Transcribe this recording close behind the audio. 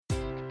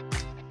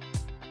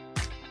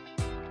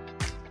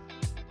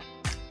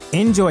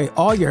Enjoy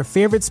all your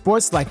favorite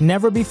sports like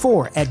never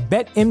before at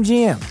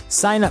BetMGM.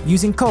 Sign up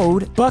using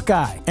code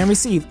Buckeye and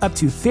receive up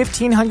to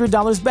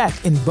 $1,500 back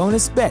in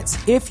bonus bets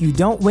if you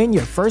don't win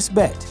your first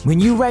bet. When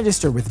you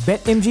register with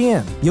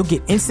BetMGM, you'll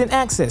get instant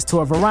access to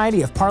a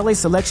variety of parlay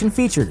selection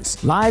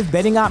features, live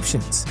betting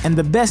options, and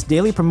the best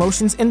daily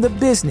promotions in the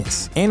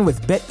business. And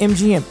with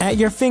BetMGM at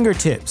your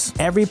fingertips,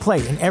 every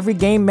play and every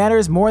game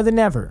matters more than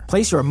ever.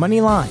 Place your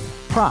money line,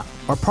 prop,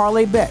 or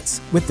parlay bets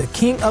with the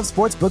king of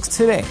sportsbooks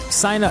today.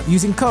 Sign up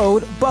using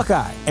code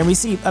Buckeye and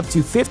receive up to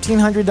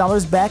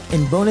 $1,500 back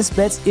in bonus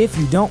bets if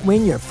you don't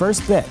win your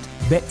first bet.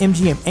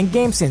 BetMGM and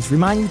GameSense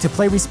remind you to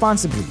play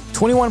responsibly.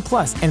 21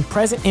 plus and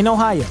present in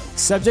Ohio,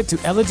 subject to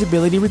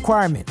eligibility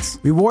requirements.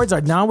 Rewards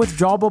are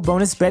non-withdrawable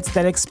bonus bets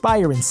that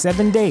expire in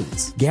 7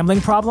 days. Gambling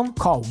problem?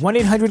 Call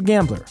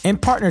 1-800-GAMBLER. In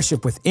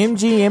partnership with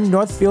MGM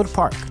Northfield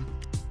Park.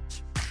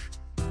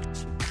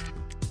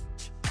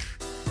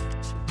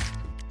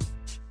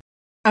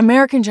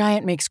 American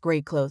Giant makes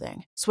great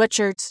clothing,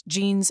 sweatshirts,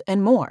 jeans,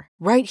 and more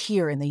right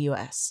here in the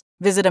U.S.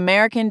 Visit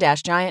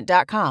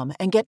American-Giant.com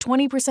and get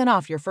 20%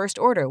 off your first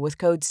order with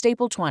code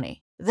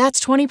STAPLE20.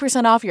 That's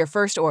 20% off your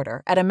first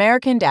order at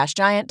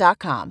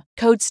American-Giant.com,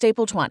 code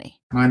STAPLE20.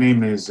 My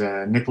name is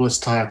Nicholas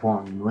Tai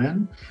Huang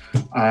Nguyen.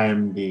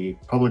 I'm the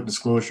Public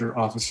Disclosure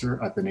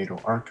Officer at the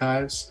NATO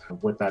Archives.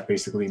 What that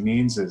basically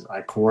means is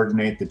I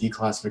coordinate the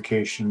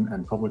declassification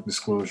and public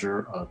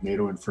disclosure of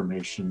NATO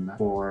information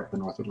for the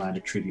North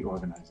Atlantic Treaty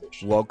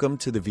Organization. Welcome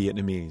to The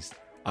Vietnamese.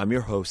 I'm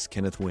your host,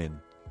 Kenneth Nguyen.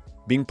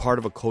 Being part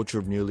of a culture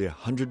of nearly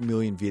 100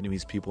 million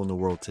Vietnamese people in the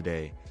world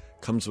today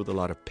comes with a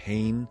lot of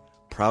pain,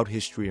 proud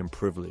history, and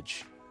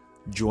privilege.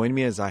 Join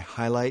me as I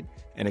highlight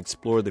and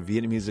explore the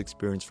Vietnamese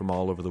experience from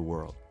all over the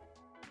world.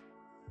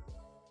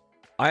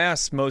 I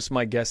ask most of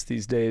my guests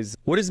these days,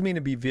 what does it mean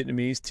to be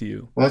Vietnamese to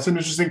you? Well, that's an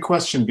interesting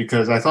question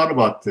because I thought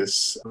about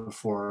this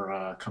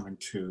before coming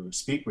to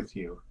speak with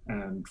you.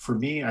 And for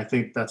me, I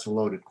think that's a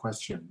loaded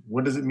question.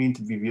 What does it mean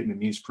to be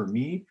Vietnamese? For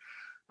me,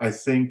 I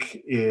think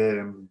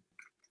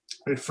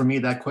for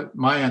me,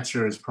 my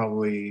answer is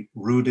probably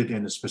rooted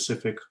in a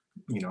specific,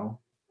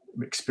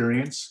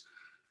 experience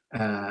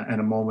and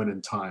a moment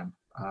in time.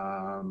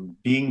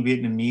 Being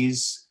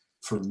Vietnamese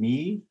for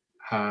me,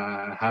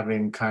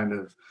 having kind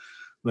of,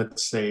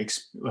 let's say,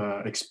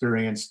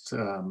 experienced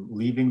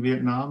leaving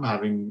Vietnam,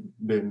 having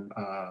been,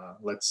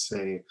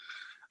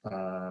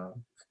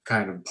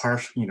 kind of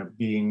partial,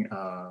 being,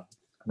 I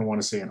don't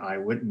want to say an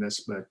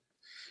eyewitness, but,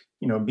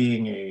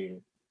 being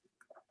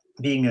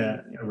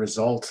a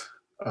result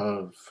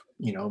of,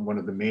 one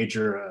of the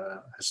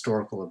major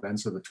historical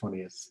events of the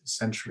 20th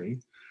century,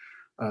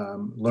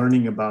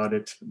 learning about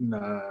it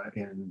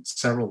in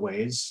several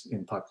ways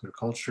in popular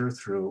culture,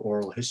 through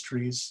oral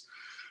histories,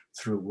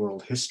 through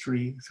world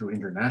history, through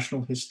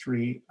international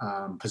history,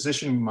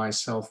 positioning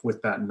myself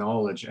with that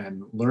knowledge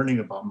and learning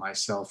about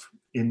myself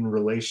in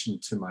relation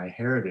to my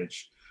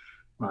heritage,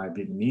 my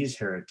Vietnamese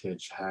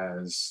heritage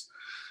has,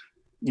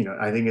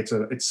 I think it's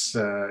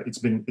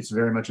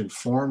very much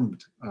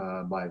informed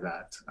by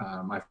that.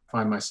 I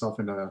find myself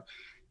in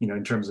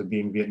terms of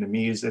being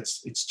Vietnamese,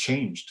 it's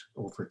changed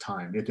over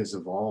time. It has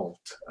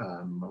evolved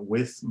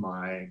with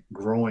my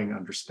growing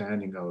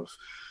understanding of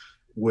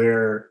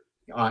where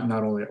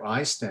not only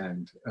I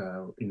stand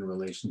in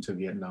relation to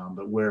Vietnam,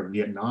 but where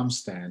Vietnam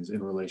stands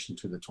in relation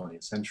to the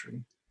 20th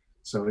century.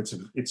 So it's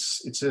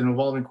an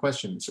evolving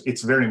question.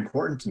 It's very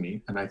important to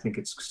me, and I think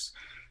it's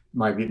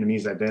my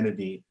Vietnamese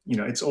identity.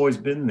 It's always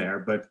been there,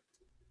 but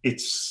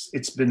it's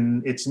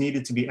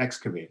needed to be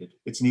excavated.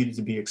 It's needed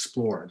to be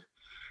explored.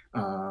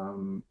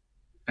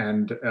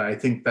 And I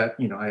think that,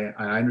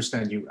 I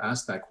understand you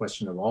asked that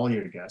question of all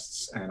your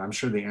guests, and I'm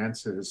sure the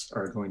answers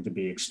are going to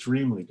be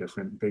extremely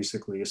different,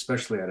 basically,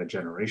 especially at a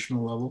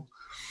generational level.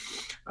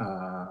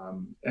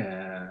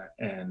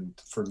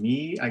 And for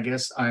me, I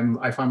guess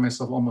I find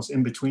myself almost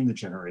in between the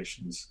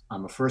generations.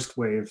 I'm a first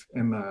wave,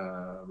 I'm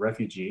a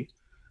refugee,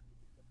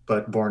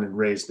 but born and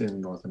raised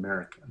in North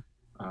America.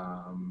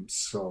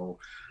 So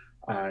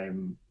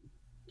I'm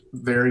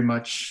very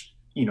much,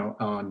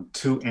 on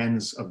two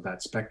ends of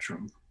that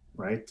spectrum.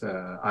 Right.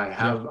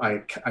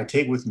 I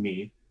take with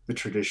me the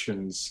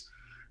traditions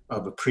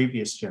of a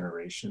previous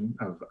generation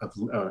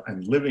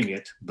and living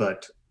it,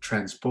 but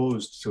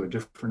transposed to a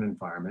different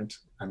environment,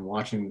 and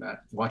watching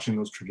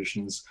those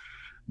traditions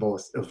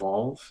both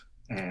evolve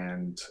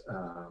and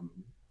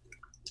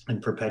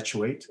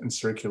perpetuate and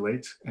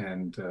circulate,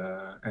 and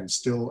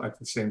still at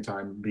the same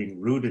time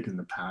being rooted in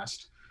the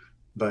past,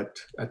 moving,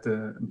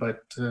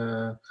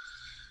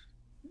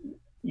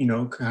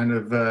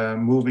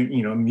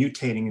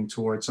 mutating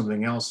towards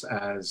something else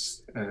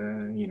as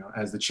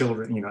the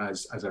children,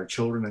 as our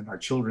children and our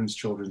children's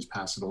children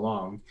pass it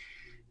along,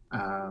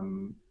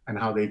 and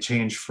how they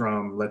change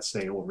from, let's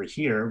say, over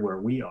here where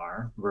we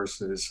are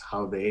versus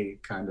how they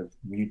kind of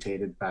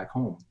mutated back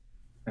home.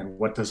 And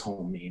what does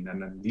home mean?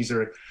 And then these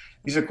are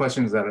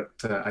questions that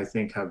I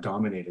think have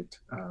dominated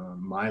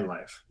my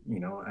life,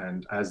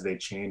 and as they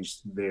change,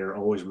 they're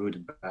always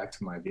rooted back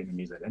to my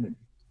Vietnamese identity.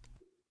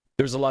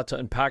 There's a lot to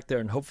unpack there,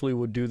 and hopefully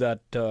we'll do that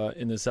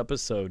in this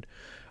episode.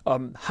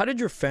 How did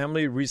your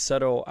family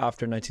resettle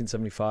after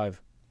 1975?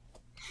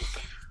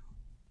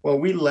 Well,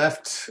 we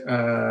left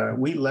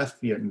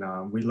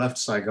Vietnam. We left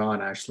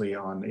Saigon actually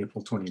on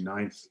April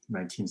 29th,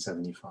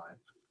 1975.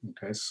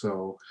 Okay,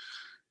 so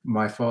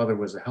my father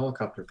was a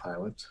helicopter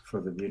pilot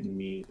for the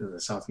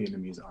South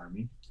Vietnamese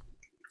Army,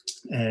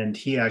 and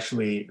he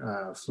actually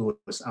flew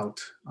us out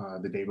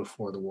the day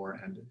before the war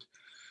ended.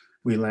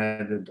 We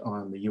landed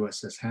on the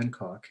USS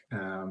Hancock,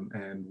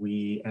 and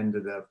we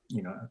ended up,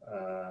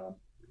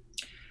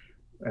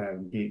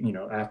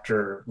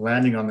 after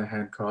landing on the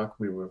Hancock,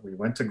 we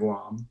went to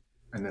Guam,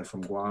 and then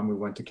from Guam we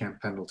went to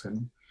Camp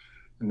Pendleton,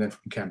 and then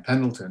from Camp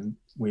Pendleton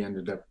we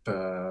ended up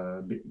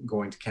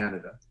going to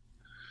Canada.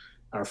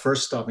 Our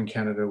first stop in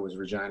Canada was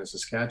Regina,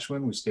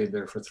 Saskatchewan. We stayed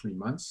there for 3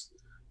 months,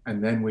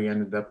 and then we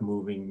ended up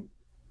moving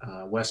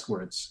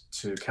westwards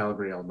to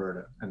Calgary,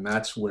 Alberta, and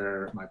that's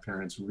where my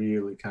parents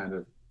really kind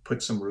of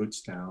put some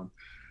roots down.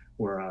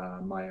 Where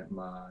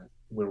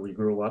where we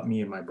grew up,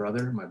 me and my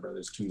brother. My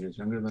brother's 2 years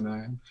younger than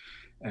I am,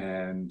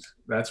 and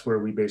that's where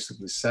we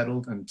basically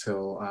settled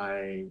until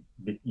I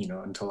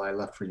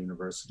left for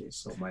university.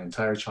 So my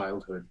entire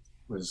childhood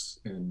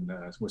was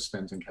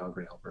spent in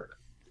Calgary, Alberta.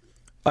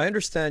 I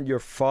understand your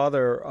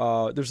father,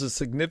 there's a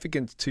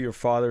significance to your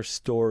father's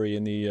story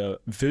in the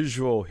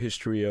visual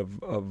history of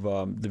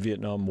the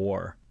Vietnam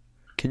War.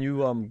 Can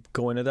you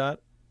go into that?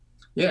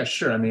 Yeah,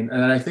 sure. I mean,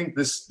 and I think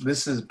this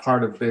is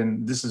part of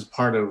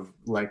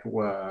like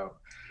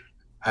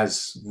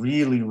has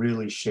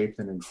really shaped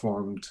and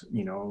informed,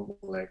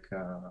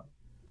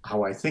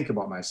 how I think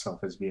about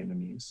myself as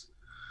Vietnamese,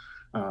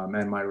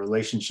 and my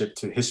relationship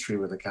to history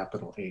with a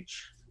capital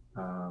H.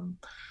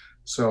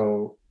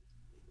 So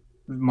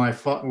when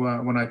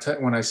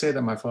I say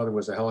that my father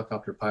was a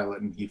helicopter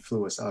pilot and he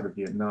flew us out of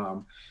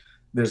Vietnam,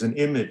 there's an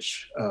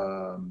image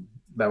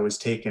that was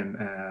taken,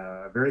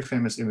 a very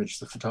famous image.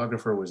 The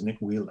photographer was Nick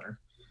Wheeler.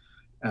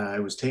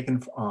 It was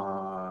taken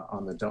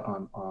on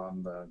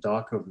the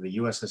dock of the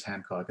USS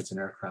Hancock. It's an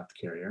aircraft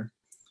carrier.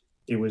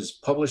 It was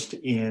published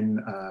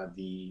in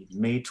the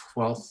May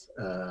 12th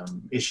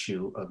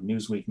issue of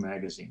Newsweek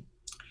magazine.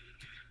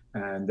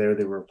 And there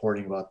they were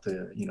reporting about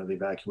the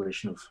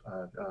evacuation of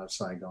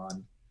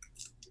Saigon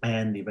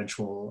and the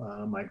eventual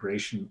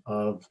migration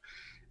of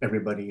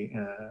everybody,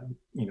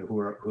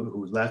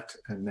 who left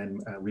and then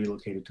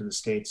relocated to the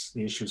States.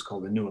 The issue is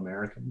called The New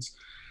Americans.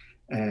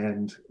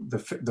 And the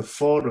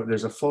photo,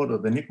 there's a photo,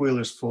 the Nick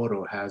Wheeler's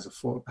photo has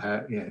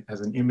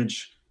an image.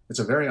 It's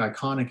a very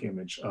iconic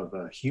image of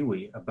a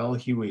Bell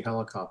Huey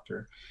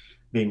helicopter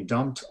being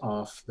dumped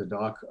off the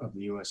dock of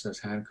the USS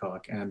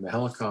Hancock, and the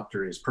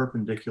helicopter is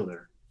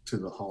perpendicular to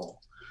the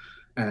hull.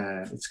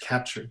 And it's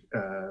captured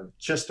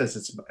just as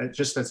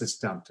it's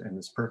dumped, and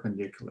it's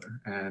perpendicular.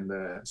 And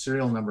the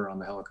serial number on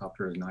the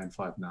helicopter is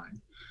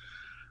 959.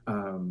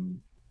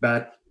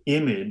 That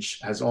image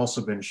has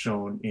also been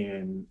shown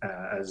in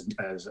as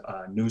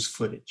news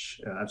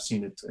footage. I've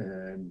seen it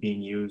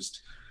being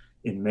used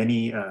in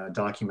many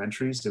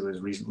documentaries. It was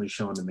recently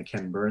shown in the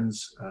Ken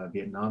Burns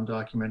Vietnam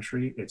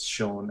documentary. It's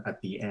shown at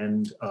the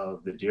end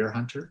of The Deer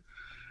Hunter.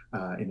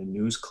 In a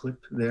news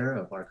clip there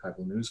of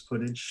archival news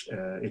footage.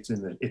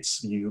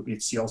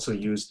 It's also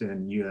used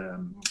in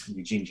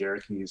Eugene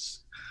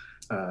Jarecki's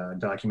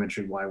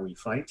documentary Why We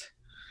Fight.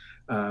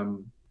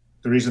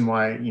 The reason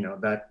why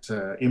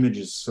that image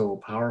is so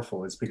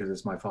powerful is because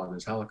it's my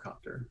father's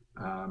helicopter.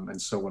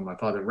 And so when my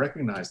father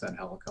recognized that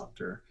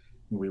helicopter,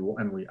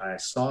 I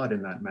saw it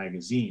in that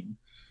magazine,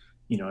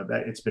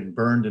 that it's been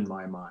burned in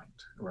my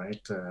mind,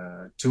 right?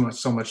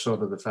 So much so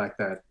to the fact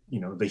that,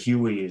 the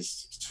Huey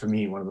is, for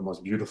me, one of the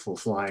most beautiful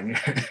flying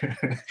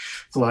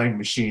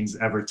machines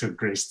ever to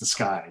grace the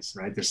skies,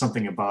 right? There's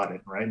something about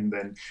it, right? And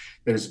then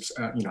there's,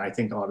 I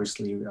think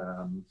obviously,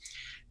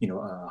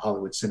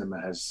 Hollywood cinema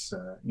has,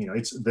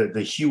 it's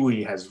the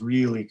Huey has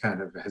really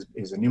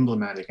is an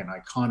emblematic and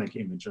iconic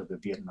image of the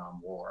Vietnam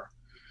War.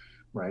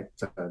 Right,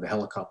 the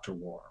helicopter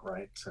war,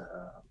 right?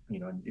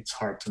 And it's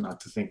hard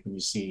not to think when you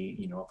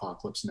see,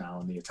 Apocalypse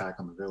Now and the attack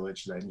on the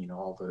village that,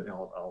 all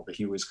the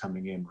Hueys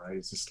coming in, right?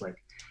 It's just like,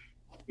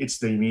 it's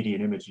the immediate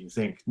image you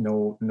think.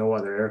 No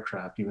other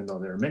aircraft, even though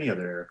there are many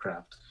other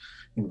aircraft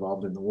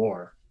involved in the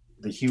war,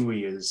 the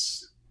Huey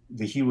is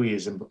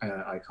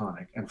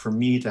iconic. And for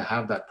me to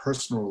have that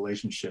personal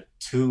relationship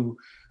to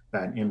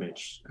that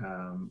image,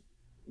 and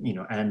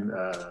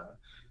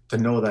to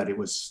know that it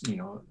was,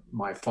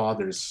 my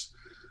father's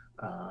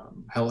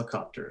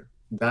helicopter,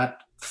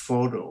 that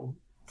photo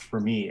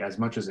for me, as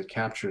much as it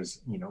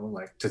captures,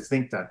 to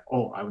think that,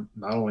 I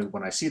not only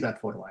when I see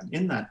that photo,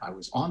 I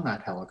was on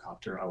that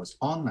helicopter, I was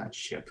on that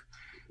ship,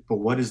 but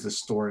what is the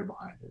story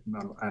behind it?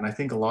 And I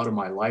think a lot of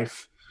my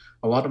life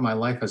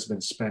has been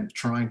spent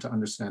trying to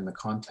understand the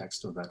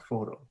context of that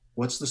photo.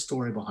 What's the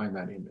story behind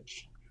that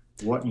image?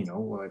 What,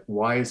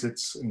 why is it,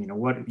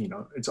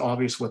 it's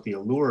obvious what the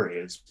allure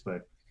is,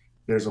 but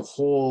there's a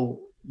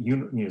whole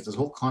there's this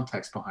whole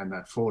context behind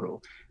that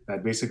photo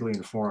that basically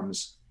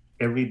informs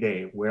every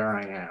day where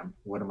I am,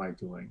 what am I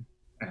doing,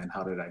 and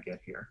how did I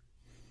get here.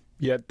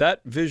 Yeah,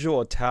 that visual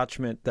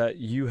attachment that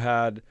you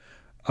had,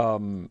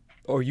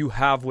 or you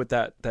have with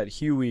that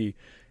Huey,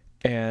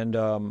 and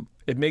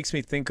it makes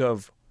me think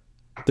of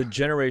the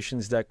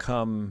generations that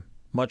come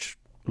much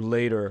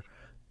later.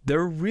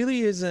 There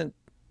really isn't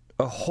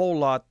a whole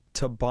lot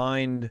to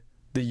bind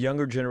the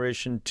younger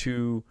generation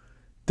to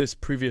this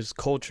previous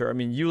culture. I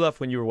mean, you left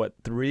when you were what,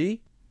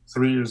 3?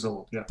 3 years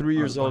old, yeah. 3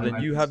 years old,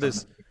 and you have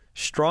this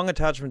strong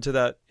attachment to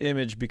that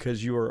image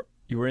because you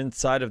were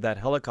inside of that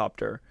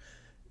helicopter,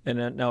 and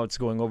then now it's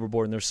going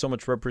overboard, and there's so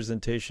much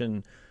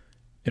representation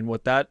in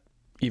what that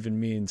even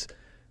means.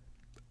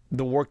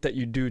 The work that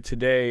you do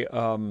today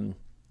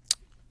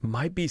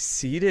might be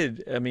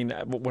seeded. I mean,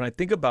 when I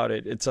think about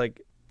it, it's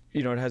like,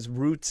 it has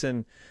roots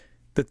in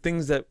the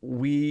things that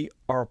we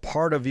are a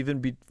part of even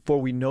before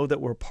we know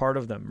that we're part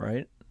of them,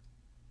 right?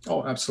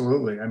 Oh,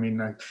 absolutely. I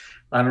mean,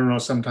 I don't know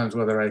sometimes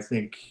whether I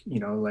think,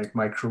 like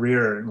my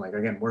career and like,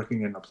 again,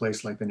 working in a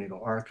place like the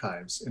NATO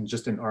archives and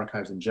just in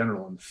archives in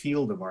general, in the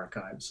field of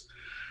archives,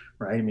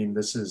 right? I mean,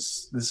 this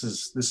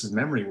is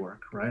memory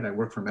work, right? I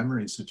work for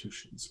memory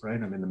institutions,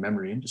 right? I'm in the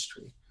memory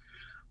industry.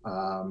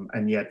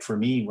 And yet for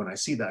me, when I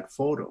see that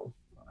photo,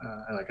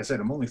 like I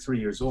said, I'm only 3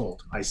 years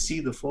old. I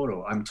see the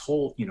photo. I'm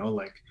told,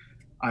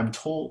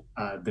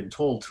 I've been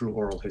told through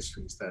oral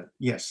histories that,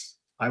 yes,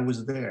 I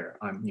was there.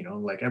 I'm,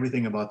 like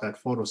everything about that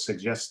photo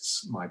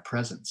suggests my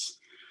presence,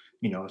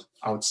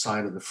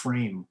 outside of the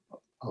frame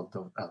of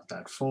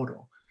that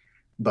photo.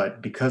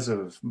 But because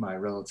of my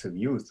relative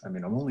youth, I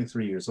mean, I'm only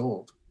 3 years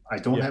old. I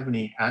don't have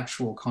any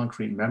actual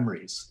concrete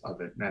memories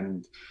of it.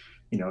 And,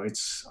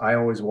 I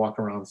always walk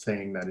around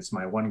saying that it's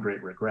my one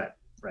great regret,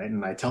 right?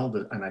 And I tell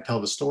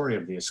the story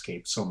of the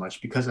escape so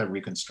much because I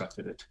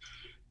reconstructed it.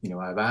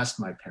 I've asked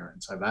my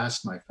parents, I've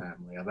asked my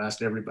family, I've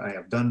asked everybody.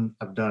 I've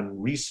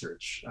done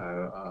research,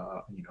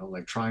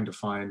 like trying to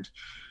find,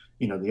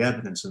 the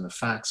evidence and the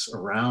facts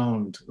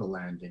around the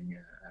landing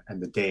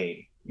and the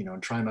day,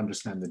 and trying to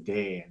understand the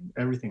day and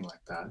everything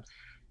like that,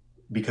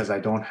 because I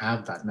don't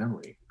have that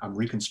memory. I'm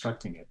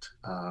reconstructing it,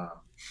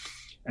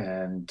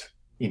 and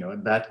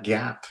that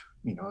gap.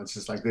 It's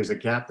just like there's a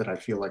gap that I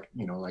feel like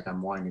like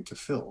I'm wanting to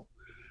fill,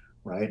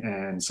 right?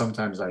 And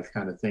sometimes I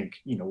kind of think,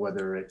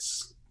 whether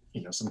it's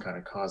some kind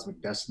of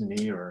cosmic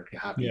destiny or a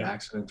happy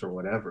accident or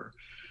whatever.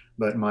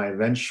 But my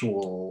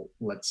eventual,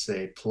 let's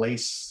say,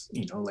 place,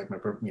 like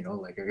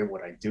like I get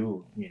what I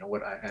do,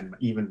 and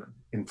even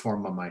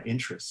informed by my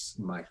interests,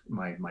 my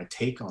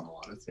take on a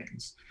lot of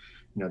things,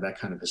 that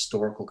kind of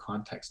historical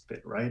context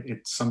bit, right?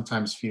 It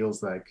sometimes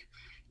feels like,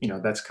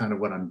 that's kind of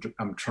what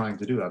I'm trying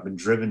to do. I've been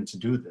driven to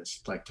do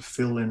this, like to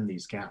fill in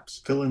these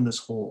gaps, fill in this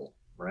hole,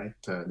 right?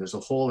 There's a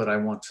hole that I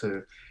want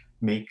to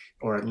make,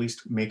 or at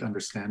least make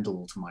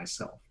understandable to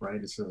myself,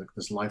 right? It's like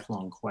this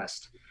lifelong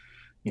quest,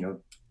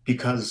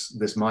 because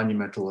this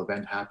monumental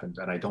event happened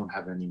and I don't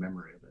have any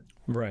memory of it.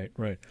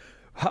 Right.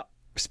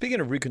 Speaking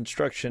of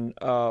reconstruction,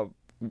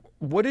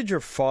 what did your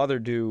father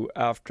do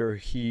after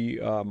he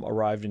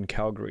arrived in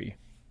Calgary?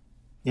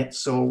 Yeah.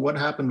 So what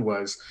happened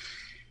was,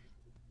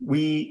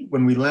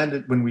 when we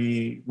landed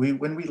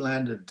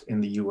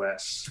in the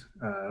U.S.,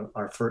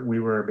 we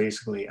were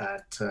basically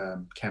at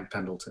Camp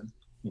Pendleton.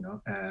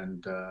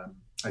 And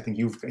I think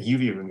you've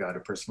even got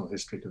a personal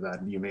history to that.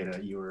 And you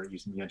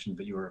mentioned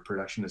that you were a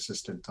production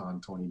assistant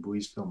on Tony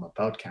Bouis's film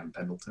about Camp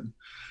Pendleton.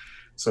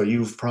 So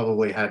you've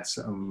probably had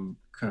some,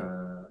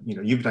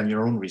 you've done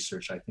your own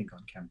research, I think,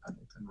 on Camp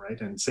Pendleton,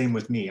 right? And same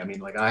with me. I mean,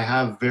 like I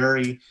have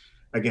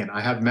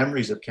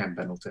memories of Camp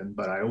Pendleton,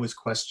 but I always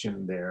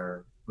question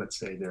their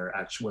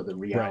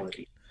reality.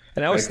 Right.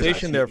 And I was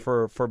stationed there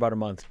for about a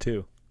month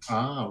too.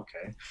 Ah,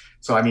 okay.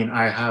 So, I mean,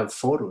 I have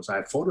photos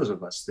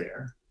of us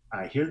there.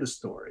 I hear the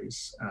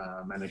stories,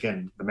 and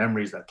again, the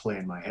memories that play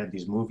in my head,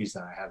 these movies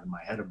that I have in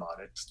my head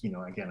about it,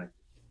 again,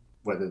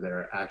 whether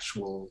they're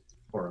actual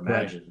or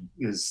imagined,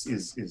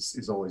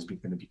 is always going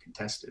to be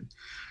contested.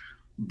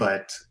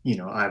 But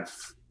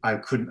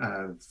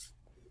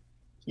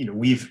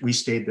we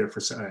stayed there for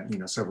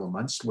several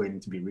months waiting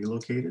to be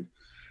relocated.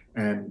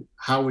 And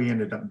how we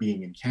ended up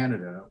being in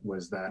Canada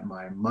was that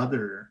my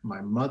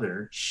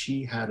mother,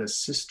 she had a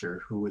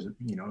sister who was,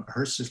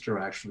 her sister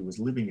actually was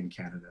living in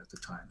Canada at the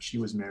time. She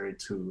was married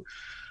to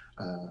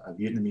a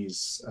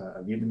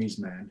Vietnamese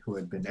man who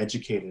had been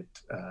educated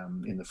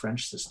in the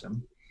French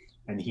system,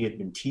 and he had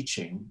been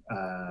teaching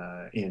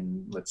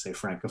in, let's say,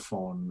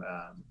 Francophone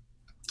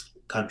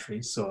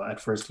countries. So at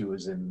first he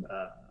was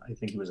I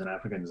think he was in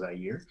African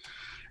Zaire,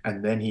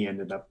 and then he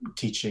ended up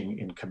teaching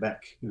in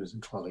Quebec. He was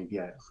in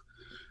Trois-Rivières.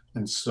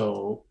 And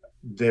so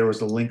there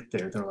was a link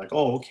there. They're like,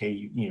 oh,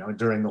 okay,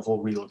 during the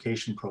whole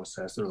relocation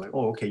process, they're like,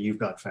 oh, okay, you've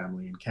got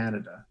family in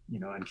Canada,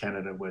 and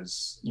Canada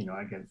was,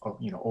 again,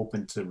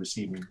 open to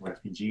receiving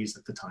refugees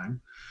at the time.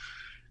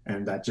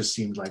 And that just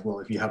seemed like, well,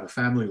 if you have a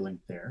family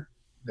link there,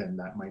 then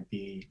that might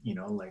be,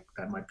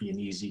 that might be an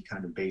easy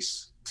kind of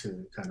base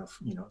to kind of,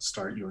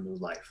 start your new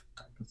life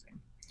type of thing.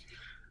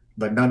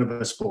 But none of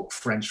us spoke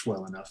French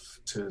well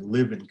enough to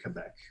live in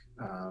Quebec.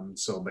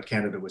 But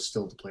Canada was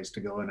still the place to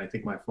go. And I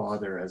think my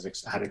father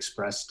had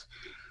expressed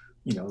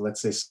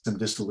let's say some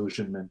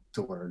disillusionment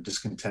or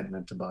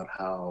discontentment about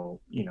how,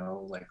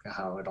 like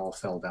how it all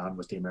fell down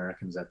with the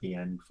Americans at the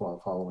end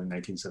following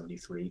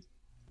 1973.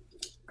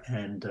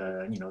 And,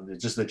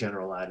 just the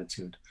general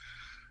attitude,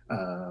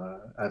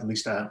 at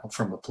least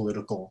from a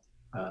political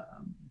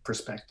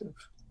perspective.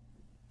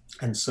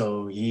 And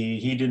so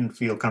he didn't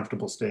feel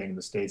comfortable staying in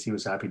the States. He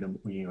was happy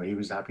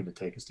to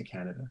take us to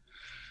Canada.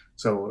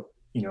 So,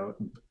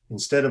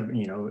 instead of,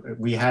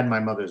 we had my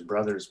mother's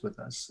brothers with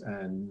us,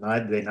 and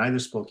they neither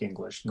spoke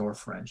English nor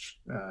French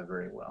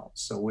very well.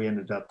 So we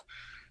ended up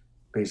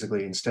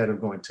basically, instead of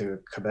going to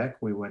Quebec,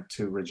 we went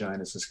to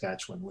Regina,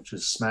 Saskatchewan, which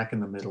is smack in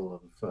the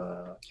middle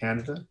of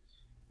Canada.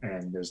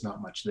 And there's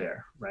not much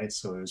there, right?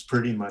 So it was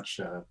pretty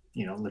much,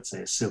 let's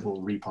say a civil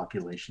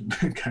repopulation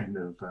kind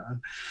of,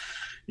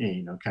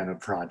 kind of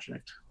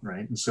project,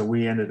 right? And so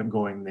we ended up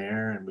going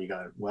there, and we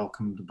got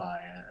welcomed by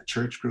a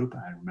church group.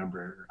 I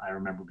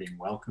remember being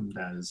welcomed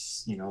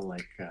as,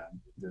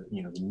 the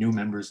new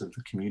members of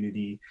the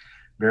community.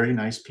 Very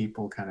nice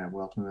people, kind of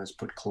welcomed us,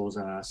 put clothes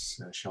on us,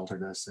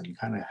 sheltered us, and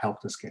kind of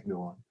helped us get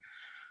going.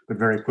 But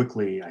very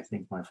quickly, I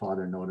think my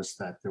father noticed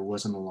that there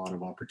wasn't a lot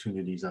of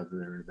opportunities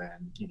other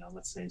than,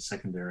 let's say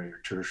secondary or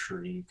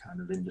tertiary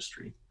kind of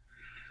industry.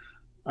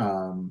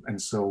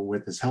 And so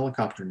with his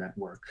helicopter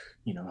network,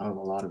 a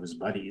lot of his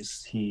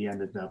buddies, he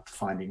ended up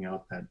finding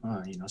out that,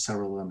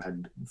 several of them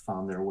had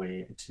found their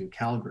way to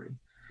Calgary.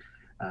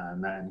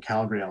 And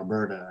Calgary,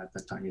 Alberta at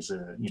that time is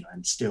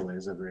and still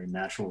is a very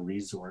natural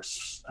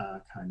resource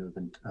kind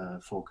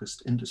of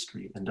focused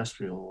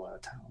industrial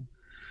town.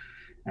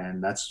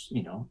 And that's,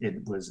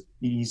 it was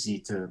easy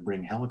to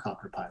bring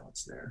helicopter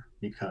pilots there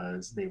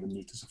because they would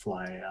need to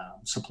supply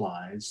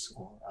supplies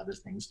or other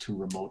things to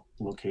remote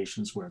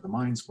locations where the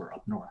mines were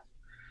up north.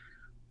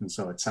 And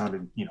so it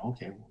sounded,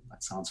 okay, well,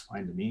 that sounds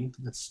fine to me.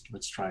 Let's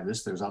try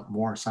this.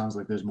 Sounds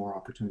like there's more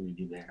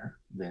opportunity there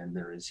than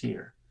there is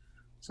here.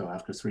 So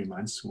after 3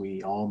 months,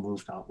 we all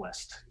moved out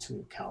west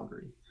to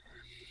Calgary.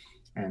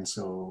 And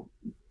so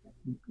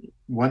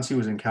once he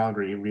was in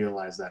Calgary, he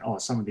realized that,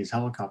 some of these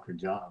helicopter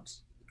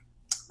jobs,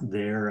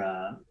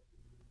 they're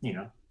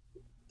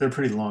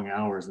pretty long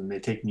hours, and they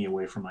take me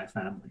away from my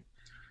family,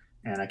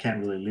 and I can't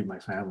really leave my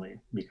family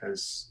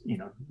because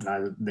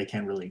they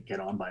can't really get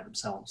on by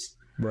themselves,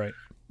 right?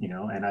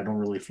 And I don't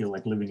really feel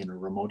like living in a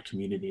remote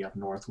community up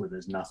north where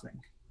there's nothing,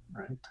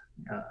 right?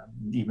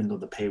 Even though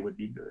the pay would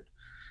be good.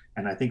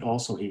 And I think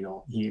also he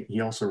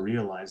also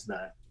realized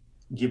that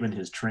given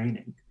his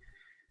training,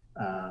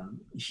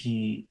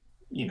 he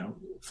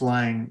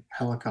flying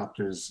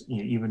helicopters,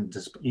 even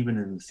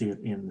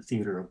in the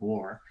theater of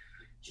war,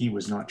 he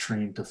was not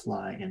trained to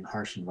fly in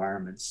harsh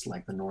environments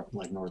like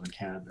northern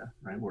Canada,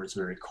 right, where it's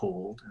very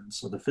cold, and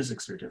so the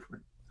physics are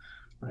different,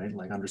 right?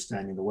 Like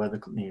understanding the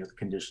weather, the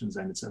conditions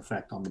and its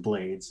effect on the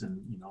blades,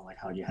 and like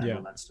how you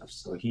handle that stuff.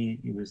 So he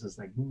was just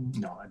like,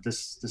 no,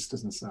 this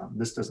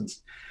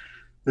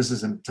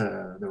isn't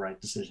the right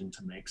decision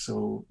to make.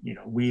 So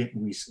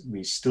we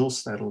still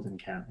settled in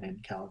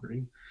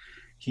Calgary.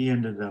 He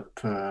ended up,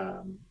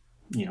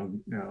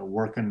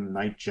 working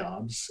night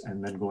jobs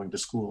and then going to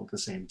school at the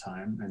same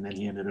time. And then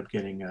he ended up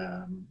getting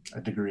a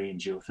degree in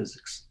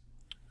geophysics.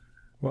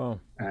 Wow.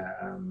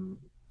 And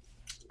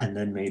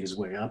then made his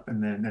way up,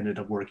 and then ended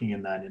up working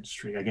in that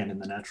industry, again, in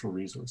the natural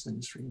resource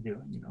industry.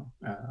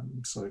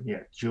 So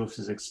yeah,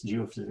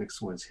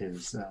 geophysics was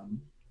his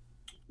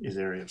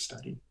area of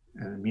study.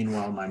 And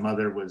meanwhile, my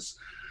mother was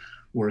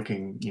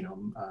working,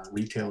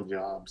 retail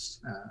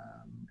jobs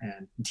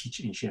and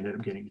teaching. She ended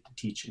up getting into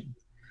teaching.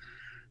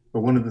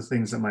 But one of the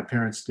things that my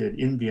parents did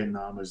in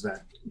Vietnam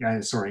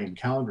in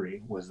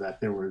Calgary, was that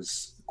there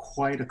was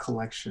quite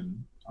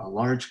a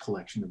large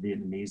collection of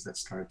Vietnamese that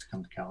started to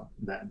come to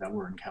that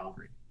were in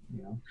Calgary,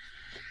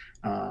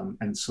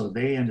 and so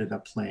they ended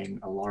up playing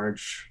a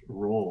large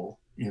role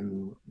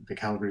in the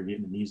Calgary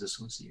Vietnamese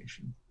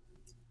Association.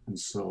 And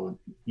so,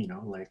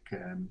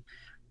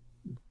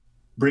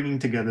 bringing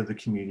together the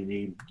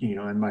community,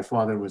 and my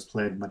father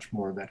played much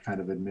more of that kind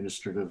of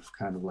administrative,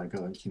 kind of like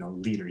a,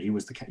 leader. He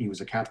was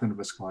a captain of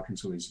a squadron,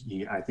 so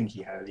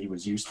he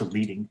was used to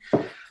leading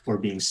or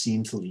being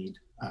seen to lead,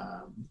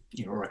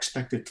 or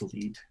expected to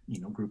lead,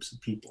 groups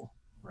of people,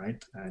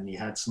 right? And he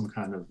had some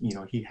kind of,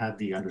 he had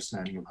the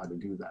understanding of how to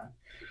do that.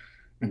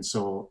 And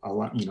so a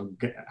lot,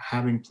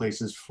 having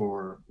places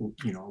for,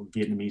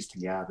 Vietnamese to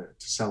gather,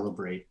 to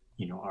celebrate,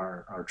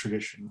 our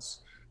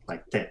traditions,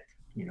 like Tết,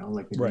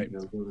 like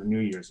the New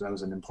Year's. That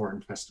was an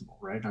important festival,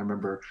 right? I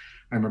remember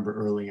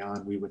early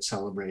on we would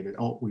celebrate it.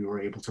 We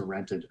were able to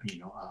rent it,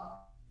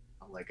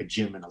 like a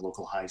gym in a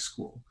local high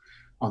school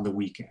on the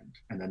weekend,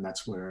 and then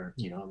that's where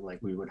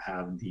we would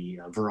have the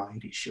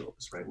variety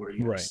shows, right, where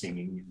you're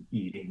singing and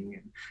eating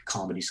and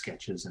comedy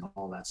sketches and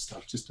all that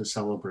stuff, just to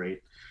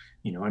celebrate.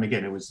 And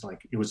again, it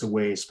was a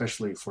way,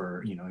 especially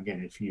for,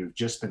 again, if you've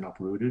just been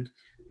uprooted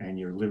and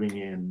you're living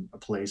in a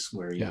place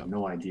where you have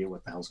no idea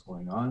what the hell's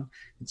going on,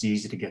 it's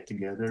easy to get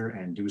together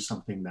and do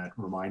something that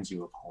reminds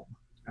you of home,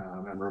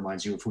 and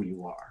reminds you of who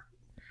you are,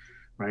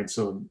 right?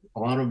 So a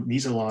lot of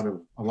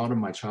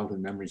my childhood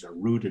memories are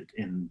rooted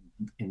in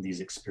these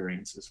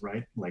experiences,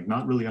 right? Like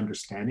not really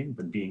understanding,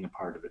 but being a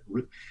part of it,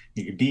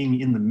 being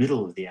in the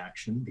middle of the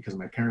action, because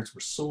my parents were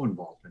so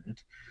involved in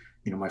it.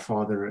 My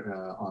father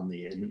on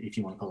the, if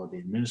you want to call it, the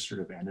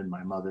administrative end, and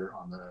my mother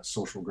on the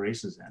social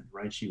graces end,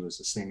 right? She was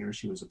a singer,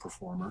 she was a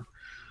performer.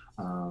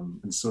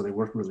 And so they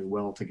worked really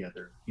well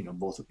together,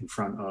 both in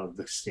front of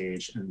the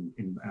stage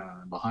and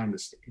behind the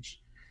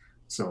stage.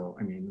 So,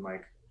 I mean,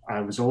 like, I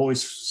was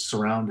always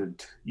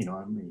surrounded,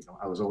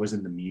 I was always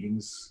in the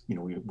meetings,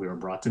 we were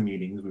brought to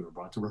meetings, we were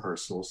brought to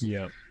rehearsals.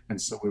 Yeah.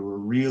 And so we were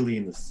really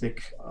in the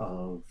thick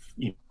of,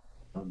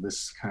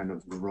 this kind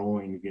of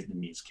growing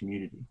Vietnamese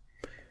community,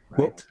 right?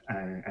 Well,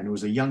 and it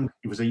was a young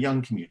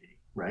community,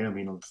 right? I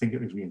mean,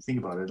 if you think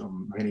about it,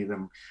 many of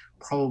them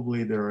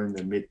probably they're in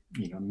the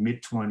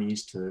mid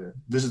 20s to,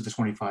 this is the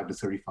 25 to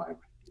 35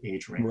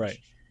 age range, right?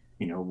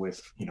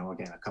 With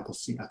again a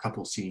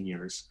couple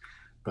seniors,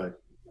 but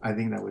I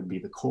think that would be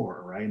the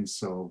core, right? And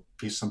so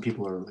some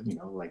people are,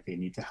 like they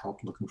need to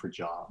help looking for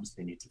jobs,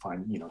 they need to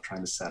find,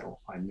 trying to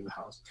settle, find a new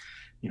house,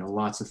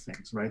 lots of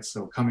things, right?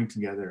 So coming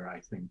together, I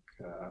think,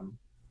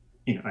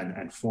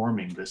 and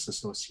forming this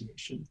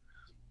association,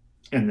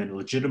 and then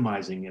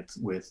legitimizing it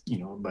with,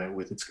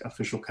 with its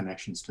official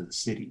connections to the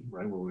city,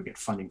 right? Where we get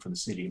funding from the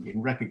city and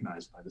being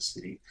recognized by the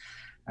city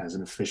as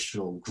an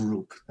official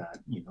group that,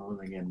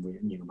 again,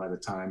 by the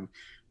time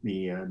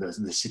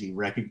the city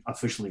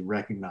officially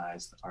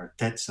recognized our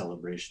Tet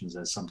celebrations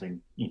as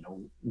something,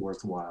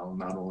 worthwhile,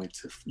 not only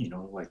to,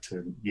 like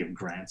to give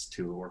grants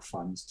to or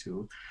funds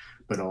to,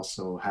 but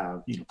also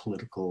have,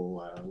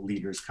 political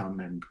leaders come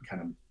and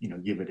kind of,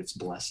 give it its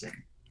blessing.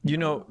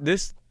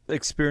 This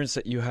experience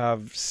that you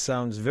have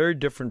sounds very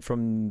different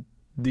from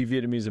the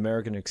Vietnamese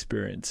American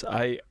experience.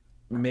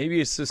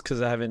 Maybe it's just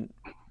because I haven't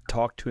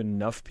talked to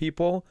enough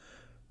people,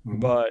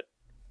 but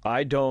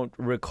I don't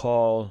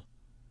recall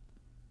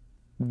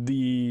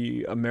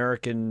the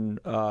American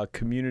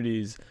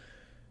communities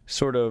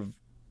sort of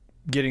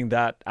getting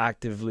that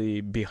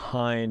actively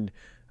behind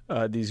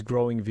these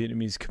growing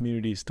Vietnamese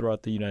communities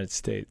throughout the United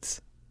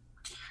States.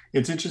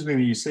 It's interesting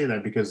that you say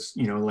that, because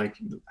like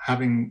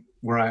having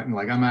where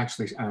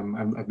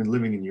I've been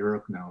living in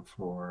Europe now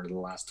for the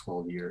last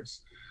 12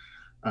 years,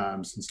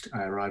 since I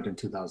arrived in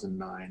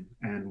 2009.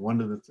 And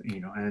one of the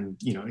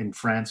in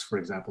France, for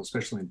example,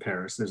 especially in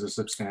Paris, there's a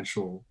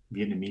substantial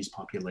Vietnamese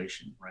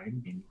population, right?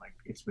 I mean, like,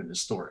 it's been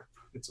historic,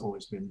 it's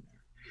always been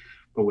there.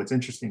 But what's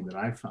interesting that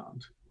I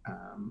found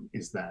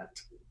is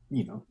that,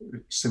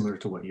 similar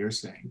to what you're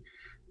saying,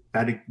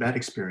 that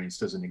experience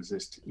doesn't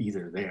exist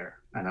either there.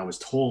 And I was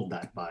told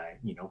that by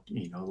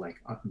like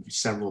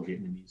several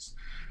Vietnamese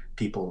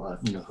people,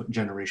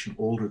 generation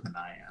older than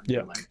I am.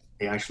 Yeah. Like,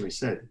 they actually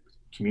said,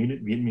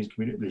 Vietnamese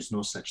community, there's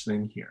no such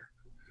thing here,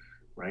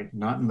 right?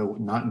 Not in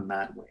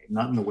that way,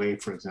 not in the way,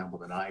 for example,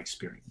 that I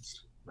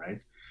experienced, right?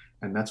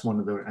 And that's one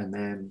of the, and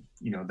then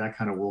that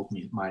kind of woke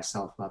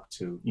myself up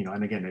to,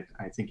 and again,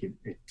 I think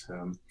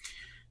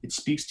it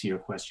speaks to your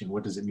question,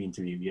 what does it mean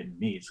to be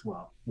Vietnamese?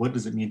 Well, what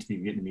does it mean to be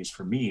Vietnamese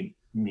for me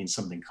means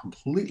something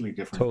completely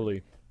different.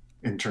 Totally.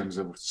 In terms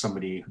of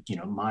somebody,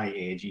 my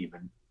age,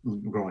 even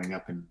growing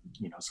up in,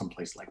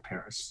 someplace like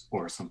Paris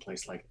or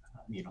someplace like,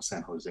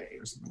 San Jose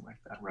or something like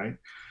that, right?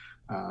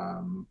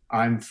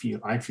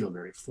 I feel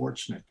very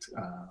fortunate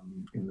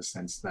in the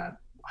sense that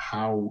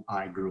how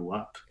I grew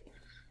up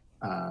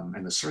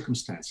and the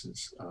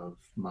circumstances of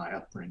my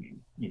upbringing,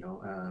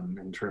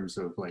 in terms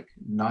of like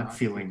not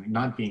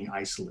being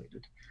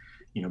isolated,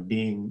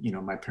 being,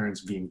 my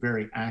parents being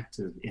very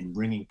active in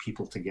bringing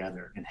people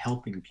together and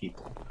helping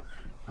people,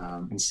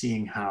 and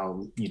seeing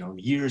how,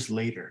 years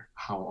later,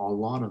 how a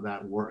lot of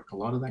that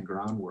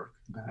groundwork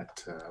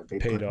that they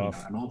paid put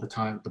off, and all the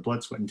time, the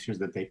blood, sweat, and tears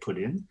that they put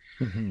in,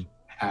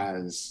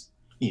 has,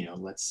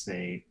 let's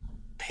say,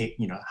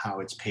 how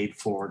it's paid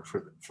forward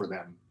for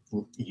them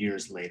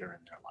years later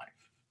in their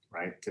life,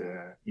 right?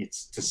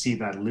 It's to see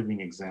that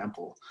living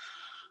example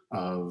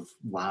of,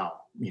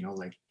 wow,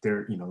 like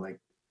they're, like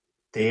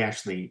they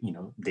actually,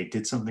 they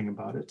did something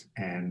about it,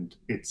 and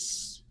it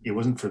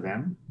wasn't for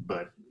them,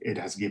 but it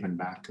has given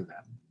back to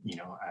them,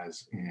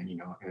 as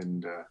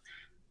in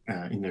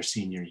their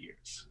senior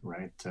years,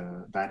 right?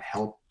 That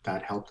help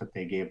that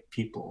they gave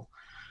people,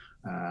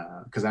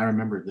 because I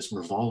remember this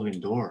revolving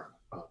door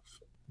of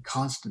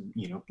constant,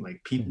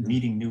 like people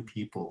meeting new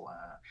people,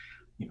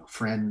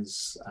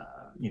 friends.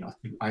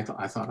 I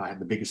thought I had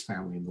the biggest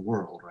family in the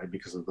world, right?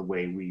 Because of the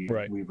way we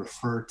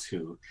refer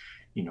to,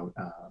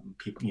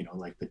 people,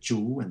 like the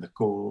Chu and the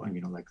Ko,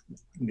 and like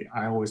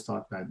I always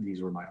thought that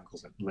these were my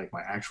uncles, like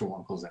my actual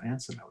uncles and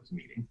aunts that I was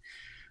meeting.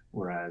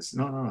 Whereas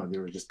no, they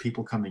were just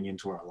people coming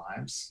into our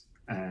lives,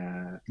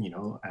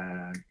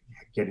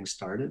 getting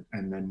started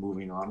and then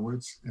moving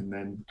onwards and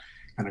then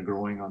kind of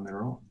growing on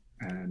their own.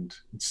 And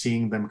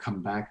seeing them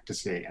come back to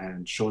say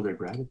and show their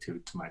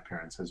gratitude to my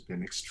parents has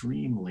been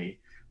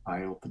extremely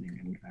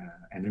eye-opening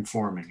and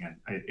informing,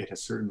 and it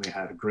has certainly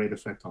had a great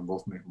effect on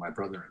both my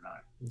brother and I.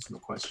 There's no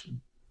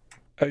question.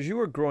 As you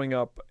were growing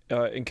up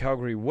in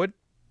Calgary, what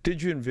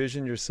did you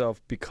envision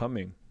yourself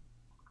becoming?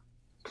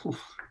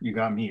 You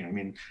got me. I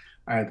mean,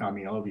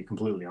 I'll be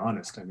completely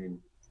honest. I mean,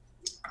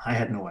 I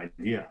had no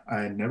idea.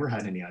 I had never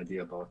had any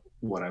idea about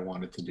what I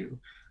wanted to do.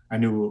 I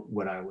knew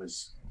what I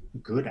was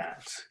good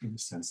at, in the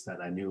sense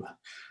that I knew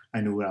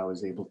what I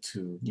was able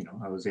to,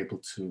 I was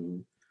able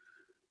to,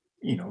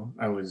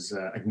 I was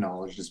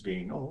acknowledged as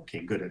being, oh,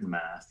 okay, good at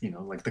math,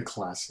 like the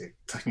classic,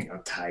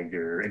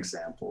 tiger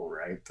example,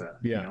 right?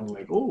 Yeah.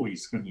 Like, oh,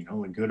 he's,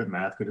 like good at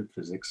math, good at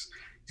physics.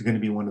 He's going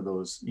to be one of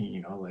those,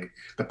 like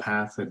the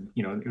path that,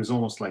 it was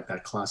almost like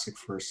that classic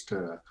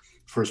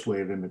first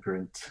wave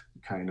immigrant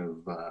kind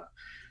of,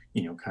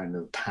 kind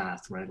of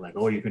path, right? Like,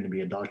 oh, you're going to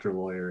be a doctor,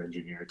 lawyer,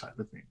 engineer type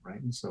of thing, right?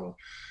 And so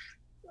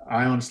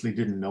I honestly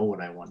didn't know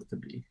what I wanted to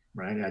be,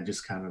 right? I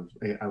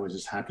was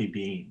just happy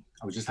being.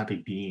 I was just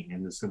happy being.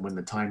 And this, when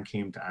the time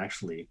came to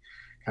actually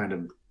kind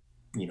of,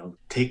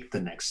 take the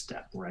next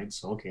step, right?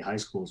 So, okay, high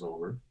school's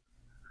over.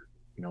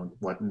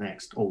 What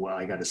next? Oh, well,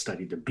 I got to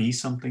study to be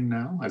something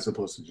now, as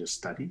opposed to just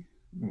study.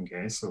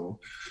 Okay, so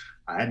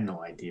I had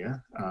no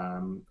idea.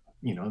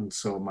 And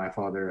so my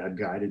father had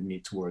guided me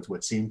towards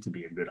what seemed to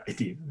be a good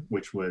idea,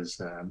 which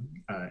was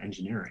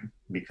engineering,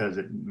 because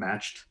it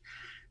matched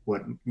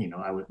what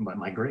I would,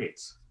 my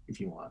grades, if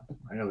you want,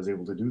 right? I was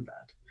able to do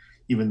that,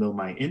 even though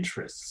my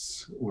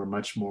interests were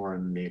much more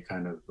in the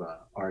kind of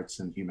arts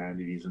and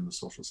humanities and the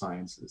social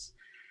sciences,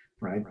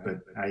 right? But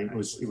it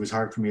was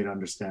hard for me to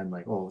understand,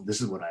 like, oh,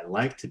 this is what I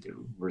like to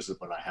do versus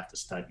what I have to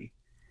study,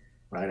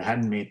 right? I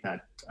hadn't made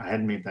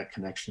that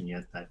connection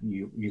yet, that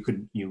you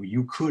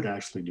could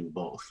actually do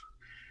both,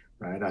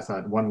 right? I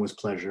thought one was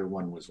pleasure,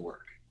 one was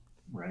work,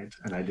 right?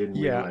 And I didn't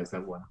Yeah. realize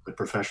that one could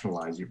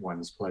professionalize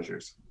one's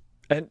pleasures.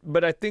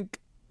 But I think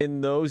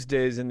in those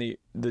days, in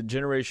the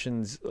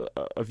generations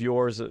of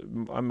yours,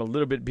 I'm a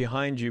little bit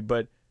behind you,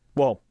 but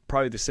well,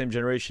 probably the same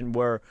generation,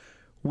 where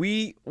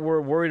we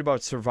were worried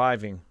about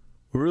surviving.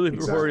 We really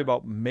were worried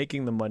about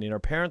making the money, and our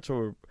parents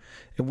were,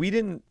 and we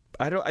didn't.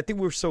 I think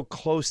we were so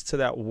close to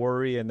that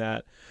worry and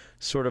that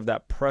sort of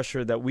that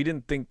pressure that we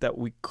didn't think that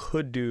we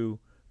could do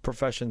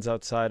professions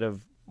outside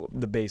of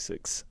the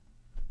basics.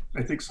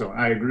 I think so.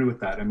 I agree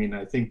with that. I mean,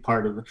 I think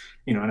part of,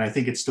 and I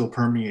think it still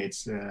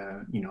permeates,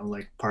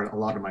 like a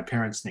lot of my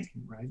parents'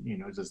 thinking, right?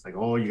 It's just like,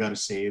 oh, you got to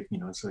save,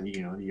 so,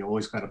 you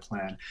always got to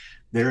plan.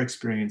 Their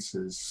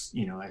experiences,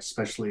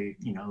 especially,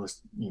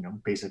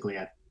 basically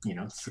at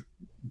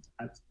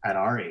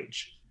our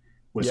age,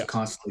 was Yeah.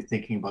 constantly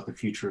thinking about the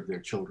future of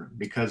their children,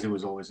 because it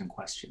was always in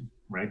question,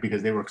 right?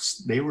 Because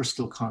they were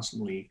still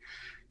constantly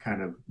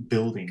kind of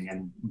building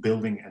and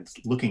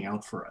looking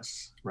out for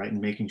us, right? And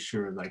making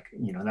sure, like,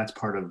 that's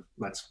part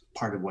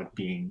of what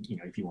being,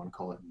 if you want to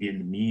call it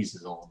Vietnamese,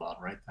 is all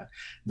about, right? That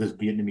this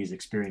Vietnamese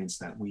experience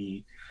that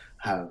we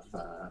have,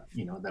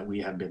 that we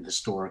have been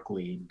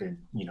historically been,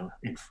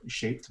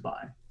 shaped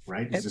by,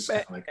 right? It's just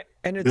kind of like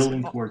And it's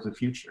building towards the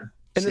future.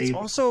 and it's Saving.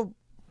 also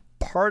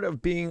part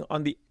of being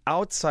on the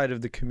outside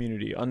of the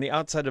community, on the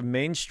outside of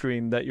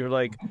mainstream, that you're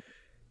like,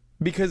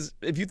 because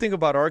if you think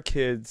about our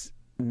kids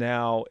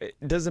now, it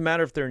doesn't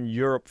matter if they're in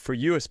Europe, for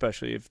you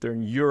especially, if they're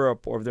in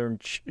Europe, or if they're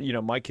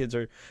in, my kids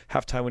are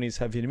half Taiwanese,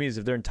 half Vietnamese.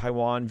 If they're in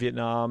Taiwan,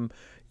 Vietnam,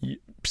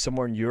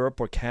 somewhere in Europe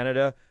or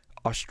Canada,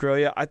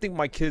 Australia, I think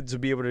my kids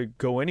will be able to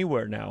go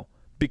anywhere now,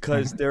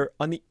 because they're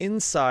on the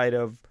inside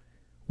of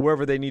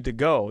wherever they need to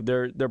go.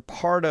 They're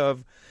part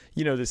of,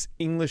 this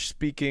English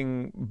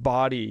speaking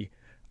body.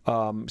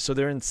 So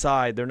they're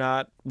inside. They're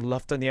not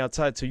left on the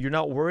outside. So you're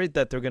not worried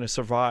that they're going to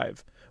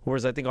survive.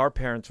 Whereas I think our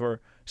parents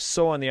were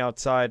so on the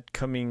outside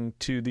coming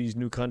to these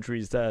new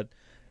countries that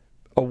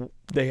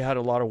they had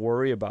a lot of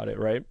worry about it,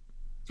 right?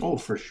 Oh,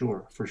 for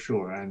sure, for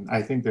sure. And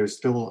I think there's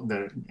still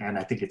there, and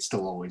I think it's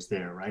still always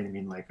there, right? I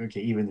mean, like,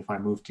 okay, even if I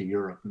move to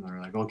Europe, and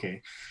they're like,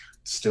 okay,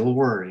 still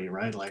worry,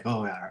 right? Like,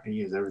 oh,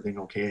 is everything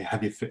okay?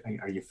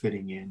 Are you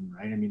fitting in,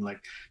 right? I mean,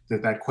 like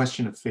that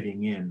question of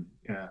fitting in,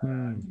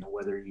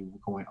 whether you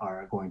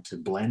are going to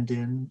blend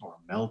in or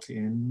melt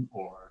in,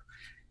 or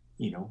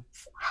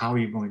how are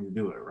you going to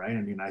do it, right?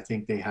 I mean, I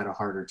think they had a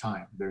harder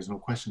time. There's no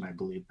question. I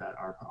believe that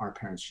our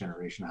parents'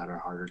 generation had a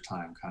harder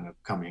time kind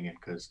of coming in,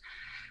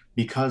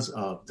 because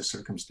of the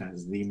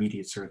circumstances, the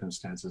immediate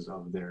circumstances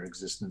of their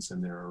existence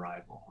and their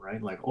arrival,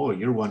 right? Like, oh,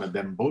 you're one of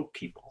them boat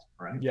people,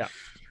 right? Yeah.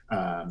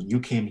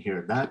 You came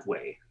here that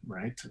way,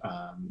 right?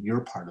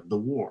 You're part of the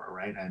war,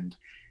 right? And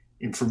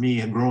for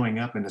me, growing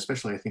up, and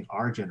especially I think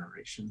our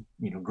generation,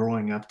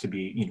 growing up to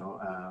be,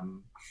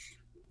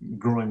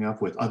 growing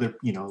up with other,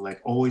 like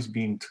always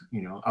being,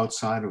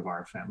 outside of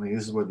our family.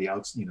 This is where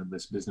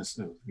this business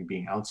of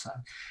being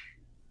outside,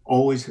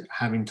 always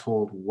having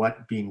told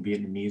what being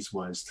Vietnamese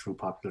was through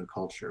popular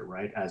culture,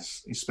 right?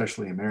 As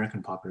especially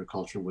American popular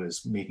culture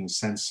was making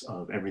sense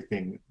of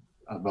everything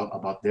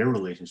about their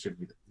relationship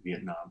with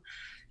Vietnam,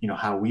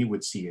 how we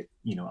would see it,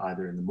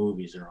 either in the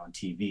movies or on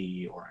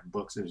TV or in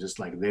books. It was just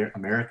like they're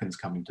Americans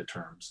coming to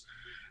terms.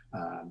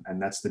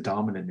 And that's the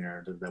dominant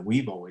narrative that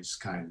we've always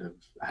kind of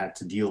had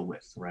to deal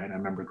with, right? I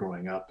remember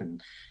growing up,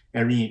 and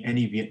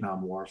any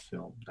Vietnam War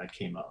film that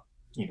came up,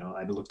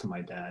 I'd look to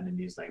my dad, and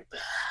he's like,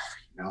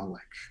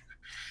 like,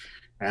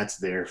 that's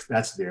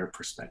their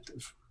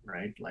perspective,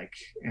 right? Like,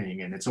 and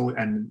again, it's always,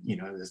 and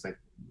it's like,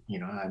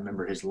 I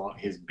remember his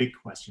big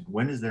question: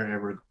 when is there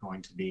ever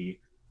going to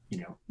be,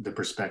 the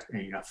perspective,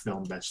 a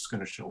film that's going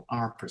to show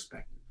our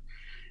perspective?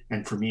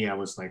 And for me, I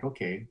was like,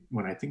 okay,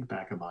 when I think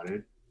back about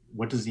it,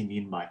 what does he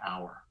mean by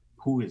our?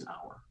 Who is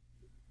our?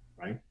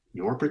 Right?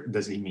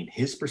 Does he mean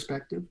his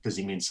perspective? Does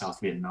he mean South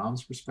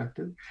Vietnam's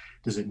perspective?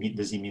 Does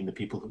he mean the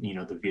people who,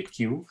 the Viet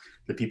Cong,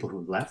 the people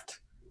who left,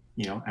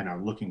 and are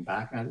looking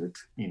back at it,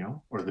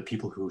 or the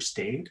people who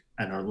stayed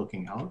and are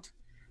looking out,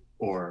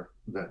 or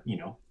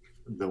the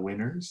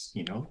winners,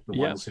 the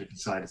ones who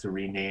decided to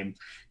rename,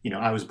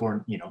 I was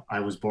born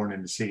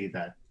in a city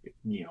that,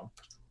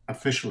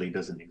 officially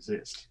doesn't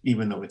exist,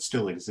 even though it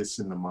still exists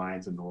in the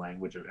minds and the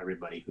language of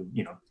everybody who,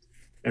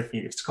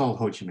 it's called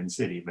Ho Chi Minh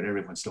City, but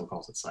everyone still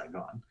calls it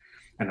Saigon.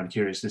 And I'm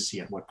curious to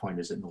see at what point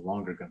is it no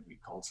longer going to be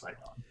called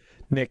Saigon.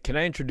 Nick, can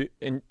I interrupt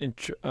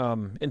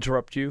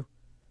you?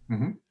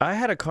 Mm-hmm. I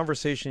had a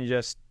conversation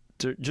just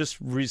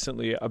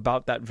recently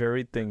about that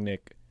very thing,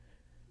 Nick.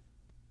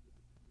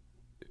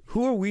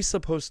 Who are we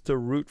supposed to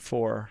root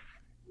for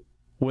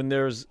when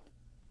there's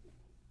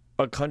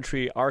a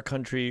country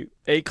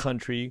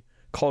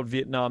called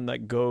Vietnam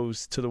that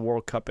goes to the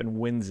World Cup and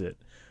wins it,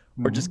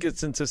 or just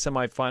gets into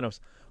semifinals?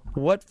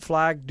 What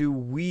flag do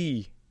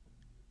we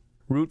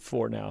root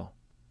for now?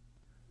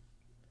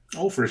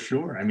 Oh, for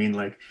sure. I mean,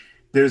 like,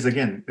 there's,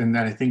 again, and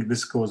then I think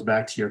this goes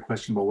back to your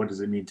question about what does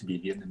it mean to be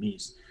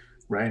Vietnamese,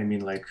 right? I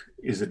mean, like,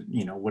 is it,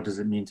 what does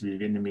it mean to be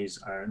Vietnamese,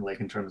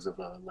 like in terms of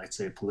let's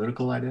say, a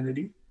political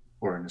identity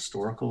or an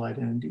historical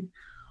identity,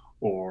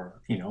 or,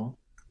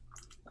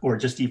 or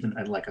just even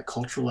like a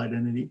cultural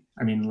identity?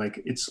 I mean,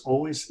 like, it's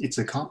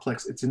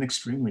an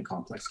extremely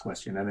complex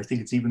question. And I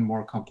think it's even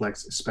more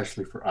complex,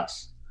 especially for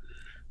us,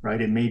 right?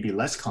 It may be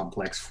less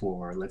complex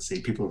for, let's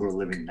say, people who are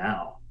living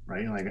now,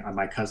 right? Like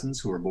my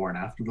cousins who were born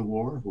after the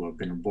war, who have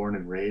been born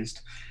and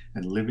raised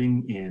and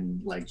living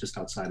in, like, just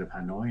outside of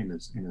Hanoi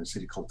in a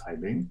city called Tai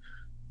Binh.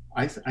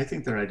 I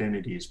think their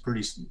identity is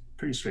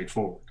pretty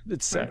straightforward.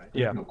 It's set, right?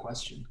 Yeah. No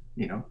question.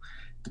 The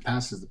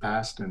past is the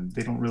past, and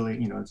they don't really,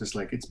 it's just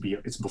like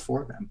it's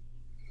before them,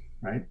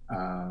 right?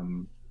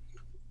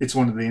 It's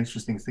one of the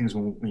interesting things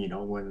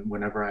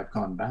whenever I've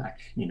gone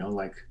back,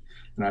 like,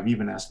 and I've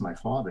even asked my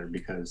father,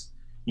 because,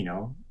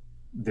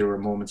 there were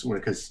moments where,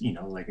 because,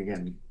 like,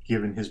 again,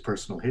 given his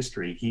personal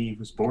history, he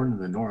was born in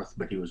the North,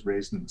 but he was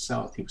raised in the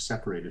South. He was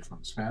separated from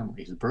his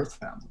family, his birth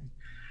family,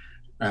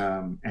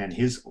 and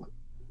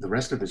the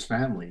rest of his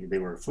family, they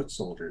were foot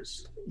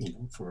soldiers,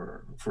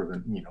 for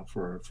the North,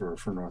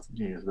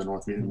 the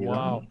North Vietnamese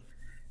Army,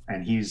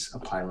 and he's a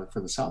pilot for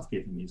the South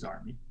Vietnamese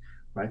Army,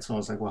 right? So I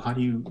was like, well,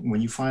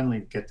 when you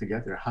finally get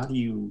together, how do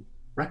you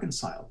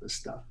reconcile this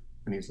stuff?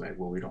 And he's like,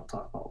 well, we don't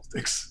talk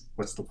politics.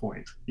 What's the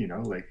point?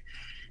 Like,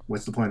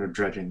 what's the point of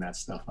dredging that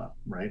stuff up,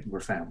 right?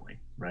 We're family,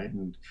 right?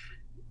 And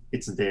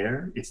it's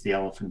the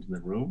elephant in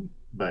the room.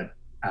 But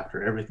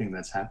after everything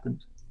that's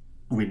happened,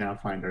 we now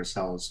find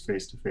ourselves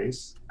face to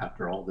face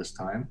after all this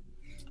time.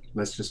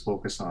 Let's just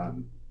focus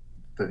on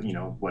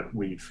what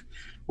we've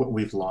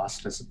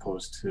lost, as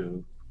opposed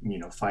to,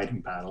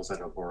 fighting battles that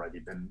have already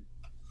been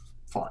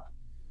fought,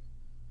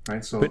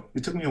 right? So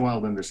it took me a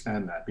while to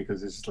understand that,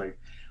 because it's like,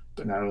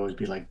 but I'd always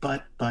be like,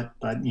 but,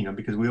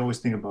 because we always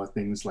think about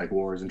things like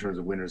wars in terms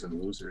of winners and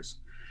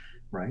losers,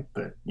 right?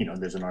 But,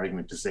 there's an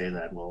argument to say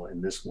that, well,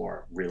 in this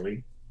war,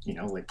 really,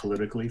 like,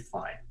 politically,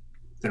 fine,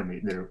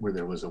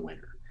 there was a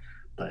winner,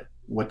 but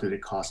what did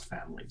it cost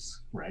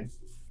families, right?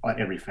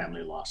 Every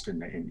family lost in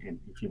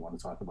if you want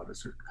to talk about a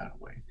certain kind of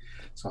way.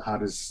 So how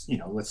does,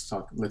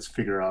 let's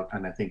figure out,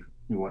 and I think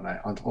what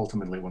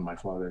my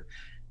father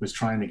was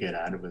trying to get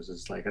at it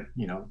was like,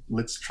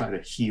 let's try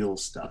to heal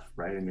stuff,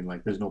 right? I mean,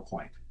 like, there's no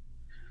point,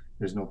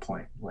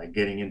 like,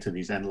 getting into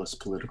these endless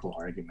political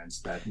arguments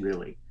that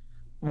really.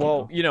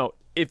 Well,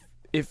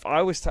 if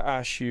I was to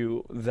ask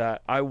you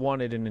that, I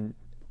wanted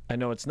I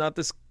know it's not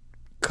this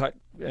cut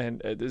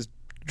and this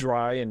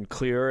dry and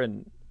clear,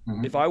 and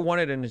if I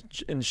wanted an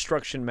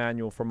instruction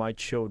manual for my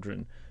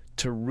children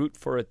to root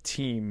for a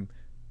team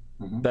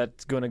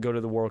that's going to go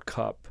to the World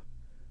Cup,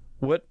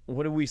 what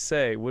do we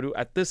say?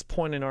 At this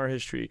point in our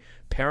history,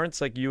 parents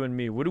like you and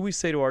me, what do we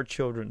say to our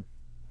children?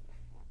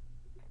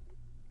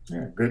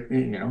 Yeah, good.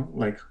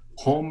 Like,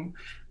 home.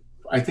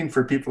 I think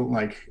for people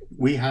like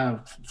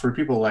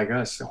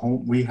us,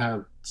 home. We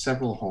have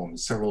several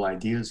homes, several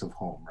ideas of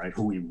home, right?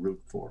 Who we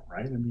root for,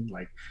 right? I mean,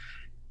 like,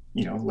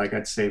 like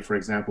I'd say, for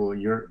example,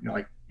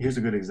 here's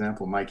a good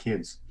example. My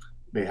kids,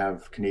 they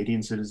have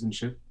Canadian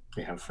citizenship,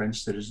 they have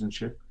French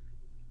citizenship,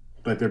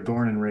 but they're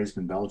born and raised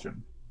in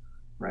Belgium,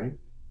 right?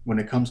 When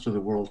it comes to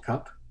the World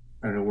Cup,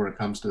 and when it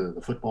comes to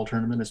the football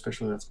tournament,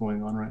 especially that's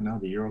going on right now,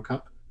 the Euro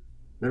Cup,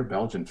 they're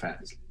Belgian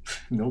fans.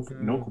 No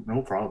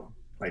problem.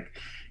 Like,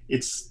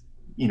 it's,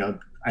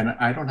 and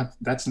I don't have,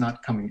 that's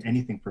not coming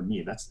anything from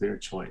me. That's their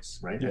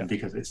choice, right? Yeah. And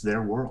because it's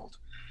their world.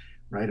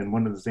 Right. And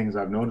one of the things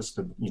I've noticed,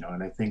 and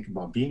I think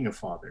about being a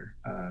father,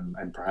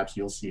 and perhaps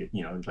you'll see it,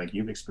 like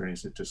you've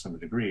experienced it to some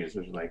degree, is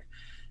there's like,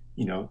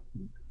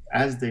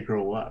 as they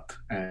grow up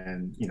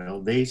and,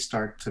 they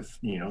start to,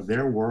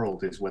 their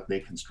world is what they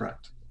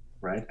construct,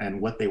 right?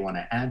 And what they want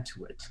to add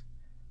to it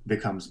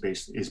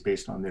is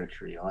based on their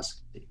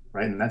curiosity,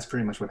 right? And that's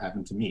pretty much what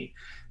happened to me.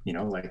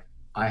 Like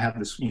I have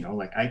this,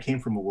 like I came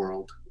from a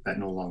world that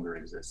no longer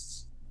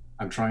exists.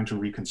 I'm trying to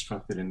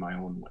reconstruct it in my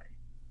own way,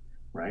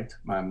 right?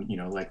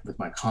 Like with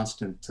my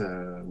constant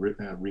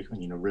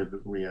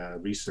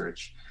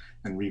research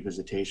and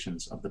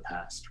revisitations of the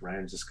past, right?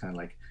 It's just kind of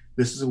like,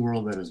 this is a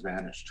world that has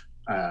vanished.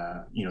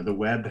 The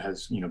web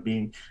has,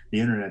 the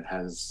internet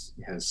has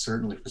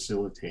certainly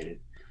facilitated,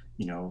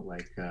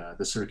 the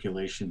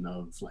circulation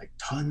of like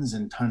tons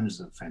and tons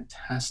of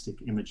fantastic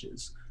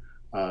images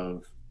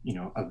of,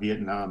 a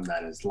Vietnam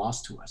that is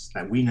lost to us,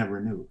 that we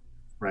never knew,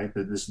 right?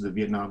 That this is the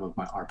Vietnam of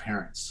our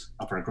parents,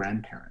 of our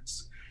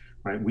grandparents,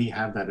 right? We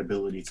have that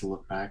ability to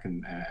look back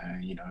and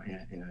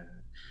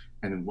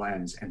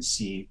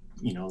see,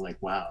 like,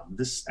 wow,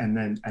 this,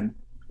 and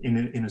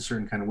in a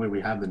certain kind of way, we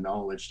have the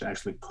knowledge to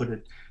actually put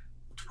it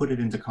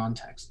into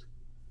context,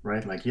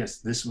 right? Like, yes,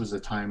 this was a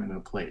time and a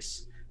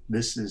place.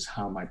 This is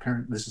how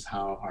this is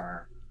how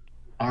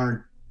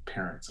our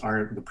parents,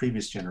 the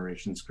previous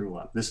generations grew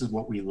up. This is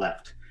what we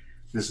left.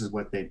 This is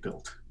what they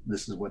built.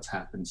 This is what's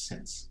happened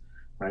since,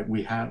 right?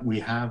 We have,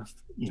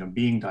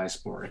 being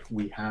diasporic,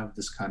 we have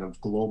this kind of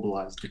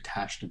globalized,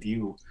 detached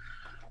view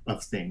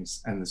of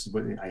things. And this is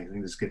what I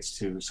think this gets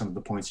to some of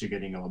the points you're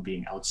getting about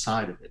being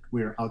outside of it.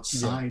 We're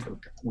outside of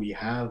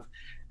it.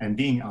 And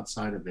being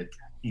outside of it,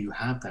 you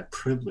have that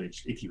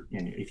privilege, if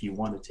you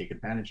want to take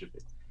advantage of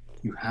it,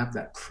 you have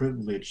that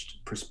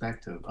privileged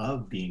perspective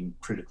of being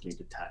critically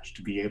detached,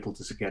 to be able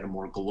to get a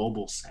more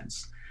global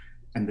sense,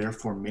 and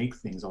therefore make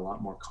things a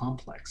lot more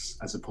complex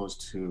as opposed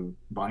to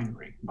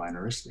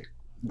binaristic,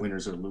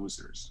 winners or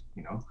losers.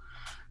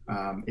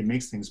 It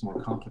makes things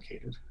more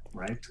complicated,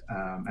 right?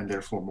 And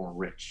therefore more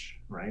rich,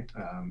 right?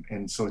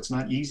 And so it's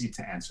not easy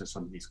to answer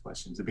some of these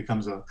questions.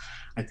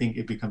 I think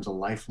it becomes a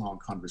lifelong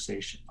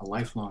conversation, a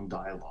lifelong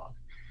dialogue,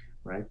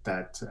 right?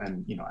 That's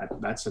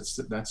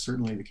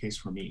certainly the case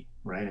for me,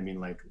 right? I mean,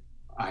 like,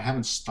 I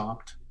haven't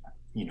stopped,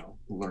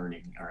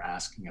 learning or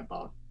asking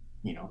about,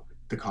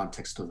 the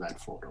context of that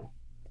photo,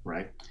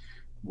 right?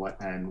 What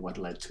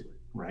led to it,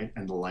 right?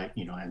 And the light,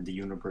 and the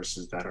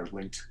universes that are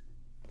linked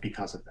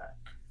because of that,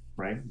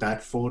 right?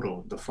 That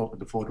photo, the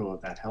photo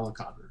of that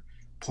helicopter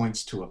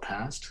points to a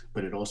past,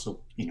 but it also,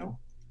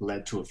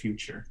 led to a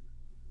future,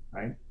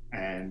 right?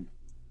 And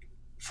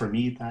for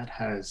me, that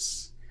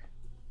has,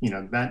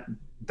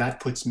 that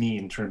puts me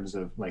in terms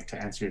of, like, to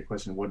answer your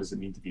question, what does it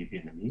mean to be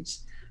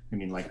Vietnamese? I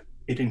mean, like,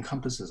 it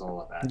encompasses all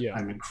of that. Yeah.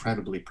 I'm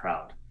incredibly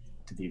proud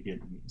to be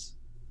Vietnamese,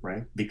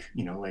 right?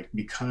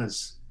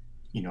 Because,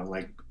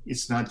 like,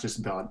 it's not just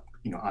about,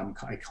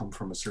 I come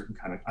from a certain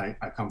kind of,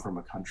 I come from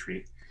a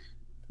country,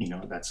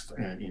 that's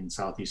in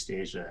Southeast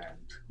Asia,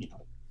 and,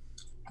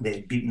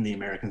 they've beaten the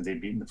Americans,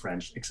 they've beaten the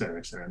French, et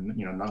cetera, and,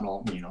 not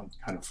all,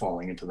 kind of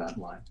falling into that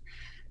line.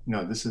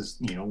 This is,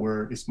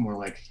 it's more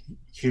like,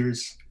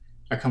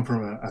 I come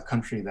from a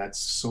country that's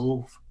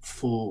so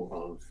full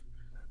of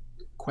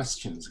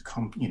questions,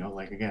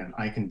 like, again,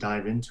 I can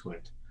dive into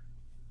it,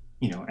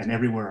 and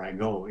everywhere I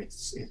go,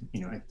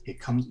 it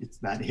comes,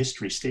 that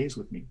history stays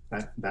with me,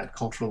 that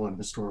cultural and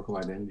historical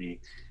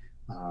identity,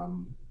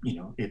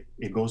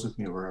 it goes with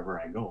me wherever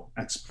I go.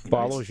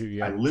 Follows you,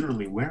 yeah. I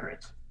literally wear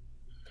it,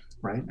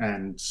 right?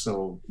 And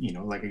so,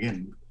 like,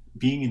 again,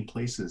 being in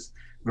places,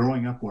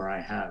 growing up where I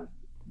have,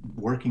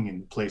 working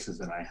in places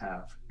that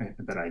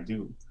I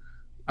do,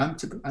 I'm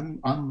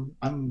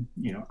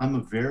a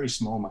very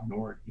small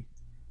minority.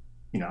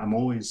 I'm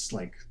always,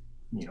 like,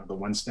 the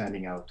one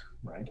standing out,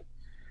 right?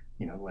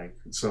 Like,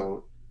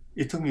 so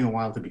it took me a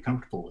while to be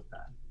comfortable with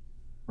that,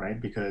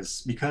 right?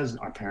 Because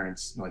our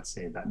parents, let's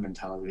say, that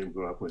mentality they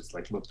grew up with,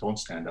 like, look, don't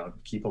stand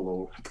out, keep a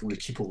low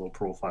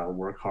profile,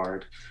 work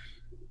hard,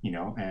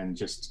 and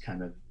just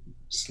kind of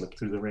slip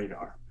through the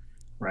radar,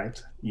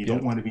 right? You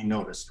don't want to be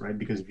noticed, right?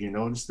 Because if you're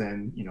noticed,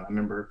 then,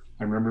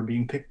 I remember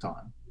being picked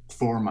on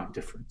for my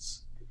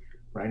difference,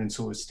 right? And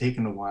so it's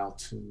taken a while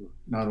to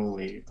not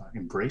only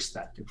embrace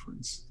that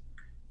difference,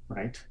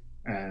 right?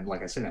 And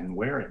like I said, and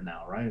wear it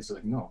now, right? It's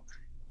like, no,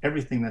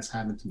 everything that's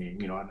happened to me,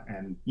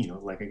 and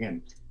like,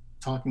 again,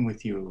 talking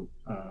with you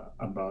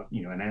about,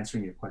 and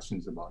answering your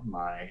questions about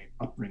my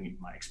upbringing,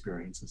 my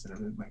experiences and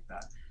everything like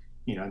that,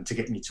 and to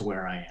get me to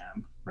where I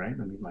am, right?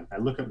 I mean, like, I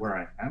look at where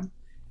I am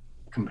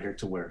compared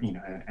to where,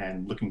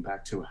 and looking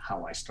back to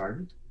how I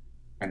started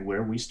and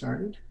where we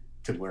started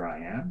to where I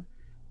am,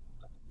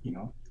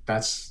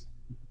 that's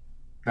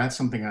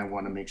something I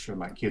want to make sure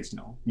my kids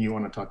know. You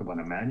want to talk about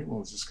a manual?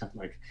 It's just kind of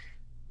like,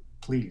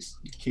 please,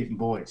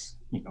 boys,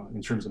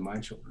 in terms of my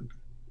children,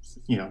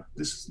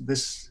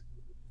 this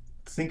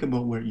think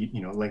about where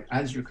like,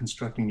 as you're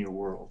constructing your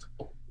world,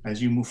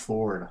 as you move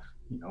forward,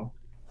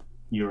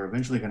 you're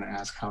eventually going to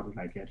ask, how did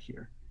I get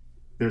here?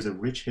 There's a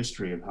rich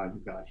history of how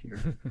you got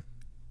here.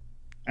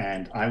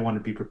 And I want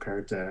to be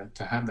prepared to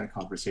have that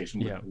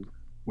conversation with them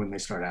when they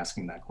start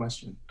asking that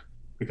question,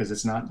 because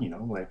it's not,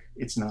 like,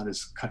 it's not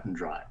as cut and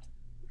dry,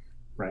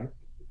 right?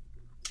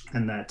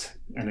 And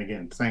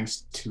again,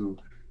 thanks to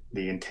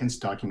the intense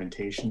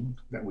documentation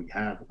that we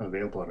have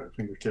available at our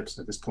fingertips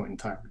at this point in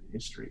time in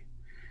history,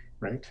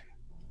 right?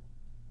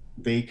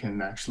 They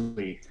can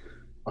actually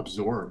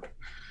absorb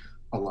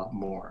a lot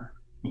more,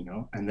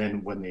 and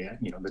then when they,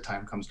 the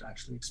time comes to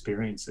actually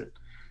experience it,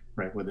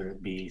 right? Whether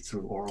it be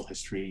through oral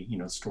history,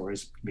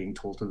 stories being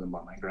told to them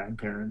by my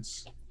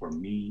grandparents or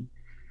me,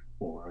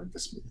 or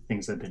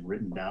things that have been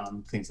written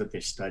down, things that they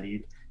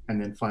studied,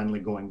 and then finally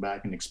going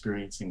back and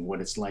experiencing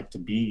what it's like to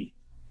be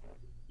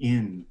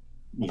in,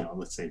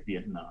 let's say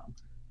Vietnam,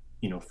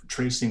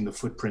 tracing the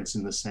footprints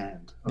in the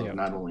sand of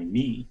not only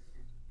me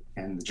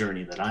and the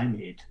journey that I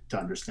made to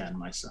understand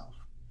myself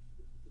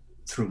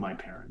through my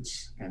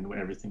parents and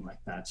everything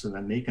like that. So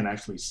then they can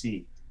actually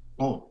see,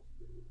 oh,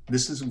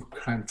 this is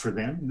kind of, for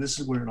them, this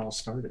is where it all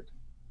started.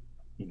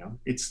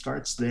 It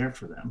starts there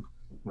for them,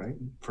 right?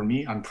 For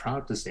me, I'm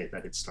proud to say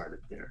that it started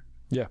there.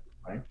 Yeah.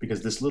 Right? Because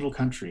in this little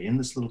country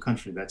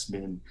that's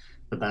been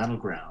the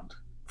battleground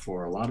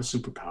for a lot of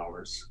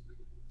superpowers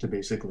to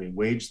basically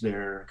wage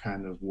their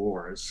kind of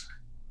wars,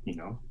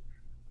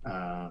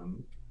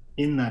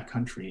 in that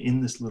country,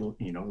 in this little,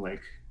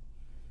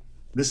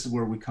 this is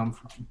where we come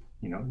from,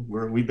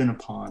 where we've been a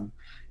pawn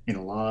in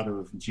a lot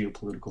of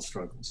geopolitical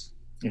struggles,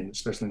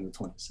 especially in the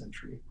 20th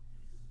century,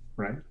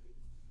 right?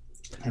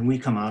 And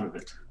we've come out of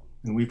it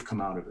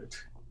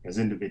as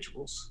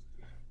individuals,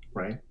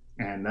 right?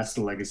 And that's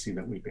the legacy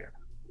that we bear,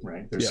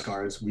 right? There's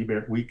scars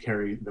we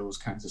carry those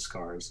kinds of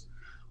scars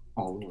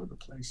all over the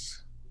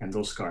place, and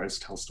those scars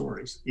tell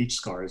stories. Each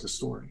scar is a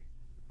story,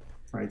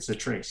 right? It's a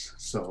trace.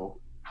 So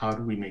how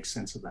do we make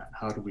sense of that?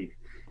 How do we,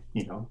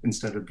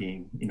 instead of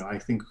being, I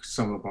think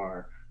some of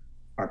our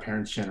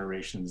parents'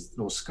 generations,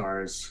 those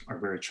scars are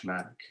very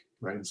traumatic,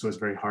 right? And so it's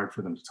very hard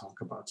for them to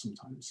talk about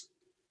sometimes,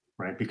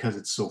 right? Because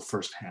it's so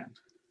firsthand.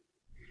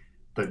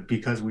 But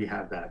because we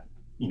have that,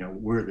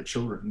 we're the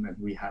children and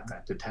we have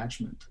that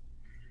detachment,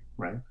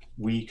 right?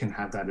 We can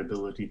have that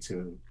ability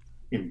to,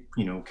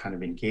 kind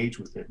of engage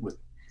with it with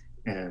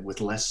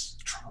less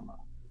trauma,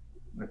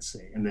 let's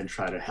say, and then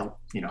try to help,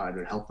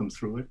 either help them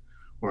through it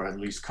or at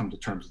least come to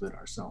terms with it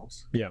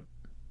ourselves. Yeah.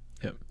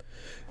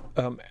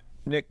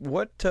 Nick,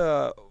 what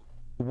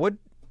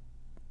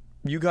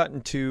you got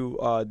into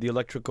the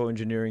electrical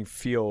engineering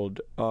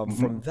field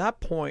from that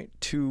point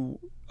to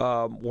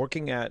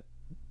working at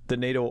the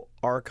NATO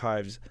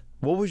archives?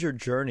 What was your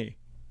journey?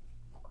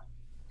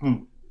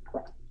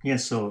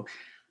 So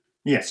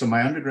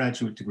my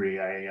undergraduate degree,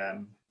 I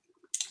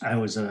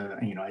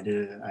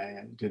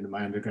did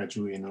my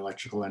undergraduate in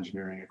electrical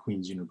engineering at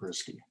Queen's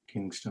University,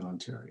 Kingston,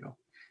 Ontario.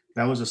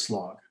 That was a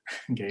slog.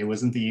 Okay, it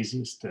wasn't the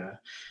easiest.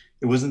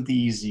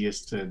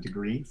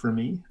 Degree for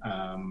me.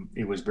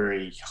 It was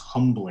very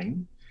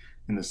humbling,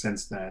 in the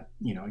sense that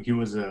here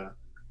was a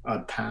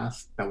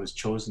path that was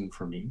chosen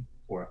for me,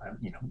 or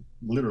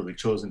literally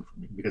chosen for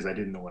me, because I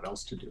didn't know what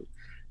else to do.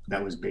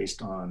 That was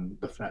based on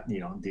the fact,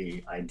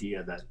 the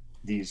idea that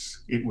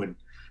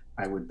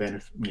I would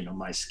benefit,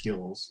 my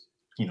skills,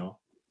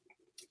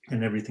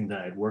 and everything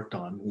that I'd worked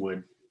on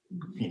would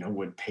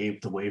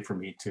pave the way for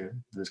me to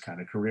this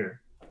kind of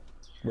career.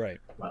 Right.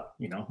 Well,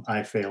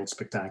 I failed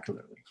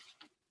spectacularly.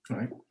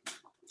 Right.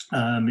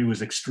 It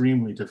was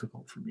extremely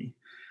difficult for me.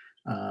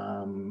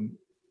 And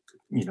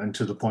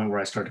to the point where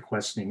I started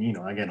questioning,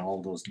 again,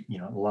 all those,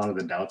 a lot of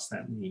the doubts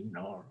that we,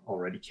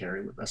 already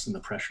carry with us, and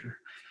the pressure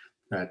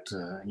that,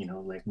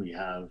 like we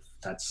have,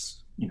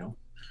 that's,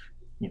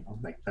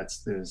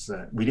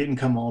 we didn't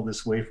come all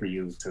this way for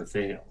you to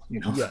fail,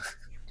 Yeah.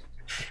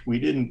 we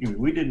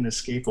didn't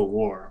escape a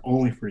war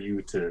only for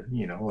you to,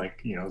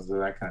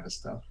 that kind of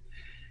stuff.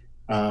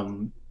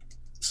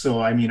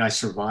 So, I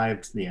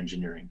survived the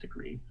engineering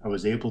degree. I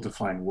was able to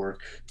find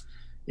work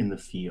in the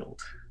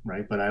field,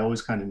 right? But I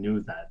always kind of knew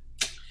that,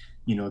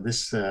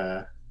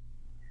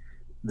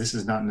 this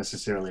is not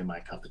necessarily my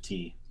cup of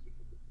tea,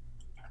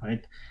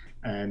 right?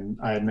 And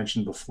I had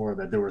mentioned before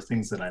that there were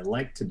things that I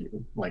liked to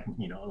do, like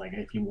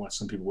if you want,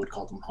 some people would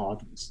call them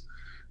hobbies,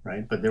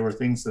 right? But there were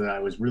things that I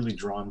was really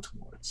drawn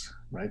towards,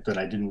 right? That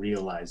I didn't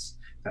realize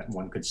that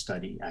one could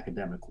study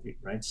academically,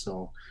 right?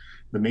 So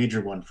the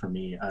major one for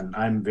me, and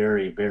I'm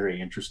very,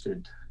 very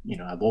interested,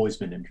 I've always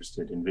been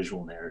interested in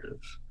visual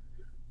narrative,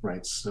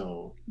 right?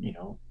 So,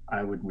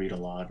 I would read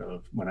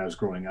when I was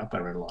growing up, I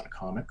read a lot of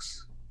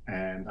comics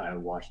and I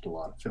watched a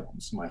lot of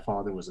films. My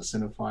father was a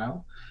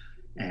cinephile,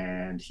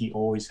 and he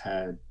always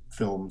had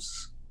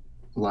films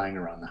lying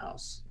around the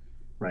house,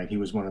 right? He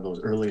was one of those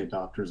early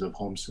adopters of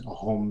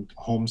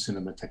home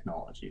cinema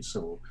technology.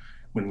 So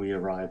when we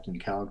arrived in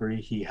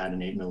Calgary, he had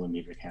an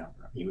 8mm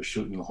camera. He was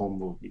shooting the home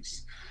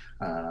movies.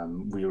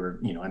 We were,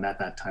 and at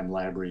that time,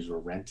 libraries were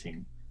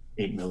renting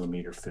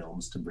 8mm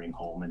films to bring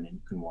home, and then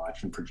you can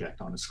watch and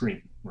project on a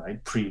screen,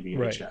 right?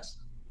 Pre-VHS. Right.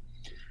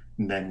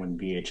 And then when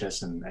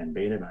VHS and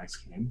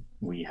Betamax came,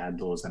 we had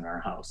those in our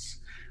house.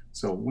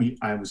 So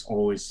I was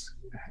always,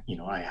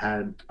 I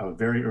had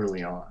very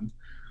early on,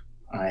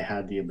 I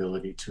had the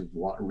ability to,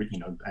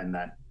 and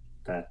that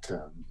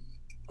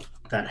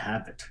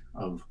habit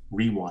of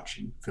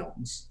rewatching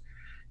films,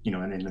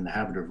 and in the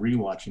habit of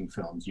rewatching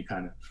films, you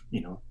kind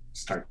of,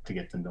 start to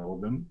get to know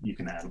them. You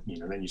can add,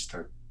 then you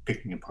start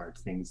picking apart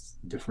things,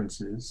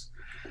 differences,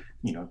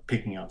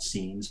 picking out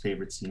scenes,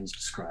 favorite scenes,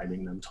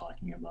 describing them,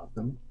 talking about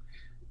them.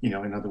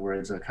 In other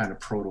words, a kind of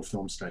proto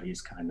film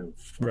studies kind of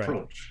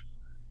approach.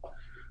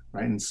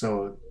 Right. And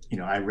so,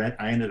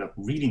 I ended up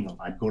reading them.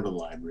 I'd go to the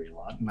library a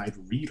lot and I'd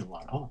read a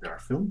lot. Oh, there are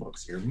film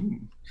books here.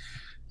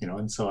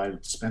 And so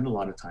I'd spend a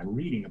lot of time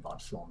reading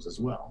about films as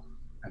well.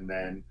 And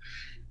then,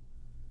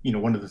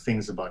 one of the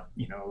things about,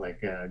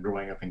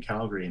 growing up in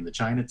Calgary in the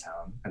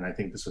Chinatown, and I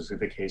think this was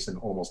the case in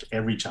almost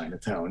every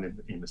Chinatown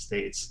in the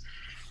States,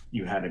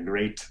 you had a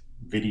great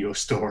video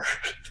store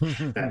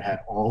that had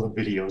all the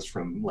videos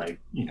from like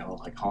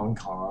Hong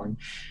Kong.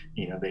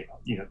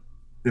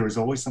 There was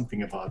always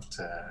something about,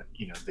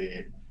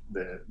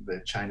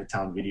 the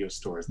Chinatown video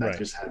stores that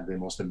just had the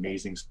most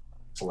amazing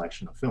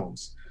selection of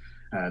films.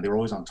 They were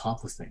always on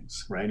top of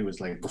things, right? It was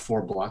like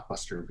before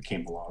Blockbuster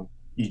came along,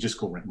 you just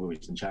go rent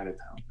movies in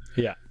Chinatown.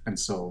 Yeah. And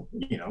so,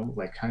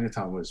 like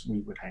Chinatown we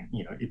would hang,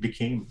 it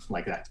became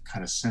like that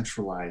kind of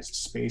centralized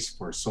space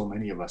for so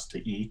many of us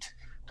to eat,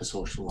 to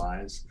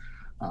socialize,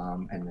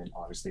 and then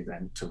obviously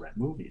then to rent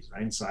movies,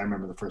 right? And so I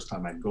remember the first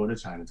time I'd go to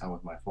Chinatown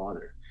with my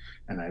father,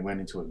 and I went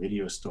into a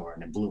video store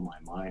and it blew my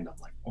mind. I'm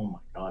like, oh my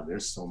God,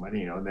 there's so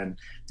many, and then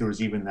there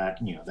was even that,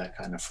 that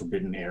kind of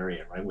forbidden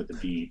area, right, with the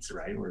beads,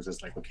 right, where it's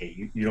just like,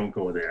 okay, you don't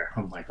go there.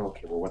 I'm like,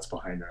 okay, well, what's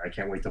behind there? I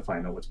can't wait to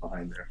find out what's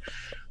behind there.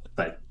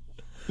 But,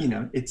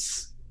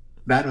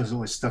 that has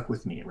always stuck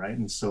with me, right?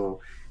 And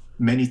so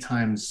many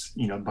times,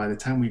 by the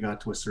time we got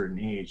to a certain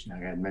age, I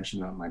had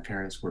mentioned that my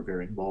parents were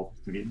very involved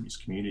with the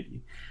Vietnamese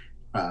community.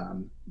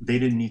 They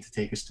didn't need to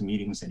take us to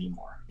meetings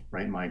anymore,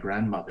 right? My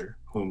grandmother,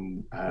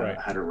 whom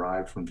had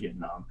arrived from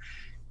Vietnam,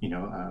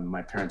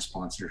 my parents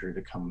sponsored her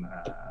to come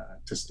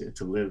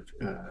to live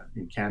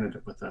in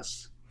Canada with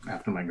us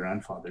after my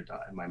grandfather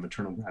died. My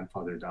maternal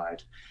grandfather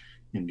died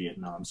in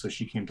Vietnam, so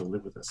she came to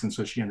live with us, and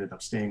so she ended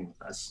up staying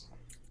with us,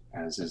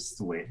 as is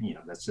the way,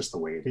 that's just the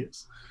way it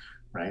is,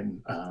 right?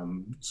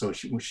 So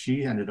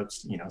she ended up,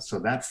 so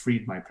that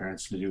freed my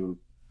parents to do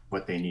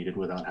what they needed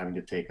without having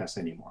to take us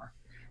anymore.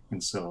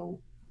 And so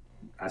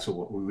that's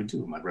what we would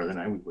do. My brother and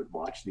I, we would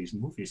watch these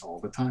movies all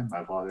the time.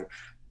 My father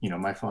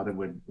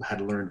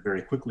had learned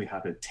very quickly how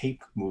to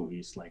tape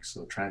movies,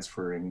 so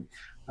transferring,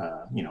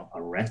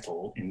 a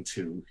rental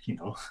into,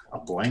 a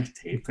blank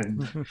tape.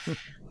 And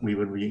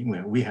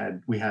we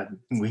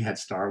had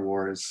Star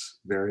Wars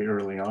very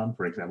early on,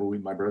 for example.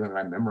 My brother and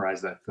I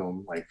memorized that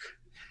film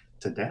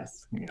to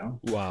death,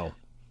 Wow.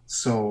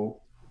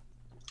 So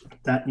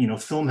that,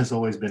 film has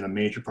always been a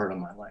major part of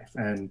my life.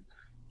 And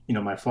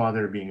my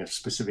father being a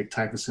specific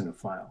type of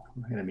cinephile,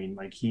 right? I mean,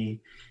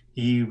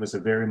 he was a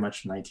very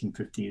much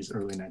 1950s,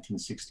 early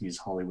 1960s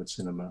Hollywood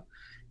cinema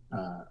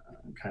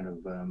kind of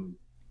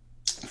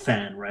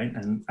fan, right?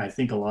 And I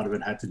think a lot of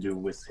it had to do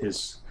with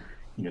his,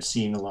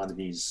 seeing a lot of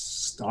these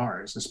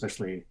stars,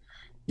 especially,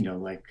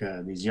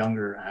 these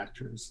younger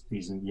actors,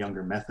 these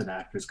younger method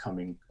actors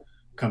becoming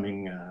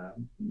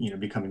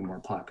more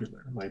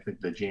popular, like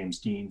the James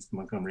Deans, the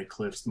Montgomery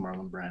Clifts, the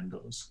Marlon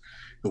Brandos,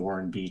 the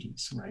Warren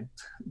Beatties, right?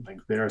 Like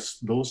there's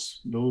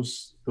those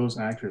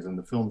actors and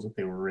the films that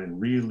they were in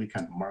really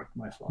kind of marked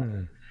my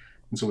father.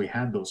 And so we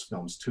had those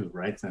films too,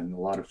 right? And a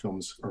lot of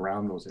films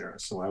around those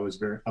eras. So I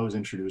was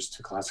introduced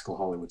to classical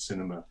Hollywood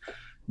cinema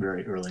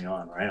very early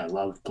on, right? I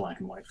loved black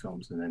and white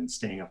films, and then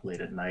staying up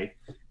late at night,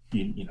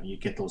 you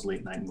get those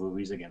late night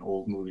movies again,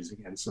 old movies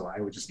again. So I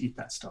would just eat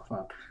that stuff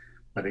up.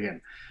 But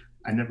again,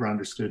 I never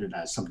understood it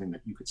as something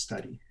that you could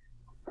study.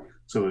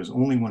 So it was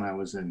only when I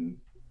went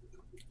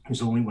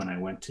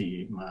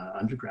to my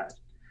undergrad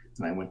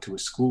and I went to a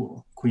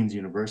school, Queen's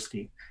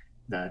University,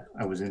 that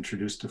I was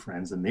introduced to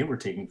friends, and they were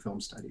taking film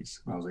studies.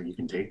 I was like, you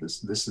can take this.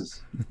 This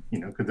is,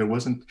 because there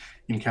wasn't,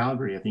 in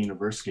Calgary at the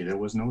university, there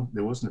wasn't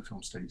a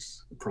film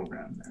studies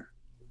program there.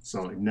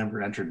 So it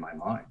never entered my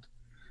mind.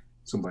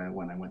 So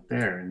when I went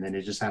there, and then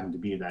it just happened to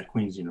be that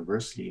Queen's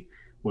University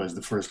was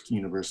the first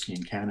university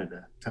in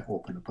Canada to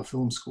open up a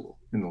film school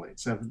in the late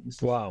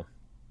 70s. Wow.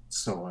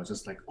 So I was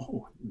just like,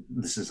 oh,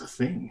 this is a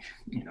thing,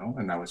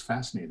 and I was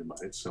fascinated by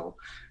it. So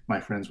my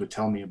friends would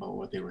tell me about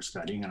what they were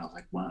studying, and I was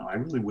like, wow, I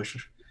really wish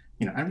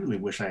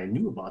I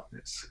knew about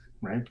this,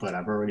 right? But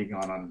I've already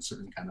gone on a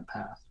certain kind of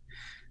path.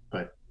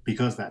 But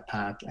because that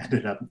path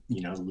ended up,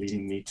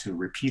 leading me to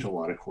repeat a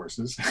lot of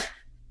courses,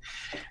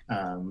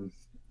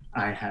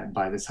 I had,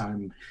 by the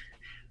time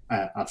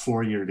a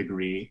four-year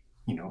degree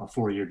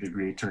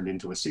turned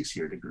into a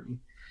 6-year degree.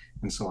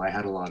 And so I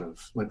had a lot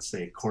of, let's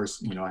say,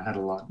 I had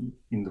a lot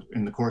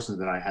in the courses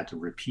that I had to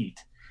repeat.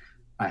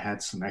 I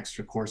had some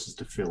extra courses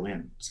to fill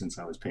in since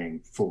I was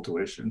paying full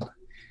tuition.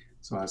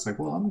 So I was like,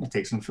 well, I'm going to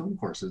take some film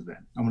courses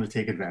then. I'm going to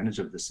take advantage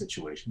of this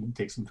situation and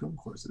take some film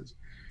courses.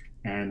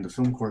 And the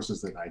film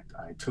courses that I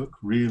took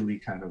really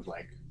kind of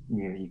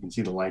you can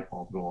see the light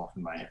bulb go off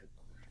in my head.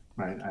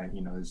 Right.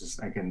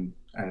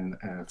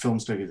 Film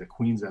studies at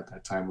Queen's at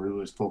that time really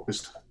was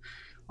focused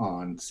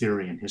on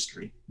theory and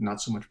history, not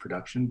so much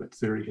production, but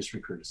theory, history,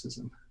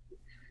 criticism.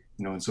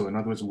 and so in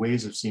other words,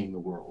 ways of seeing the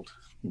world,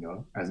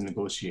 as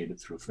negotiated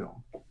through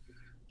film.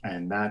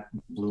 And that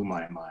blew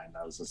my mind.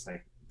 I was just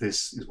like,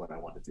 this is what I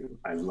want to do.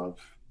 I love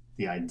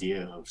the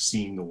idea of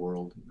seeing the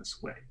world in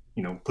this way,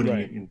 putting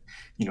it in,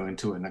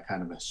 into a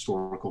kind of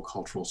historical,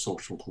 cultural,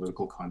 social,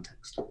 political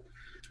context.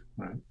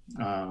 Right.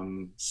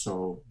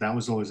 So that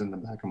was always in the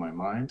back of my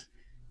mind.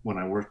 When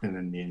I worked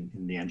in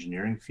the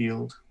engineering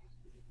field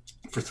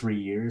for 3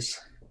 years,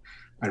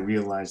 I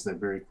realized that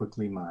very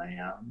quickly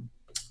my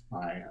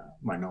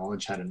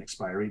knowledge had an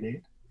expiry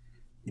date.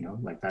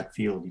 Like that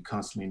field, you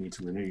constantly need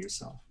to renew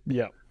yourself.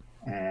 Yeah.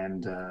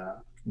 And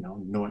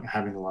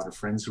having a lot of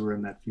friends who were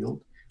in that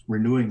field,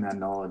 renewing that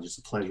knowledge is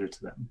a pleasure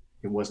to them.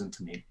 It wasn't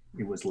to me.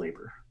 It was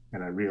labor.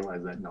 And I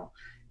realized that no,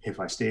 if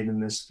I stayed in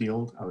this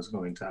field, I was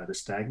going to either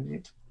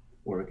stagnate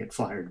or get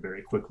fired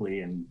very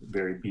quickly and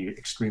be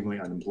extremely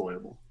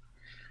unemployable.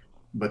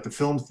 But the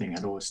film thing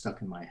had always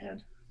stuck in my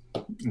head.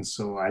 And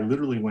so I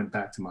literally went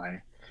back to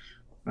my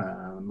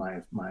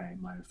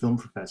film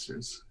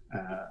professors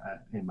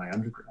in my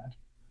undergrad.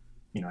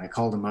 I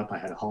called them up. I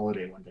had a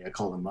holiday one day. I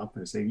called them up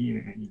and I said,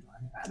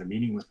 I had a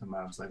meeting with them.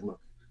 I was like,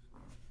 look,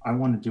 I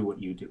want to do what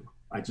you do.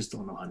 I just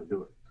don't know how to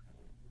do it.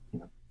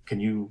 Can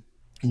you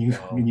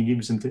give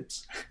me some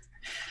tips?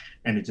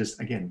 And it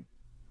just, again,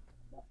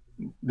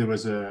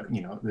 there's a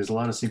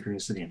lot of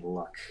synchronicity and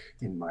luck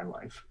in my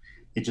life.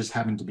 It just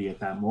happened to be at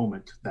that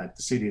moment that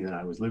the city that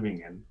I was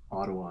living in,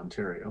 Ottawa,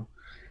 Ontario,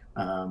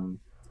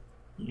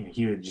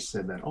 he had just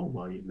said that, oh,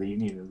 well, the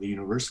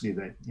university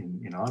that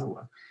in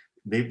Ottawa,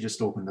 they've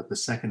just opened up the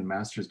second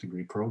master's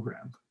degree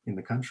program in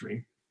the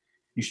country.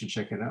 You should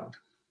check it out,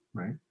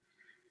 right?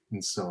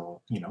 And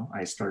so,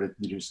 I started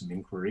to do some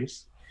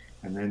inquiries.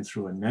 And then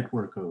through a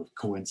network of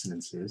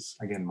coincidences,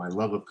 again, my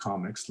love of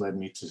comics led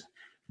me to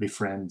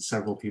befriend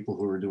several people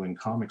who were doing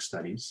comic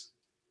studies,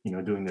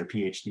 doing their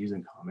PhDs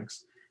in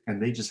comics.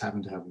 And they just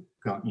happened to have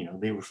got,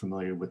 they were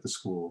familiar with the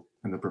school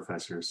and the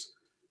professors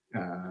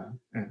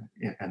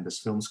and this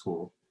film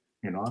school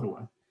in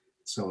Ottawa.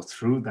 So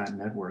through that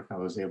network, I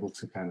was able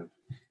to kind of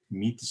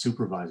meet the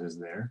supervisors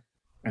there,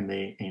 and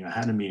they,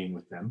 had a meeting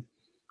with them,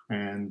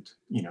 and,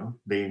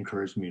 they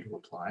encouraged me to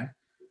apply,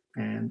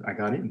 and I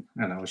got in,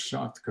 and I was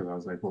shocked because I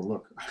was like, well,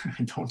 look,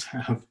 I don't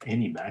have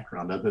any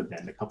background other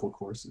than a couple of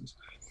courses,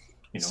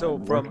 so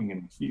I'm working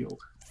in the field.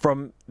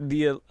 From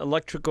the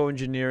electrical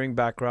engineering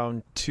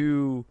background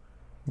to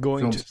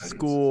going Film to studies.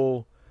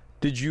 school,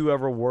 did you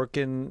ever work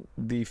in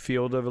the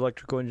field of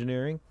electrical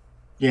engineering?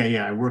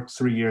 Yeah. I worked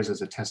 3 years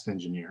as a test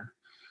engineer.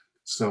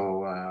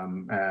 So,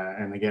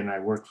 and again, I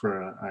worked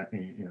for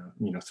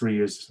 3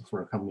 years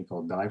for a company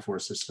called Die4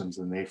 Systems,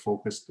 and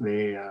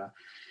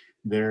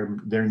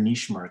their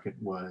niche market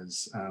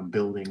was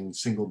building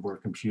single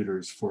board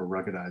computers for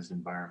ruggedized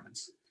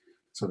environments.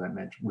 So that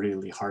meant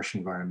really harsh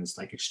environments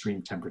like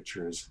extreme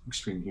temperatures,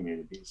 extreme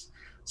humidities.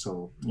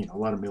 So, a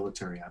lot of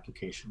military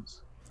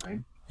applications,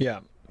 right?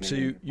 Yeah. So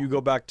you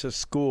go back to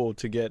school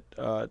to get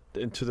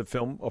into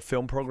a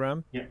film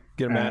program? Yeah.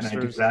 Get a master's?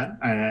 And I did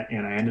that,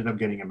 and I ended up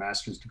getting a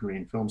master's degree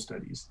in film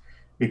studies,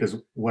 because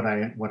what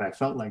I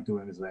felt like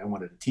doing is that I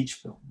wanted to teach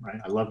film, right?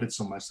 I loved it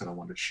so much that I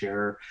wanted to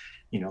share,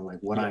 like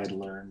what I had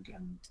learned,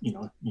 and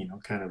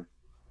kind of,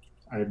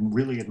 I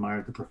really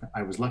admired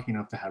I was lucky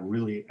enough to have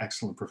really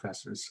excellent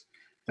professors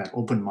that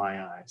opened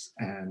my eyes,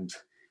 and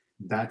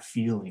that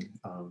feeling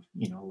of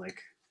like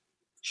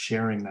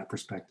sharing that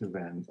perspective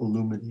and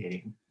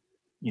illuminating,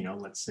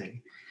 let's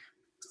say,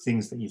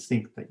 things that you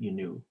think that you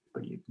knew,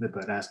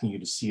 but asking you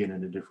to see it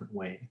in a different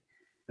way,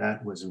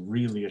 that was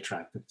really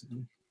attractive to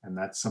me. And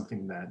that's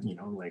something that,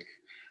 like,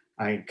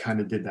 I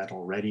kind of did that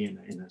already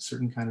in a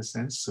certain kind of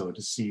sense. So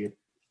to see it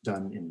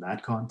done in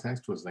that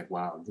context was like,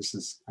 wow,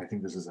 I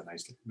think this is a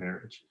nice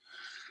marriage.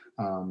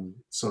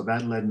 So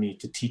that led me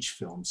to teach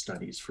film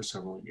studies for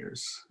several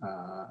years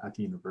at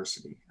the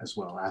university as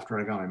well. After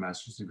I got my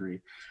master's degree,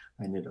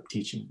 I ended up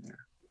teaching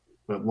there.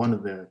 But one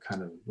of the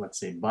kind of, let's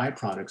say,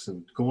 byproducts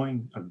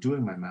of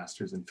doing my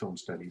master's in film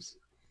studies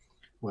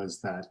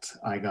was that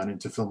I got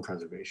into film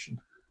preservation.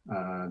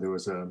 There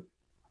was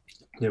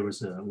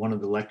one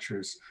of the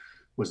lecturers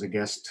was a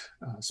guest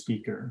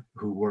speaker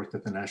who worked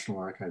at the National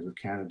Archives of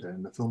Canada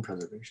in the film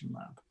preservation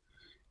lab.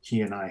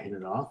 He and I hit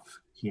it off.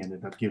 He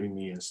ended up giving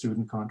me a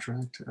student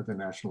contract at the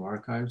National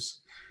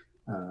Archives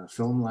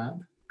film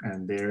lab.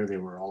 And there they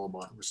were all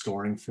about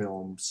restoring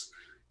films,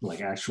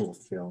 like actual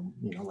film,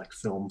 like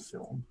film,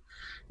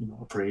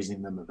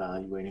 appraising them,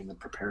 evaluating them,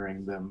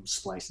 preparing them,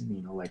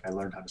 splicing, like I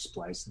learned how to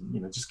splice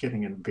and, just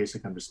getting a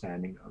basic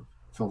understanding of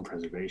film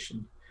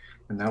preservation.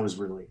 And that was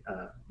really,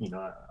 a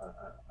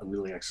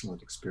really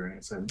excellent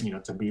experience. And,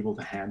 to be able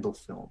to handle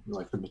film,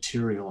 like the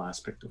material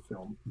aspect of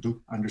film,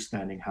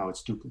 understanding how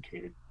it's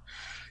duplicated,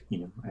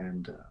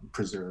 and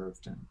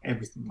preserved and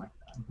everything like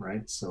that,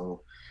 right?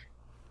 So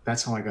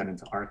that's how I got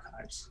into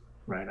archives,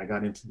 right? I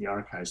got into the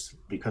archives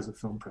because of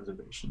film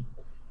preservation.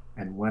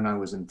 And when I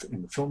was in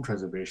the film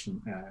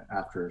preservation,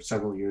 after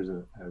several years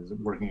as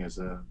working as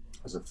a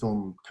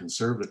film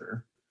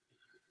conservator,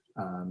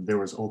 there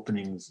was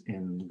openings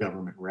in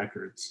government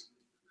records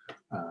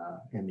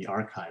in the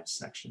archives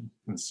section.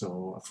 And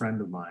so a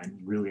friend of mine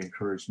really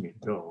encouraged me to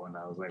go. And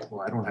I was like,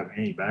 well, I don't have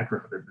any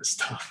background in this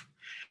stuff,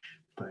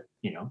 but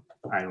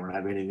I don't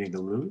have anything to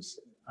lose.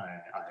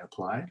 I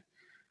applied.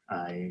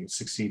 I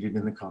succeeded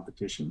in the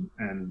competition,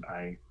 and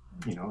I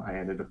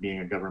ended up being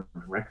a government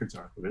records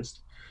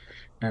archivist.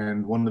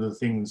 And one of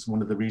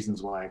the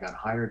reasons why I got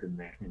hired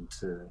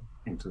into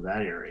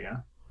that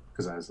area,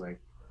 because I was like,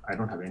 I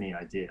don't have any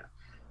idea,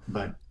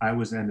 but I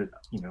was ended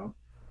up,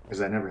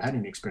 because I never had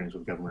any experience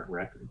with government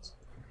records.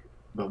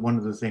 But one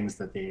of the things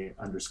that they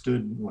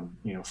understood when,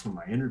 from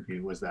my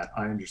interview, was that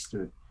I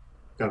understood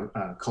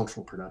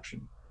cultural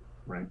production,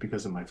 right?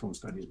 Because of my film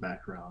studies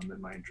background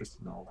and my interest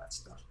in all that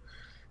stuff.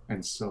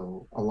 And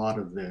so a lot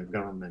of the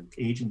government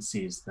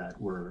agencies that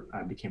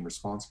I became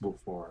responsible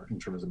for in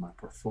terms of my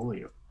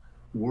portfolio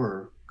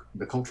were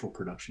the cultural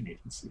production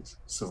agencies.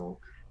 So,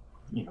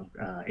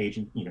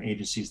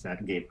 agencies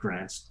that gave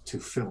grants to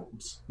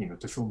films,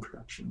 to film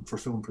production,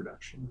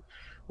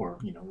 or,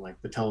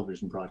 like the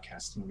television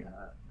broadcasting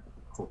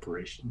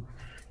corporation,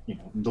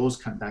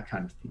 that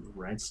kind of field,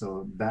 right?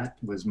 So that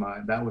was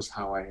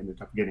how I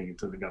ended up getting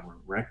into the government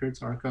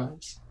records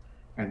archives.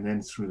 And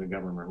then through the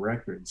government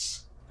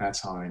records, that's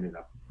how I ended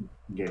up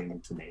getting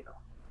into NATO.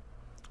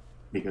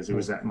 Because it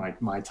was at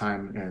my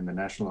time in the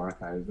National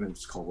Archives, and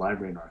it's called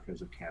Library and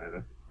Archives of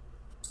Canada,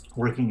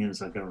 working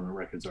as a government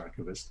records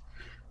archivist,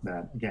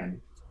 that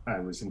again, I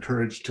was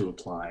encouraged to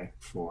apply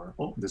for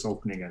this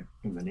opening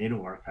in the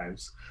NATO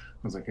archives.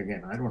 I was like,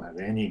 again, I don't have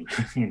any,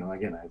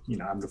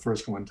 I'm the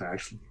first one to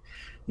actually,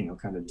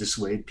 kind of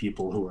dissuade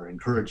people who are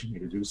encouraging me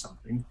to do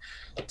something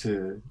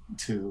to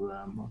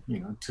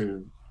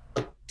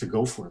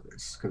go for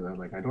this, because I was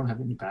like, I don't have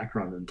any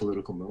background in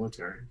political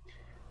military,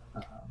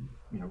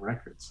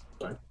 records,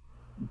 but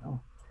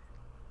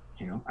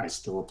I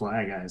still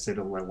apply. I said,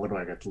 oh, well, what do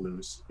I got to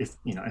lose? If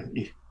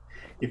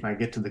I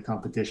get to the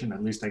competition,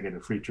 at least I get a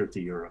free trip to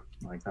Europe.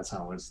 Like, that's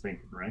how I was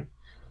thinking, right?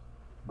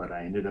 But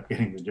I ended up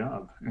getting the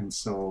job, and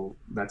so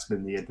that's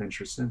been the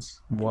adventure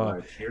since.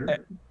 Wow.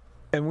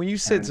 And when you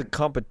say it's a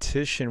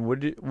competition, what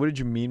did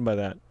you mean by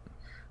that?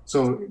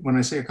 So when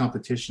I say a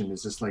competition,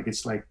 it's like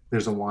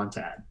there's a want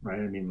ad, right?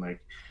 I mean, like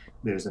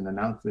there's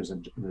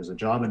a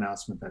job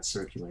announcement that's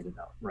circulated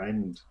out, right?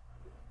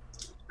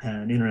 And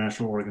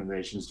international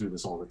organizations do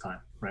this all the time,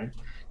 right?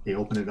 They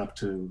open it up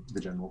to the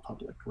general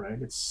public,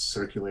 right? It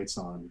circulates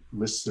on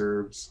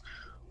listservs.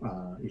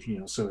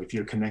 If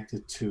you're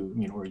connected to,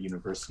 or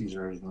universities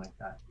or anything like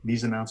that,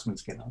 these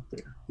announcements get out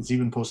there. It's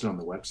even posted on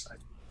the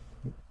website,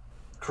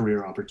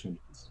 career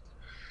opportunities.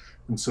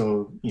 And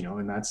so,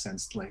 in that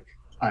sense, like,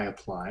 I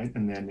applied,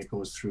 and then it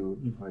goes through,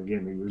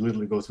 again, you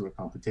literally go through a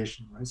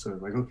competition, right? So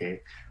it's like,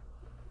 okay,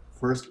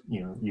 first,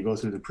 you go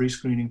through the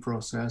pre-screening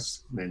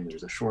process, then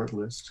there's a short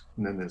list,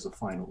 and then there's a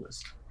final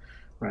list,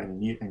 right?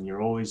 And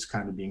you're always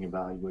kind of being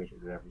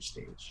evaluated at every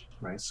stage,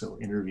 right? So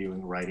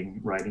interviewing,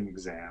 writing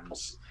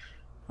exams,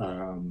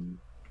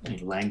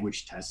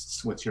 language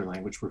tests. What's your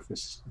language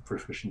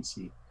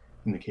proficiency?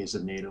 In the case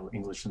of NATO,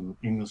 English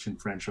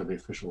and French are the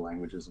official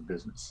languages of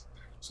business.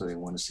 So they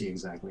want to see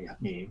exactly,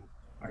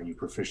 are you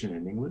proficient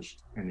in English?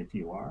 And if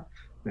you are,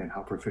 then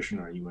how proficient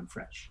are you in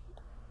French?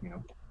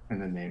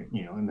 And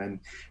then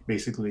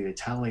basically they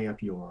tally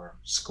up your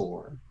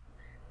score,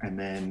 and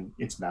then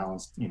it's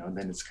balanced,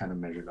 then it's kind of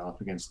measured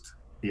off against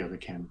the other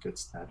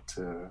candidates that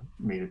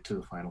made it to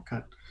the final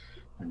cut.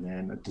 And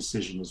then a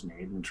decision is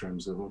made in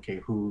terms of,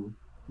 okay,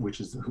 which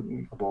is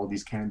of all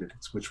these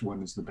candidates, which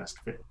one is the best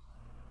fit?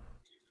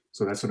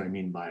 So that's what I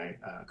mean by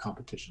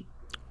competition.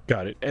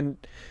 Got it. And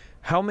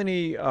how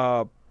many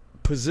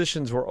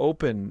positions were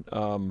open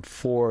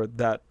for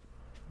that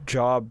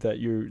job that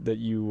you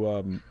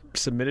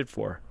submitted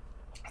for?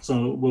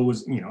 So what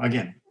was,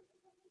 again,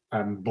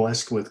 I'm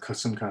blessed with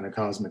some kind of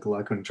cosmic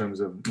luck in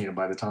terms of,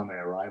 by the time I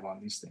arrive on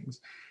these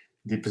things,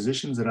 the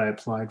positions that I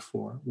applied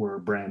for were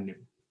brand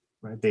new,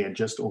 right? They had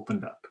just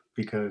opened up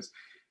because,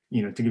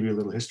 to give you a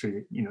little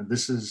history,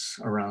 this is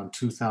around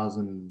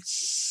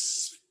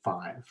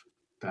 2005,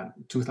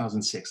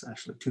 2006,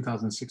 actually,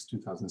 2006,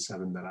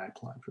 2007 that I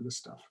applied for this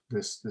stuff,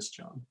 this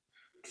job.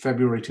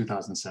 February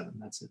 2007,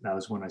 that's it. That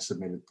was when I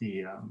submitted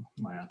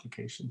my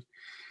application.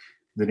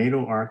 The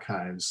NATO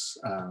archives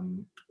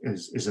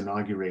is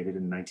inaugurated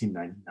in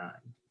 1999.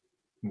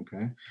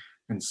 Okay,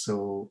 and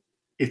so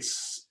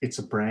it's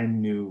a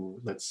brand new,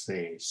 let's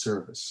say,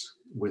 service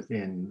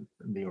within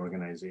the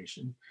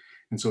organization,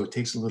 and so it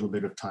takes a little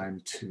bit of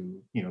time to,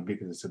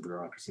 because it's a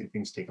bureaucracy,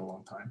 things take a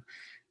long time.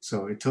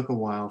 So it took a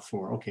while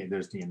for, okay,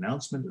 there's the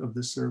announcement of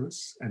the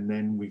service, and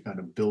then we got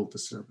to build the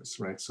service,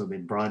 right? So they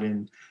brought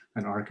in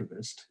an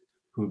archivist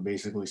who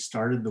basically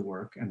started the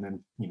work, and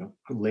then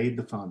laid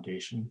the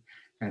foundation,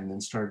 and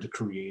then started to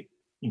create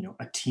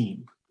a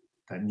team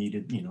that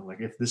needed, like,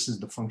 if this is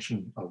the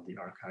function of the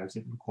archives,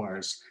 it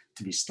requires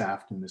to be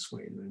staffed in this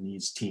way, and it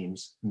needs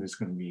teams, and there's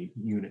going to be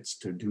units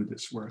to do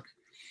this work.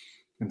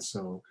 And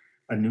so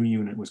a new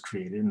unit was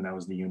created, and that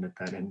was the unit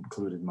that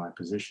included my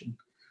position.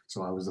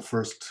 So I was the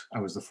first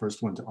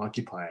one to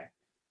occupy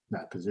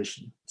that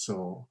position.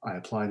 So I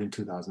applied in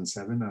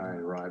 2007 and I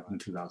arrived in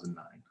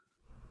 2009.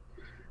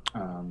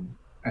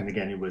 And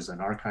again, it was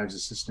an archives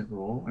assistant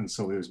role. And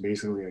so it was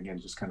basically, again,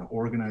 just kind of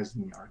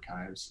organizing the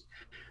archives,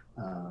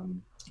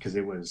 because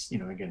it was,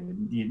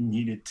 again, it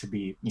needed to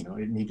be,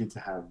 it needed to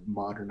have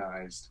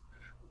modernized,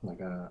 like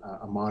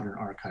a modern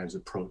archives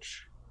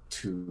approach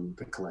to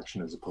the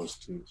collection, as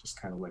opposed to just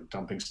kind of like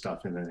dumping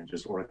stuff in and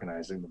just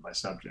organizing them by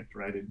subject,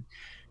 right? And,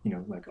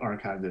 like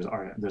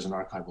there's an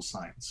archival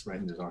science, right?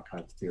 And there's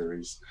archival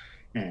theories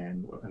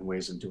and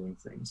ways of doing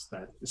things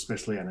that,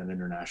 especially at an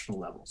international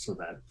level, so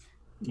that,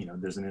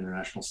 there's an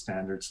international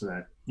standard so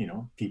that,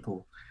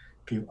 people,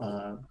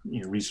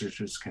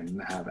 researchers can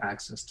have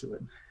access to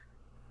it.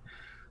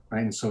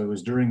 Right. And so it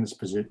was during this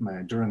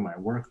position, during my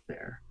work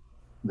there,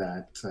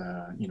 that,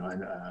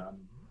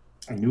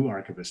 a new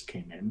archivist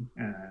came in,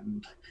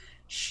 and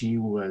she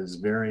was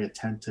very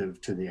attentive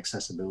to the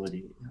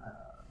accessibility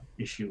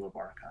issue of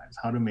archives,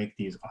 how to make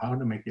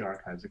the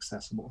archives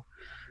accessible.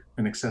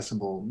 And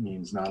accessible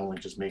means not only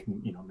just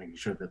making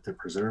sure that they're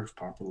preserved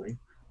properly,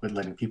 but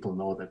letting people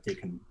know that they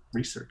can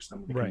research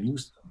them, they can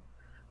use them,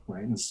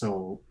 right? And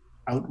so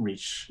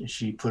outreach,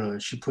 she put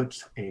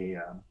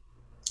an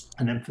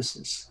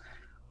emphasis,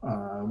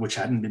 which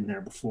hadn't been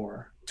there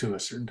before, to a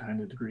certain kind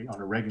of degree,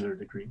 on a regular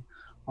degree,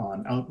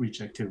 on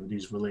outreach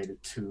activities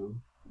related to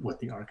what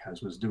the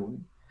archives was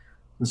doing.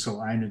 And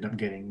so I ended up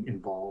getting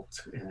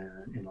involved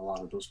in a lot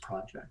of those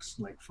projects,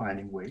 like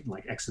finding ways,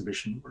 like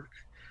exhibition work,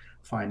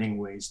 finding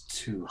ways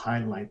to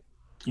highlight,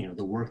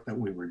 the work that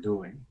we were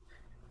doing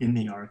in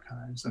the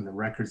archives and the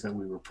records that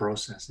we were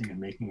processing and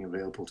making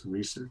available to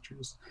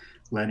researchers,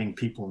 letting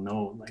people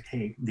know, like,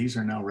 hey, these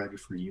are now ready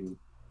for you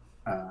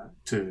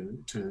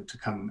to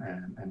come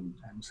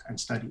and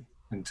study,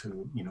 and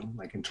to,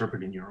 like,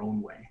 interpret in your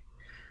own way,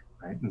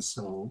 right? And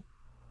so,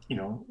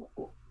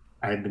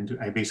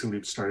 I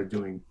basically started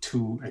doing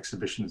 2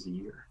 exhibitions a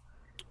year,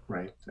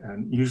 right?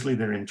 And usually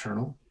they're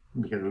internal,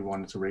 because we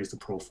wanted to raise the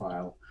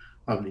profile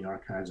of the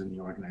archives and the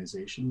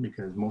organization,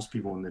 because most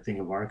people, when they think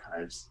of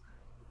archives,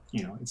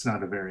 it's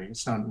not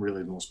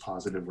really the most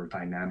positive or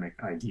dynamic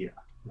idea,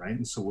 right?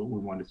 And so what we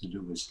wanted to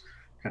do was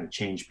kind of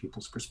change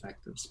people's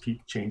perspectives,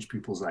 change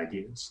people's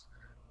ideas,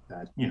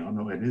 that,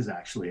 no, it is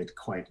actually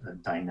quite a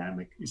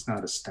dynamic, it's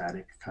not a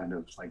static kind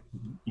of like,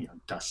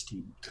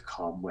 dusty to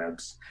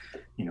cobwebs,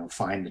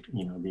 find,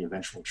 the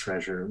eventual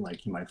treasure,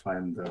 like you might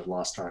find the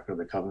lost Ark of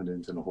the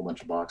Covenant in a whole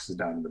bunch of boxes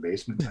down in the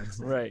basement.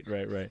 Right.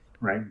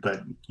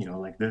 But,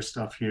 like there's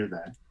stuff here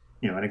that,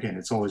 and again,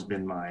 it's always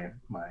been my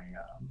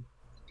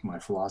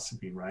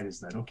philosophy, right,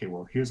 is that, okay,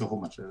 well, here's a whole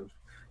bunch of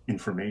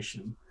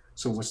information.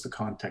 So what's the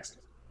context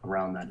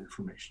around that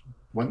information?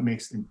 What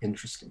makes it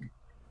interesting,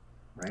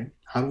 right?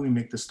 How do we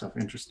make this stuff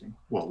interesting?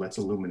 Well, let's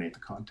illuminate the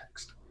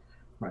context,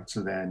 right?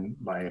 So then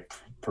by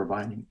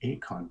providing a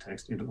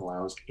context, it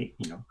allows,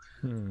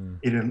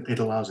 it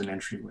allows an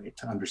entryway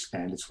to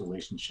understand its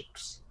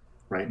relationships,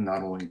 right?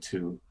 Not only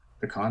to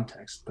the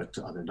context, but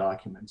to other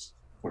documents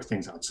or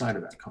things outside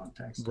of that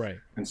context. Right.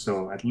 And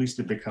so at least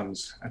it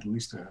becomes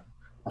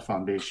a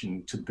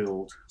foundation to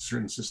build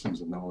certain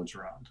systems of knowledge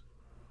around.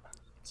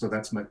 So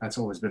that's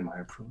always been my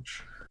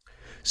approach.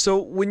 So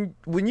when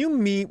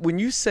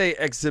you say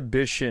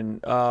exhibition,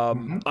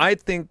 I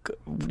think,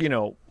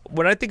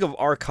 when I think of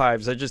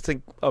archives, I just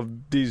think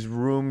of these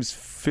rooms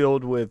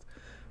filled with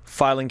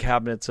filing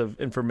cabinets of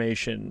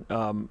information.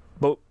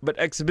 But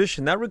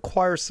exhibition, that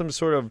requires some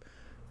sort of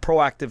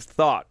proactive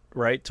thought,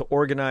 right? To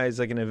organize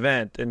like an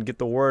event and get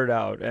the word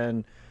out.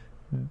 And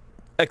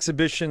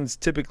exhibitions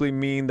typically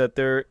mean that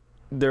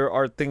there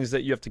are things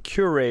that you have to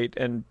curate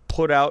and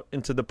put out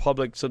into the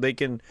public so they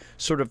can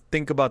sort of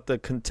think about the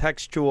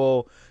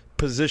contextual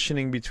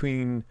positioning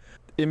between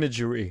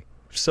imagery.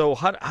 So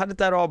how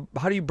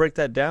do you break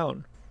that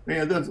down?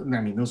 Yeah,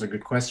 those are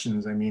good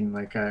questions. I mean,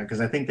 like,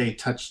 because I think they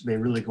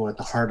really go at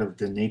the heart of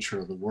the nature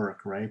of the work,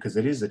 right? Because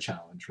it is a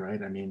challenge,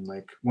 right? I mean,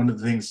 like, one of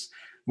the things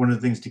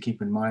to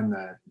keep in mind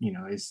that,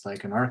 is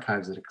like an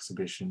archives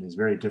exhibition is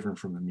very different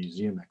from a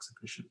museum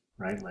exhibition,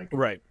 right? Like,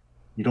 right.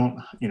 You don't,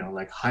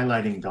 like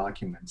highlighting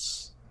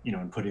documents,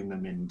 and putting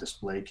them in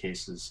display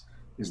cases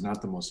is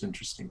not the most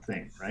interesting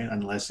thing, right?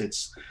 Unless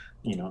it's,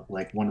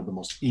 like one of the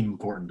most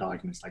important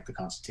documents, like the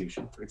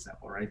Constitution, for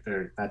example, right?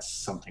 That's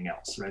something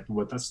else, right?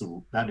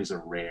 That is a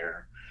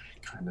rare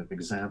kind of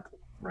example,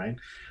 right?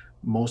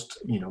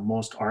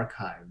 Most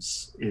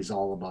archives is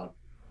all about,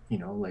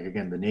 like,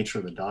 again, the nature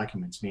of the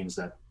documents means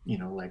that,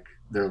 like,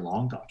 they're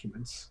long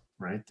documents,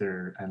 right?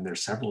 They're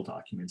several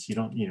documents. You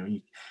don't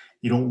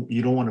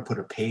want to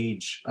put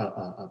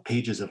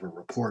pages of a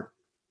report,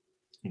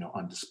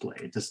 on display.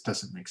 It just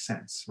doesn't make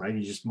sense, right?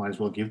 You just might as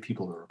well give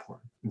people the report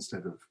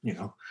instead of,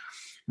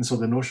 and so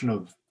the notion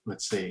of,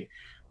 let's say,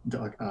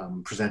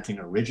 presenting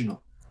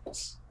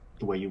originals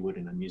the way you would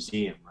in a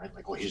museum, right?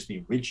 Like, well, here's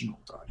the original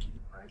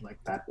document, right? Like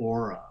that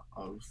aura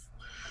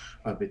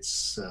of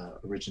its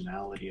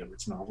originality, of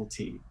its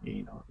novelty,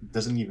 it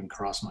doesn't even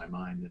cross my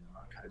mind in an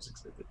archives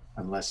exhibit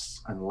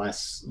unless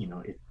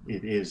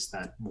it is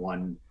that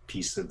one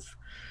piece of,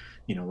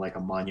 like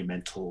a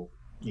monumental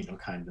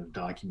kind of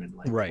document,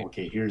 like, Right.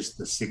 okay, here is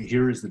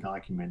the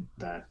document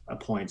that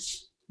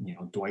appoints,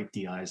 Dwight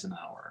D.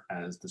 Eisenhower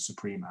as the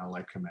Supreme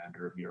Allied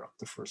Commander of Europe,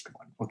 the first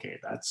one. Okay,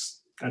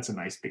 that's a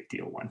nice big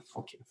deal one.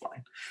 Okay,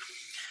 fine.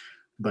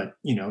 But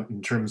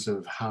in terms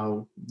of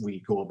how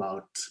we go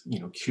about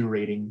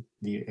curating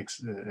the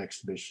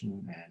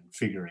exhibition and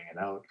figuring it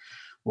out,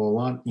 well, a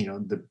lot,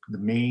 the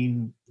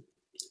main,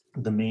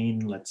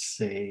 let's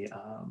say,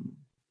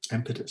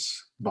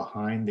 impetus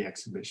behind the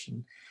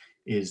exhibition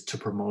is to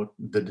promote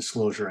the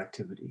disclosure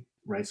activity,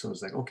 right? So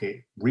it's like,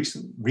 okay,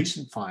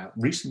 recent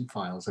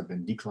files have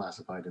been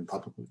declassified and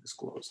publicly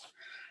disclosed,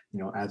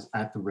 as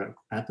at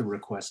the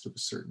request of a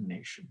certain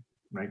nation,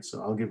 right?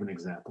 So I'll give an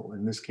example.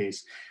 In this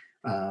case,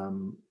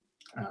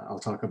 I'll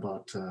talk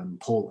about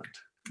Poland.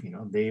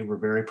 They were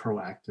very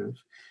proactive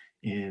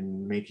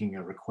in making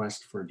a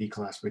request for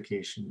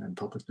declassification and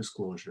public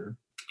disclosure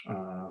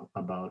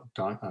about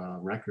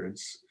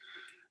records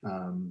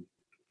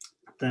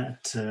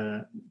that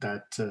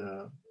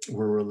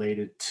were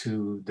related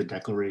to the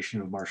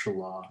declaration of martial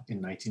law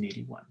in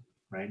 1981.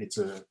 Right?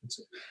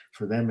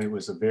 For them, it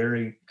was a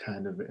very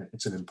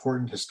it's an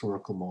important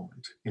historical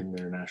moment in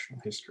their national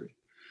history,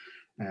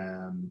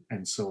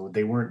 and so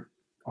they weren't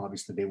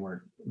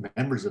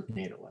members of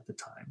NATO at the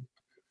time,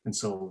 and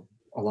so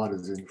a lot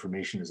of the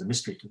information is a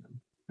mystery to them,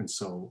 and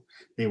so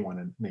they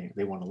want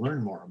to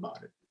learn more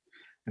about it.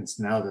 And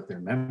so now that they're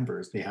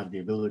members, they have the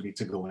ability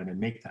to go in and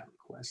make that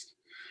request.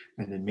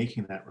 And in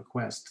making that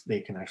request, they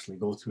can actually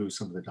go through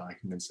some of the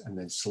documents and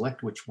then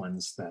select which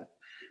ones that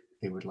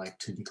they would like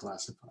to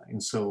declassify.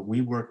 And so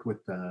we worked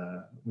with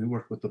the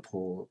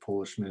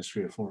Polish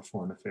Ministry of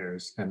Foreign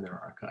Affairs and their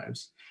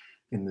archives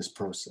in this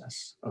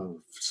process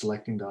of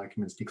selecting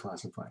documents,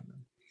 declassifying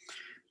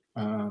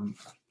them.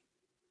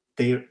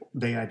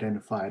 They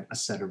identified a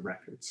set of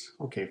records.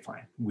 Okay,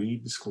 fine, we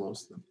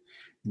disclosed them.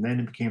 And then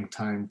it became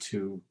time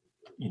to,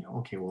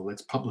 okay, well,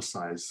 let's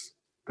publicize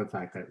the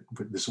fact that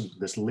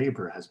this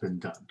labor has been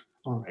done.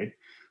 All right,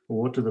 well,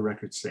 what do the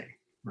records say?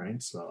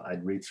 Right, so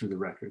I'd read through the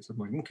records. I'm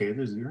like, okay,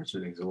 there's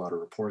a lot of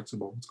reports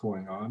about what's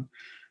going on.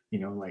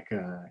 There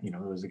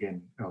was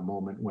again a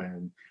moment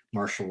when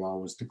martial law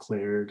was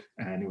declared,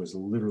 and it was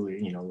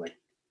literally,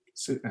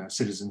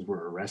 citizens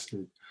were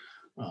arrested.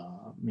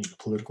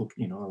 Political,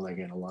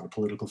 again, a lot of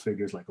political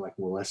figures like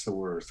Walesa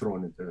were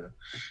thrown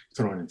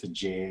into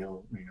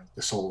jail.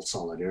 The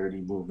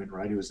Solidarity movement,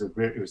 right? It was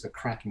a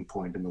cracking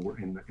point in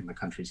the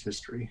country's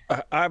history.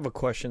 I have a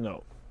question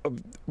though.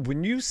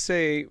 When you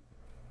say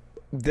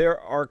their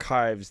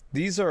archives,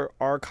 these are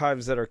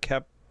archives that are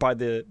kept by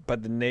the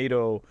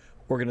NATO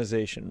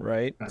organization,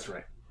 right? That's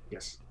right.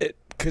 Yes.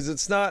 Because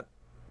it's not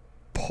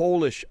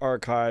Polish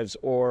archives,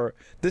 or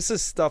this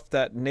is stuff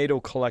that NATO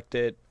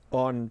collected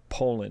on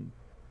Poland.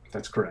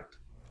 That's correct.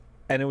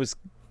 And it was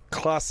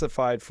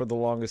classified for the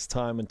longest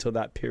time until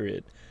that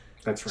period.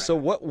 That's right. So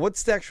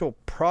what's the actual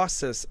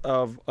process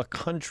of a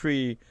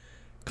country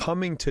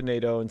coming to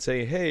NATO and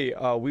say, hey,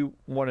 we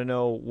want to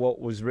know what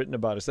was written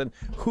about us? And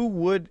who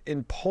would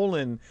in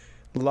Poland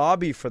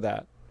lobby for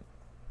that?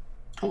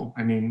 Oh,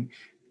 I mean,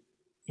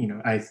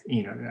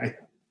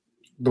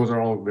 those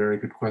are all very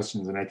good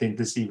questions. And I think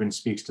this even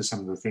speaks to some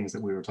of the things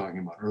that we were talking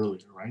about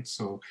earlier, right?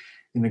 So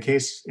in the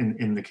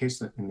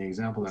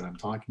example that I'm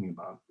talking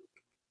about,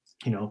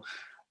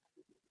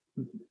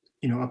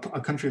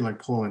 a country like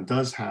Poland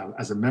does have,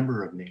 as a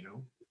member of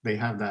NATO, they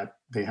have the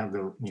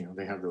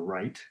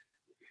right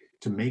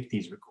to make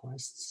these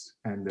requests,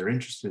 and they're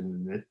interested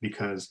in it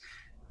because,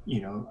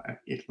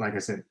 like I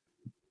said,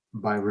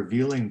 by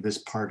revealing this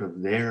part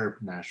of their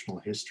national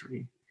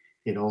history,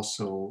 it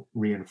also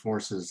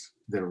reinforces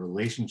their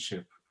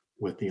relationship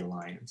with the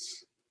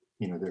alliance,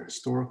 their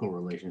historical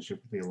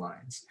relationship with the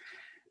alliance,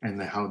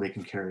 and how they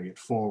can carry it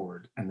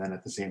forward, and then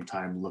at the same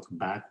time look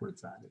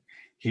backwards at it.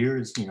 Here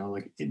is,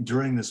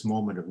 during this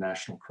moment of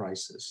national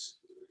crisis,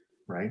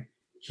 right?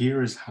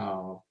 Here is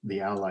how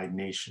the Allied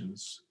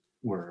nations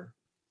were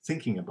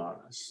thinking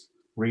about us,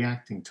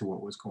 reacting to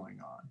what was going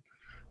on,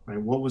 right?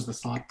 What was the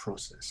thought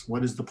process?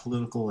 What is the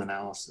political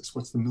analysis?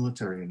 What's the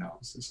military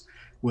analysis?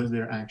 Was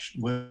there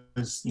action?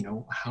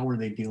 How are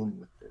they dealing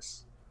with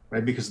this,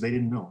 right? Because they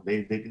didn't know.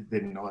 They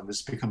didn't know, and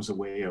this becomes a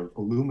way of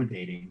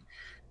illuminating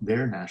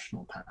their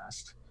national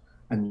past,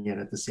 and yet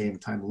at the same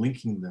time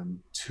linking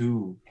them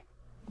to,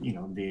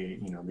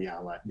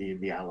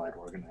 the Allied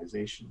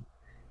organization,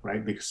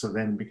 right? Because so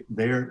then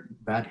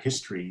that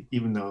history,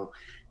 even though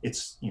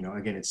it's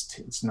again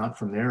it's not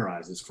from their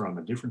eyes, it's from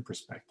a different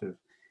perspective,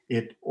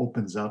 it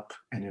opens up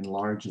and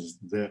enlarges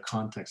the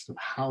context of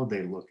how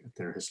they look at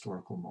their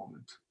historical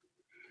moment,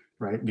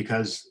 right?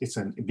 Because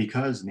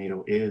because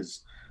NATO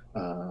is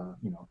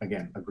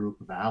again, a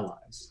group of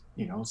allies,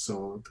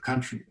 so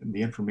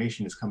the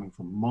information is coming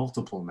from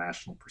multiple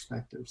national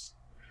perspectives,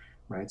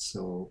 right?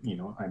 So,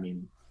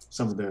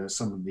 some of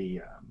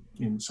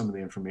the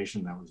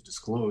information that was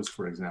disclosed,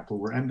 for example,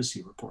 were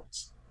embassy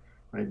reports,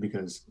 right?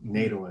 Because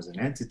NATO as an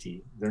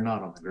entity, they're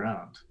not on the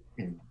ground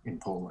in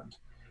Poland.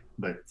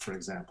 But for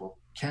example,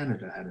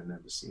 Canada had an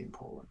embassy in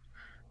Poland.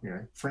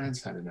 Yeah,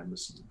 France had an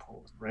embassy in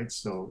Poland, right?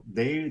 So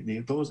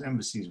those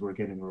embassies were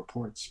getting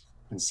reports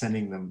and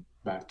sending them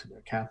back to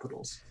their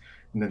capitals,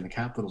 and then the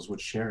capitals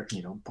would share.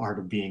 Part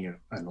of being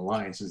an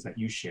alliance is that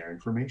you share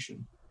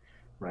information,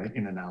 right,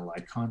 in an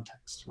allied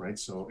context, right?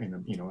 So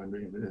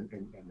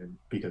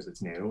because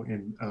it's NATO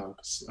in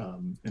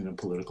a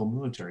political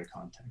military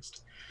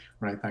context,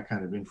 right? That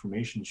kind of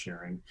information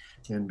sharing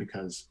then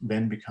becomes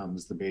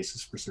the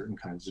basis for certain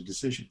kinds of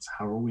decisions.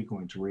 How are we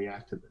going to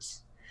react to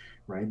this,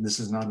 right? This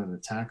is not an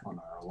attack on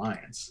our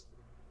alliance,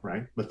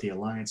 right? But the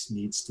alliance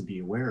needs to be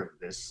aware of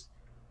this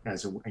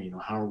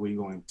how are we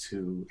going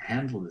to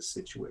handle this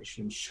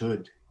situation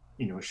should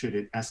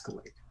it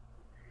escalate,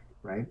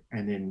 right?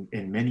 And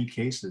in many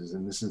cases,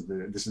 and this has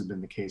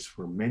been the case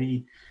for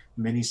many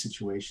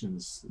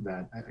situations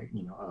that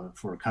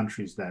for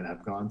countries that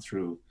have gone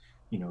through,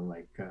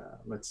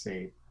 let's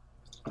say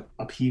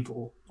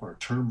upheaval or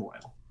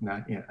turmoil,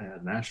 not at a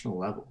national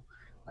level,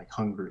 like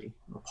Hungary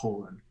or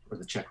Poland or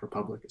the Czech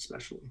Republic,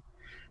 especially,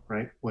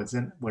 right?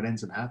 What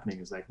ends up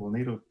happening is like, well,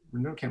 NATO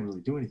can't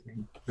really do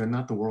anything. They're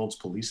not the world's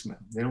policemen.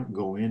 They don't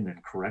go in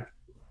and correct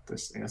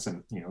this. That's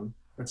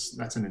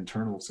an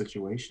internal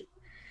situation.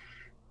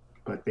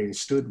 But they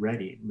stood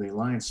ready. The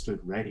alliance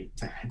stood ready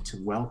to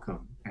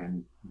welcome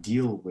and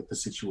deal with the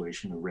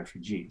situation of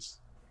refugees.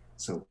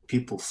 So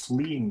people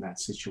fleeing that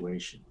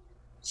situation,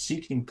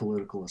 seeking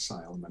political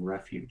asylum and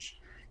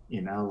refuge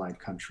in allied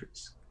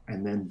countries,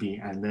 and then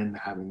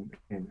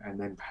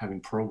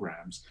having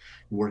programs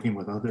working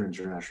with other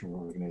international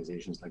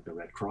organizations like the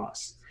Red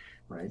Cross,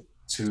 right,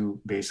 to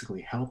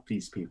basically help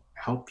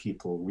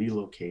people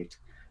relocate,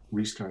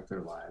 restart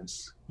their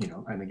lives,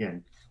 and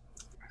again,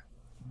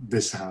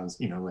 this has,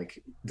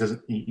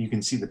 doesn't, you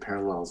can see the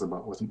parallels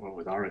about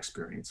with our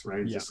experience, right?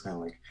 It's just kind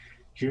of like,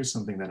 here's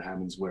something that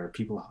happens where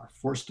people are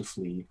forced to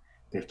flee,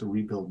 they have to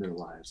rebuild their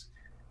lives.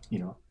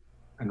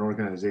 An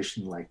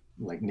organization like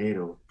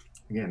NATO,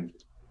 again,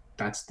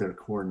 that's their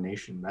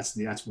coordination. That's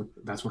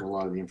what a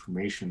lot of the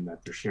information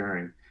that they're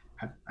sharing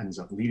ends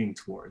up leading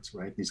towards,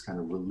 right? These kind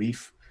of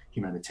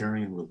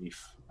humanitarian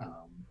relief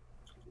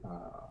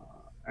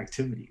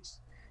activities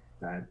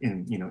that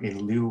in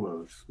lieu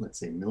of, let's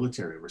say,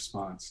 military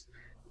response,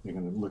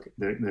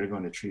 they're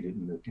going to treat it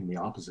in the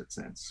opposite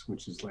sense,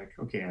 which is like,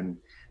 okay. And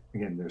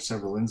again, there are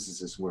several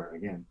instances where,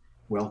 again,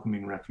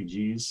 welcoming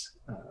refugees,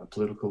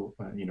 political,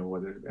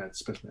 whether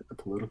especially at the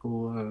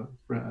political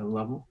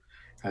level,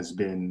 has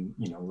been,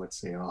 let's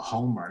say, a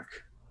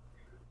hallmark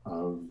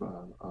of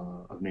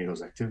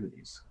NATO's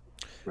activities,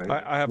 right?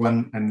 I have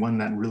one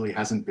that really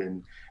hasn't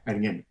been, and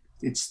again,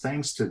 it's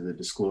thanks to the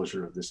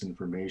disclosure of this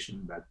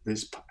information that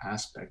this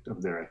aspect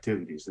of their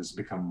activities has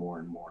become more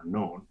and more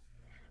known.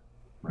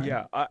 Right?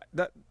 Yeah,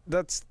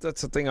 that's the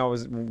thing I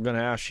was going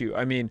to ask you.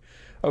 I mean,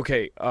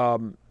 okay,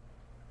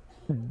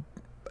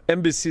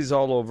 embassies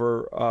all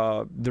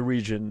over the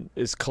region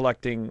is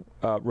collecting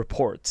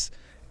reports,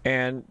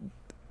 and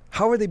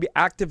how are they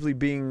actively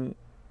being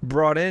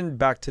brought in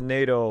back to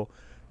NATO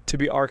to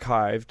be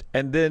archived?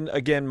 And then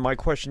again, my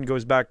question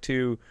goes back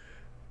to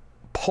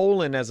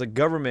Poland as a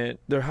government.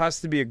 There has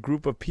to be a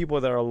group of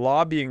people that are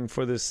lobbying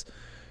for this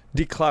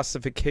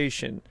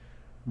declassification.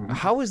 Mm-hmm.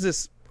 How is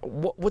this?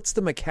 What's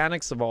the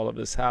mechanics of all of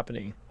this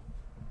happening?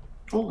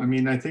 Well, I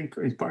mean, I think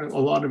a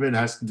lot of it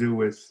has to do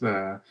with,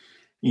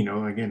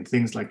 again,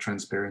 things like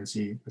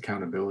transparency,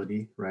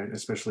 accountability, right?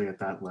 Especially at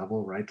that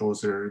level, right?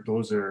 Those are,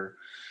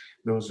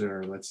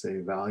 let's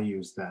say,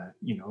 values that,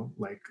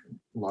 like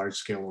large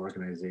scale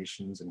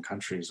organizations and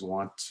countries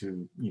want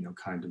to,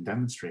 kind of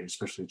demonstrate,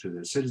 especially to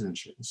their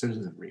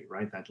citizenry,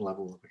 right? That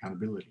level of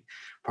accountability.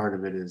 Part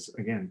of it is,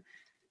 again,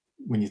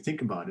 when you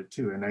think about it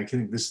too, and I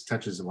think this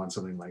touches upon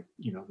something like,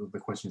 the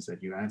questions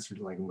that you answered,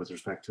 like with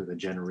respect to the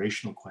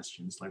generational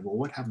questions, like, well,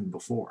 what happened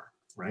before,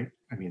 right?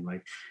 I mean,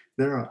 like,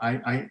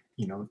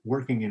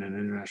 working in an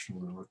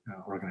international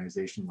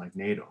organization like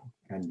NATO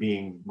and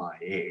being my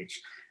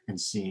age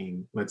and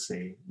seeing, let's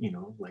say,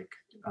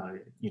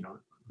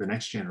 the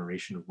next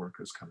generation of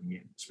workers coming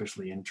in,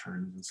 especially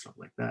interns and stuff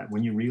like that,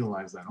 when you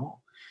realize that,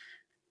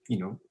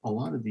 a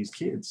lot of these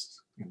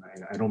kids, and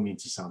I don't mean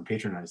to sound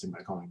patronizing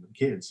by calling them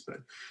kids, but,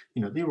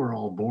 they were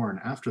all born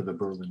after the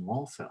Berlin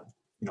Wall fell,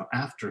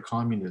 after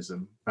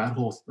communism, that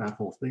whole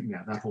thing,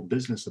 that whole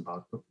business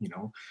about,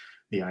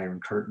 the Iron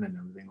Curtain and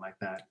everything like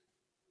that.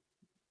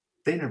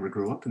 They never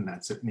grew up in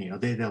that,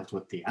 they dealt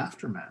with the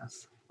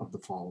aftermath of the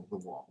fall of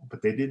the wall,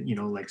 but they didn't,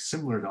 like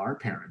similar to our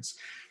parents,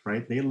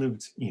 right? They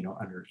lived,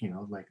 under,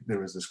 like there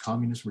was this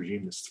communist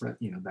regime, this threat,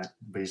 that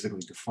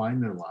basically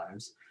defined their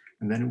lives,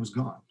 and then it was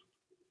gone.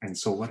 And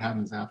so what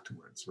happens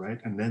afterwards, right?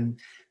 And then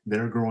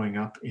they're growing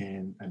up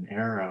in an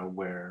era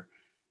where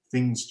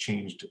things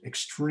changed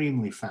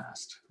extremely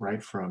fast,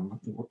 right? From,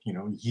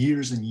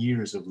 years and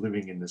years of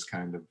living in this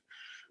kind of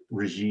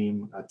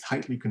regime, a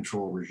tightly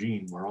controlled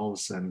regime, where all of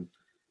a sudden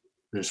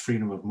there's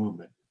freedom of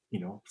movement,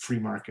 free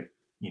market,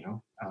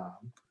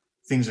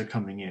 things are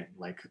coming in,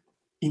 like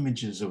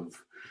images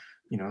of,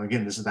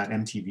 again, this is that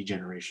MTV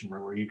generation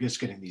where you're just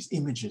getting these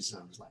images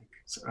of like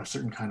a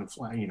certain kind of,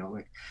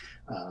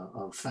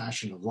 of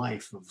fashion, of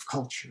life, of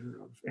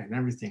culture, and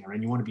everything,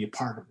 right? You want to be a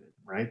part of it,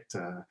 right?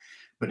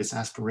 But it's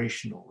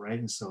aspirational, right?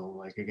 And so,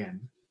 like,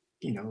 again,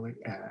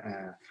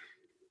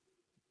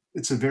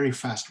 it's a very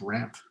fast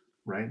ramp,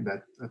 right?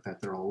 That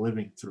they're all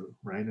living through,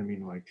 right? I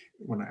mean, like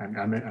when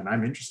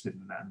I'm interested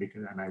in that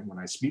because when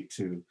I speak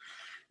to,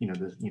 I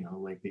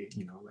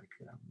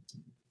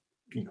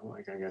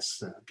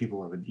guess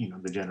people of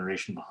the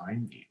generation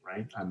behind me,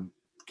 right? I'm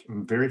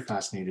very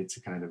fascinated to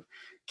kind of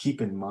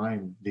keep in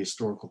mind the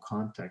historical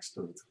context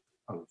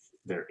of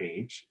their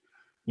age,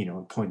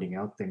 and pointing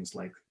out things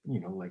like,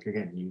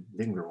 again, you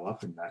didn't grow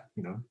up in that,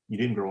 you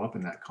didn't grow up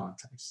in that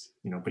context,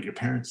 but your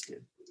parents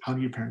did. How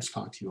do your parents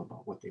talk to you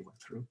about what they went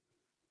through,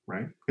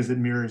 right? Because it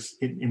mirrors,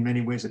 in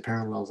many ways, it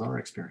parallels our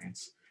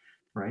experience,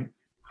 right?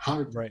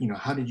 Right.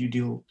 How did you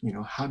deal,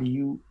 how do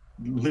you,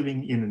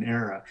 living in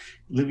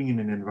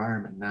an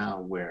environment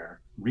now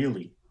where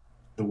really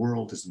the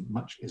world is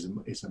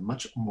a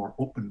much more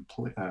open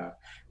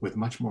with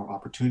much more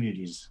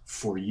opportunities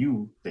for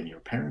you than your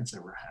parents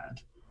ever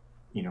had,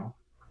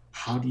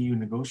 how do you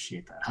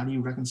negotiate that? How do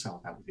you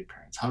reconcile that with your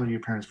parents? How do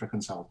your parents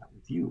reconcile that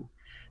with you?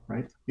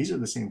 Right? These are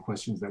the same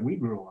questions that we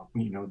grew up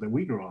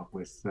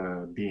with,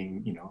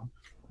 being,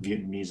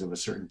 Vietnamese of a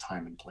certain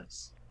time and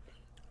place.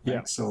 Yeah.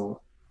 Right?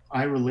 So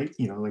I relate,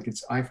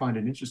 I find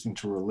it interesting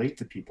to relate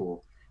to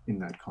people in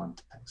that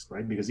context,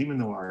 right? Because even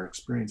though our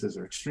experiences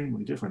are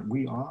extremely different,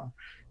 we are,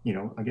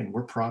 again,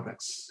 we're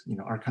products,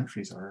 our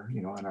countries are,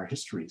 and our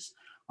histories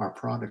are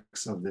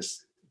products of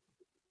this,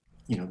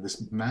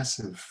 this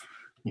massive,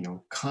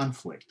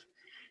 conflict,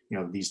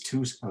 these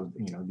two,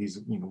 these,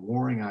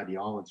 warring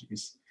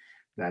ideologies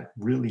that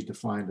really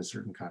defined a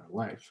certain kind of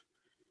life,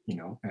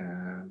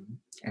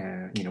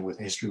 and with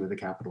history with a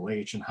capital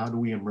H, and how do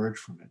we emerge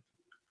from it?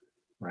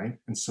 Right.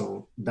 And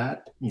so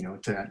that,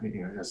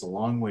 that's a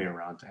long way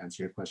around to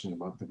answer your question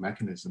about the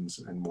mechanisms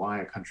and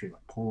why a country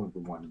like Poland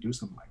would want to do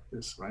something like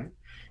this, right?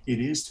 It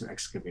is to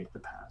excavate the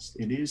past.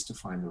 It is to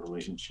find the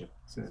relationship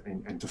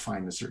and to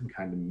find a certain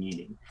kind of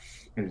meaning.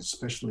 And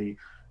especially,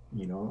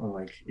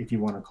 like if you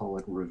want to call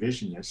it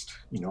revisionist,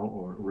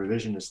 or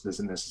revisionist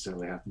doesn't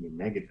necessarily have to be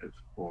negative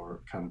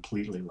or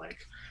completely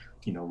like,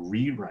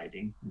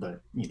 rewriting,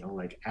 but,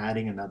 like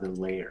adding another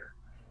layer,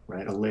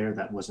 right? A layer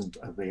that wasn't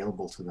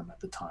available to them at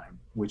the time,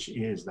 which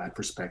is that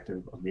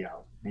perspective of the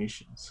Allied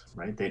nations,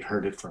 right? They'd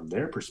heard it from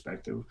their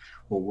perspective.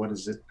 Well, what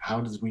is it?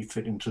 How does we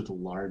fit into the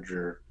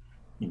larger,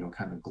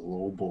 kind of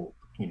global,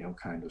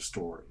 kind of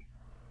story,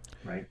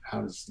 right?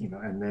 How does,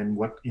 and then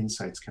what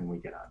insights can we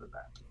get out of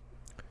that?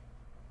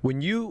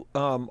 When you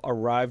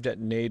arrived at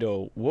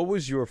NATO, what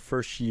was your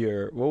first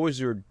year? What was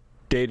your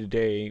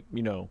day-to-day,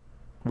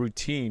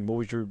 routine? What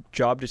was your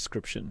job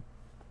description?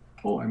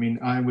 Oh, I mean,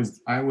 I was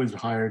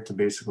hired to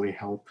basically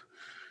help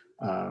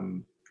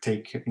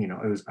take,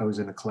 I was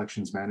in a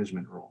collections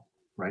management role,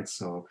 right?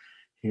 So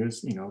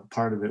here's,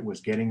 part of it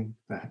was getting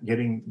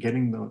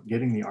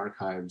the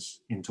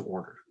archives into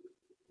order,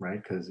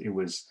 right? Because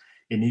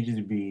it needed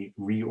to be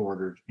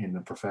reordered in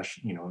the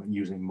profession,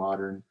 using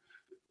modern,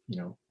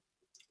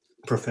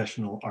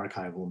 professional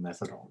archival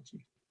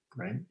methodology,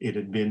 right?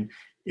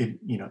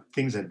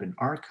 Things had been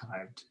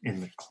archived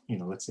in the,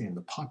 let's say in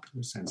the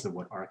popular sense of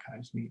what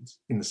archives means.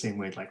 In the same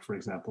way, like for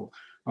example,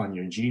 on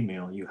your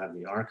Gmail, you have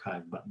the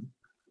archive button.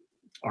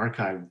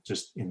 Archive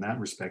just in that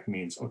respect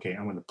means, okay,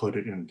 I'm going to put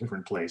it in a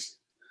different place,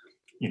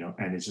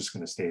 and it's just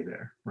going to stay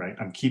there, right?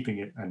 I'm keeping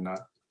it and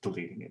not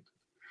deleting it,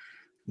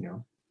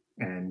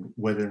 and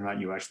whether or not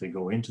you actually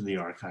go into the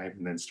archive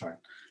and then start,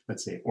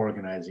 let's say,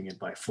 organizing it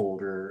by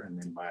folder and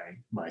then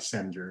by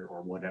sender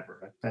or whatever,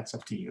 right? That's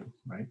up to you,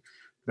 right?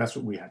 That's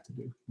what we had to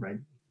do, right?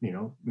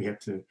 We have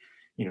to,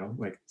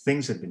 like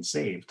things had been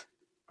saved,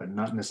 but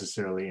not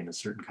necessarily in a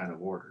certain kind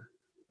of order,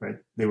 right?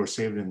 They were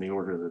saved in the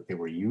order that they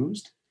were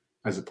used,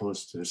 as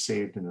opposed to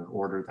saved in an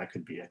order that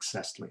could be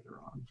accessed later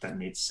on. That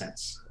made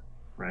sense,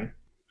 right?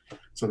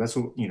 So that's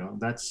what,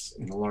 that's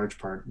in a large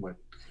part what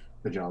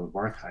the job of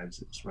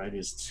archives is, right?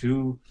 Is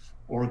to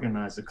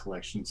organize a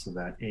collection so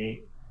that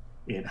it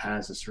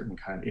has a certain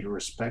kind, it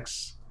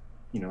respects,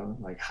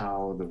 like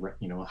how the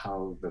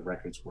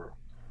records were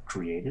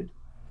created,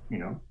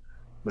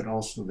 but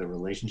also the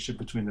relationship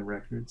between the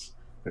records,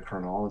 the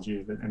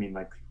chronology of it. I mean,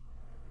 like,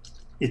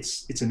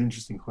 it's an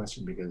interesting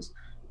question because,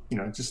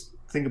 just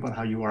think about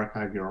how you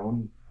archive your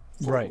own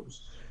photos, Right.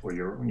 or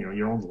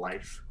your own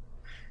life,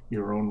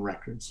 your own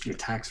records, your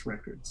tax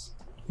records,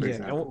 for Yeah.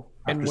 example.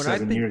 And After when I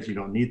 7 think, years, you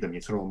don't need them;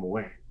 you throw them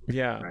away.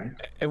 yeah, Right.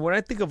 and when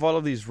I think of all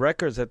of these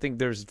records, I think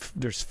there's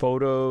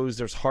photos,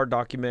 there's hard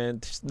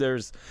documents,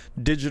 there's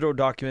digital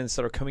documents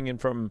that are coming in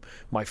from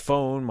my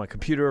phone, my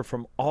computer,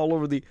 from all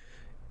over the.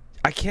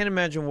 I can't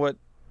imagine what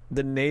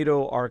the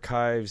NATO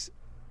archives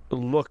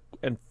look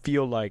and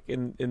feel like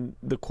in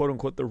the quote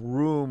unquote the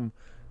room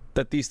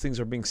that these things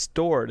are being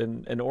stored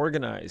and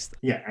organized.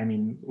 Yeah, I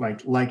mean,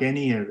 like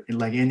any of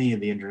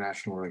the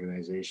international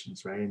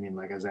organizations, right? I mean,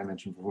 like as I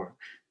mentioned before,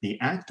 the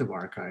act of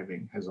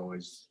archiving has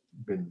always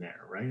been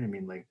there, right? I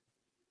mean, like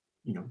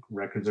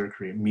records are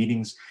created,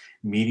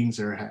 meetings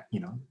are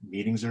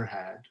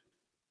had,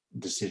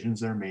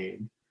 decisions are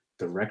made,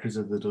 the records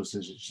of those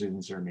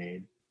decisions are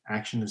made,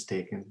 action is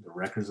taken, the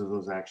records of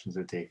those actions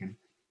are taken.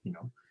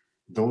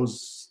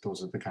 Those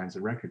are the kinds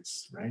of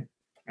records, right?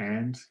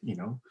 And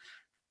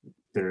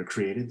they're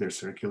created, they're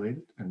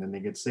circulated, and then they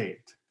get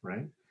saved,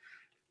 right?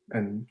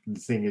 And the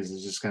thing is,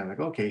 it's just kind of like,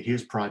 okay,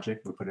 here's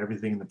project, we put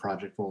everything in the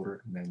project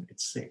folder, and then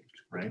it's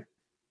saved, right?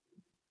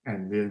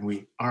 And then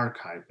we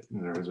archive it.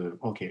 And there's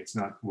okay, it's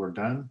not, we're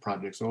done,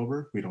 project's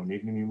over, we don't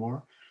need it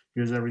anymore.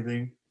 Here's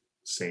everything,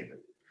 save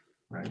it,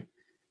 right?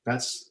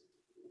 That's,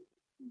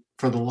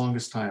 for the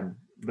longest time,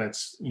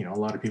 that's, a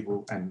lot of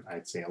people, and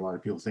I'd say a lot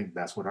of people think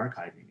that's what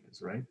archiving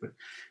is, right? But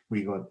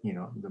we go,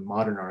 the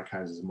modern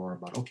archives is more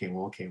about, okay,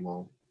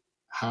 well,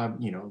 how,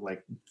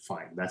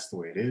 fine, that's the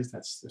way it is.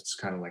 It's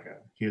kind of like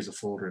here's a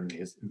folder and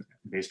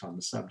based on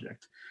the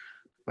subject.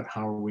 But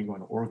how are we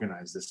going to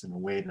organize this in a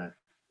way that,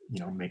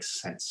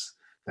 makes sense,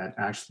 that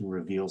actually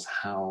reveals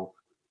how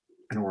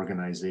an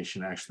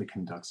organization actually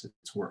conducts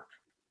its work,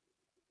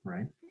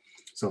 right?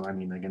 So, I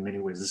mean, like in many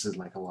ways, this is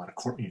like a lot of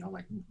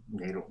like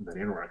NATO, the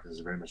NATO archive is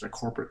very much a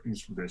corporate,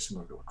 it's very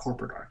similar to a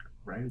corporate archive,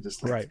 right?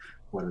 Just like,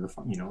 what are the,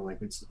 like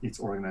it's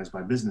organized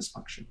by business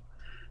function,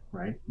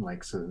 right?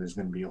 Like, so there's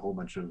going to be a whole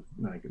bunch of,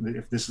 like,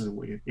 if this is a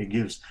way, it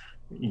gives,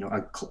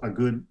 a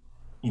good,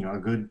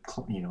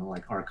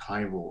 like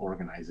archival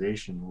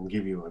organization will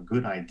give you a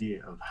good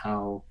idea of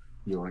how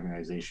the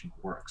organization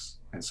works.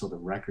 And so the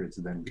records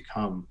then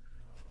become,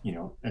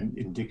 an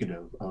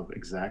indicative of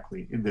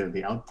exactly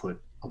the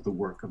output of the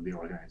work of the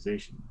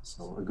organization.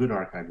 So a good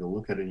archive, you'll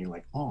look at it and you're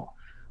like, oh,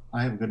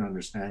 I have a good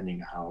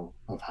understanding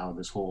of how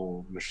this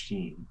whole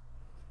machine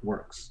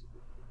works,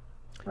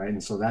 right?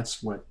 And so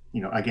that's what,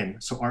 again,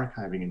 so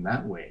archiving in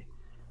that way,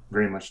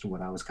 very much to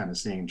what I was kind of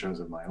saying in terms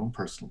of my own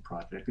personal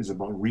project, is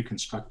about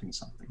reconstructing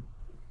something,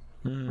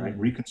 right?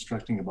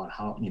 Reconstructing about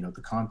how,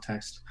 the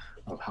context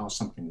of how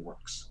something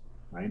works,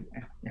 right?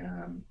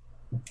 And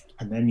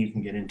then you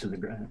can get into the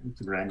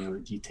granular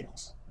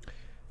details,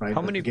 right?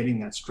 Getting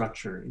that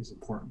structure is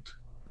important.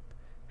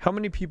 How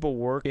many people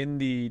work in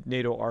the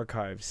NATO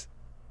archives?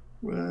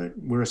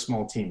 We're a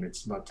small team.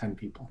 It's about 10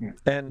 people,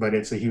 but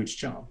it's a huge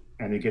job,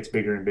 and it gets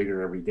bigger and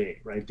bigger every day,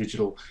 right?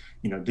 Digital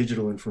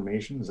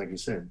information is, like you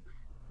said,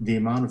 the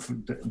amount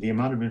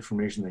of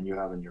information that you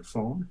have on your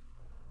phone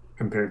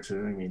compared to,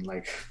 I mean,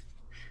 like,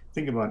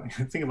 think about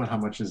how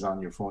much is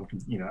on your phone,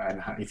 and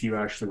how, if you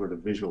actually were to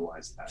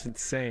visualize that, it's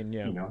insane.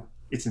 Yeah.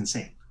 It's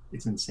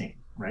insane,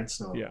 right?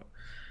 So yeah,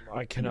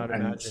 I cannot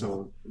imagine.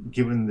 So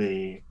given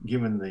the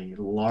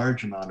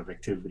large amount of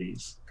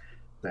activities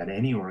that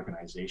any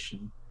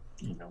organization,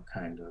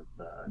 kind of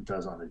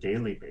does on a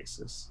daily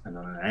basis and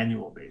on an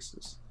annual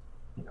basis,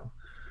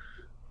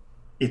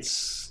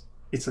 it's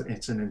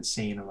an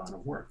insane amount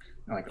of work.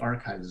 Like,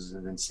 archives is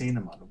an insane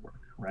amount of work,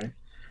 right?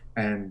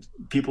 And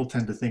people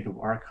tend to think of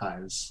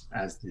archives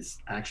as this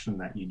action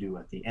that you do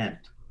at the end,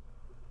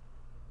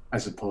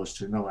 as opposed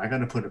to, no, I got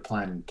to put a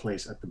plan in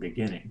place at the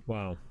beginning.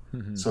 Wow.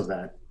 Mm-hmm. So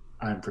that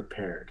I'm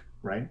prepared,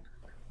 right?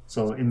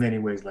 So in many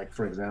ways, like,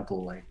 for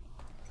example,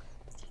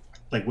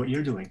 like what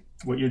you're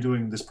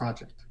doing this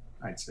project,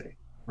 I'd say,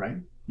 right?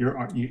 You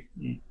are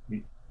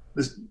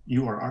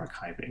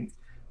archiving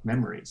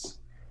memories,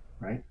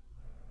 right?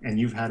 And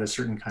you've had a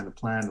certain kind of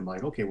plan of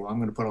like, okay, well, I'm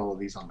going to put all of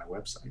these on my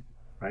website,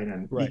 right?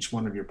 And each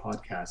one of your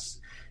podcasts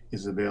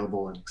is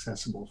available and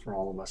accessible for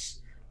all of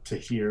us to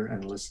hear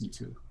and listen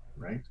to,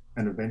 right?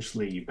 And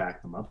eventually you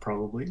back them up.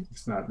 Probably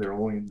it's not, they're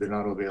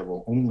not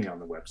available only on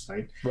the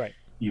website, right?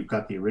 You've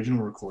got the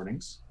original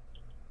recordings,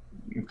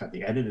 you've got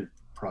the edited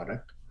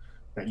product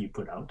that you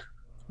put out,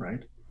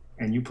 right?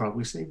 And you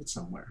probably save it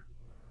somewhere,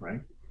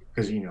 right?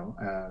 Because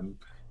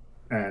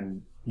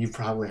and you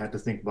probably had to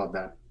think about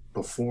that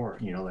before,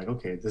 like,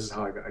 okay, this is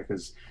how I got,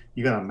 because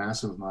you got a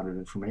massive amount of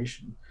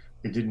information.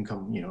 It didn't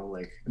come,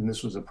 and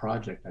this was a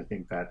project, I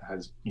think, that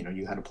has,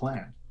 you had a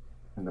plan,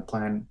 and the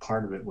plan,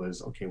 part of it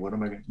was, okay, what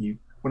am I going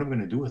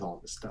to do with all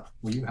this stuff?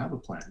 Well, you have a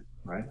plan,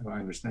 right? I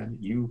understand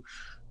that you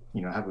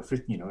have a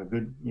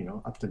good,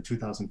 up to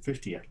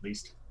 2050 at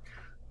least,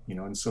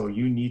 and so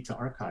you need to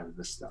archive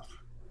this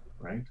stuff,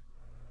 right?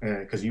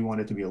 Because you want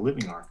it to be a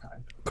living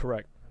archive.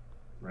 Correct.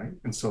 Right.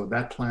 And so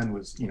that plan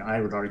was, I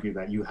would argue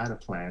that you had a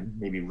plan,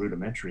 maybe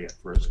rudimentary at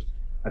first,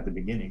 at the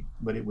beginning,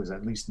 but it was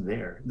at least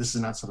there. This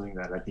is not something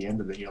that at the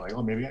end of it, you're like,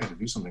 oh, maybe I got to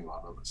do something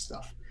about all this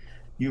stuff.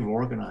 You've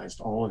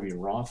organized all of your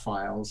raw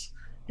files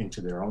into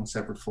their own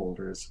separate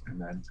folders, and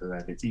then so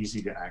that it's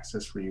easy to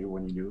access for you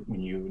when you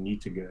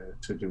need to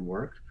get to do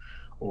work,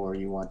 or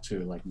you want to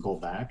like go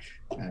back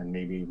and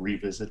maybe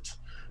revisit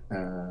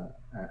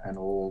an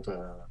old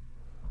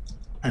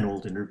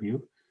interview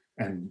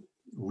and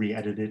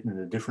re-edit it in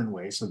a different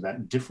way so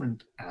that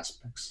different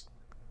aspects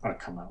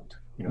come out,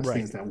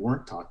 things that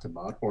weren't talked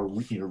about, or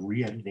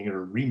re-editing it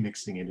or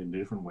remixing it in a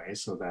different way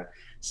so that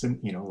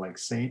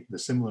the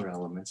similar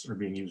elements are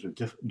being used with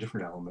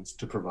different elements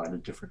to provide a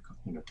different,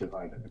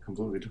 provide a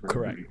completely different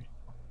Correct.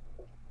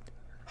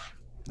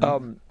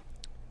 review.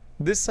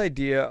 This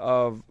idea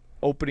of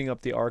opening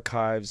up the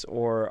archives,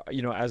 or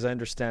as I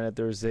understand it,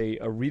 there's a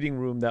reading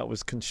room that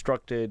was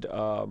constructed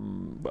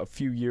a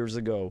few years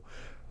ago.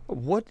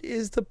 What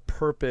is the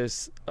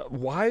purpose?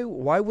 Why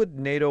would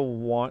NATO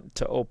want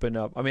to open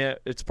up? I mean,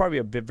 it's probably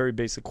a very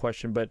basic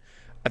question, but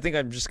I think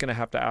I'm just going to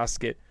have to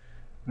ask it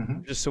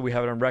just so we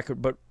have it on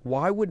record. But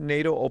why would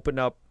NATO open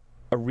up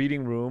a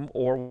reading room,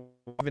 or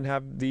even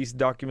have these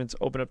documents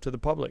open up to the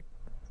public?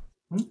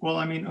 Well,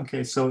 I mean,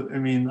 okay, so I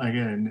mean,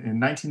 again, in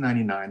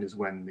 1999 is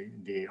when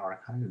the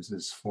archives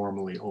is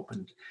formally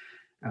opened,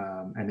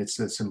 and it's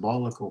a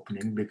symbolic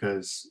opening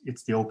because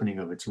it's the opening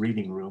of its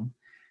reading room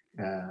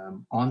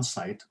on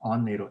site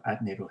on NATO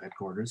at NATO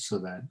headquarters, so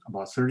that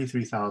about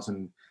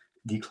 33,000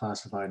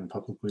 declassified and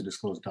publicly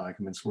disclosed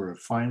documents were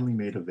finally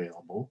made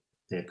available.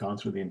 They had gone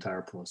through the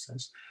entire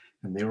process,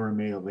 and they were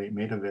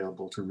made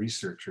available to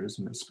researchers,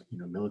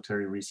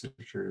 military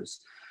researchers,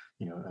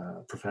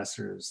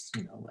 professors,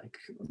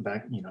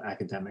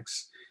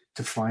 academics,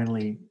 to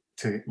finally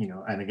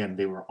and again,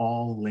 they were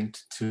all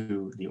linked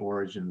to the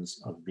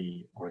origins of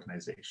the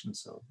organization.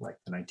 So like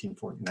the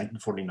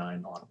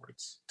 1949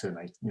 onwards to,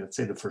 let's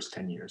say the first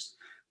 10 years,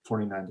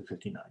 49 to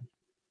 59,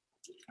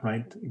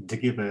 right?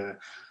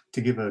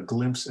 To give a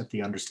glimpse at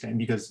the understanding,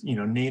 because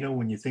NATO,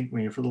 when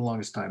you're for the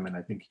longest time, and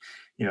I think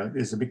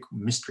there's a big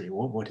mystery.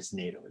 What is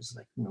NATO? It's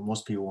like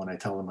most people, when I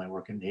tell them I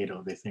work at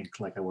NATO, they think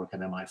like I work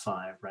at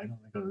MI5, right? I'm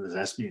like, oh, there's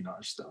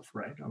espionage stuff,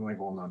 right? I'm like,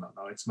 well,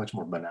 no, it's much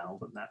more banal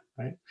than that,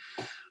 right?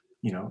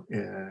 It's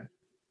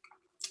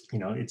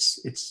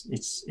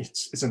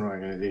an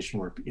organization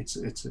where it's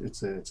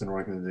an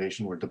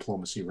organization where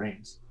diplomacy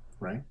reigns,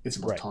 right? It's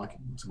about talking,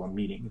 it's about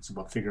meeting, it's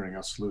about figuring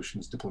out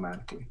solutions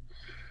diplomatically,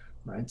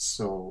 right?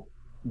 So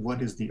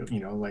what is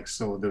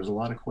so there's a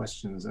lot of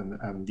questions,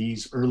 and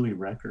these early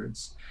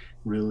records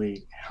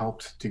really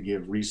helped to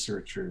give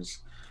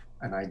researchers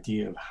an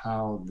idea of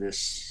how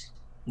this,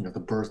 the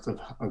birth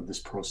of this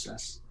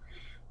process,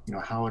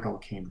 how it all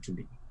came to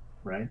be,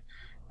 right?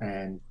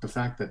 And the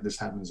fact that this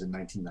happens in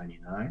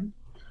 1999,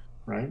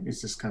 right? It's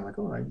just kind of like,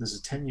 all right, this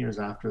is 10 years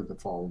after the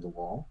fall of the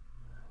wall.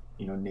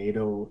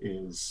 NATO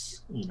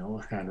is,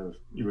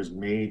 it was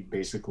made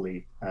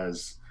basically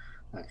as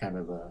a kind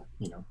of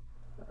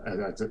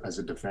as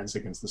a defense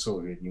against the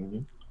Soviet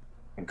Union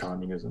and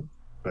communism.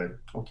 But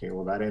okay,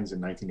 well, that ends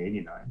in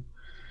 1989,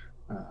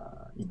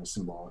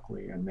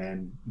 symbolically. And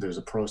then there's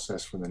a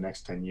process for the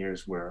next 10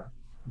 years where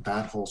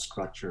that whole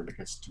structure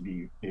gets to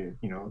be, the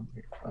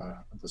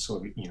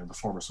Soviet, the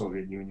former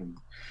Soviet Union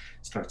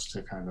starts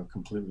to kind of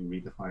completely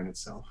redefine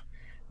itself.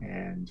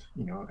 And,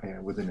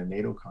 within a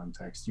NATO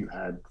context, you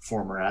had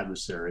former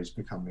adversaries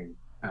becoming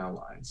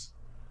allies,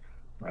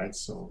 right?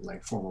 So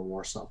like former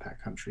Warsaw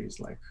Pact countries,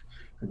 like,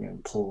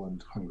 again,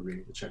 Poland,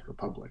 Hungary, the Czech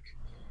Republic,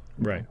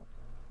 right?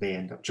 They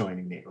end up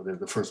joining NATO. They're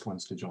the first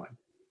ones to join,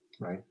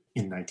 right?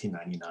 In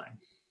 1999,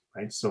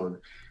 right? So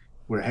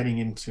we're heading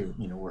into,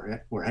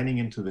 we're heading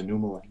into the new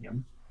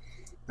millennium.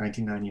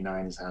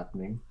 1999 is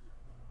happening.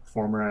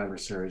 Former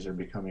adversaries are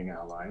becoming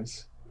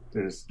allies.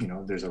 There's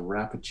a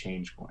rapid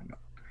change going on.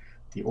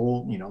 The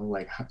old,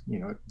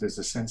 there's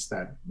a sense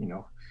that,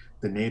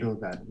 the NATO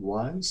that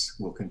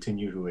will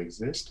continue to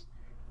exist,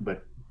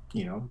 but,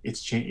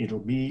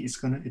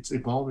 it's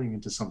evolving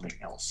into something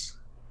else.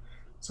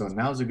 So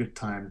now's a good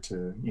time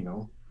to,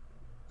 and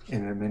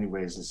in many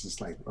ways, it's just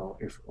like, well,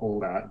 if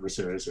old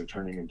adversaries are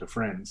turning into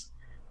friends,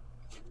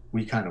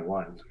 we kind of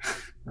won,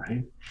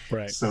 right?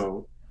 Right.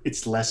 So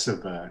it's less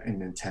of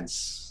an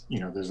intense,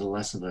 there's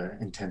less of an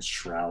intense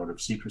shroud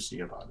of secrecy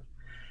about it,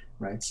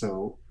 right?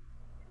 So,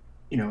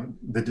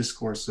 the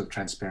discourse of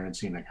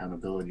transparency and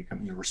accountability,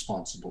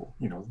 responsible,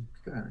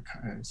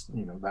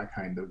 that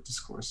kind of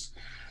discourse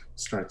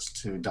starts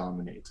to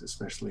dominate,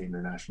 especially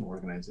international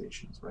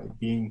organizations, right?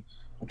 Being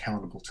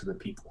accountable to the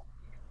people,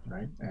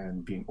 right?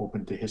 And being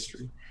open to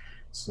history.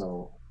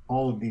 So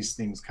all of these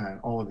things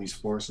all of these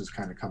forces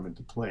kind of come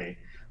into play,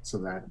 so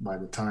that by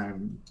the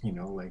time,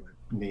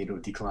 NATO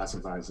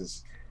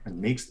declassifies and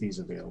makes these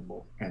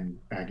available, and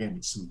again,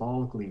 it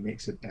symbolically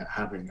makes it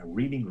having a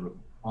reading room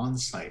on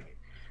site,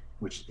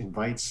 which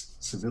invites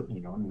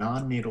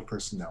non-NATO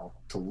personnel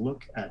to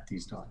look at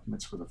these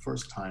documents for the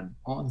first time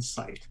on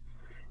site,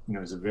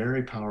 is a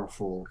very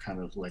powerful kind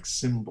of like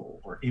symbol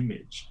or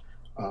image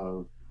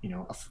of,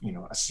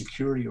 a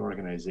security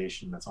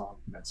organization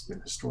that's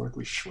been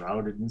historically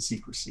shrouded in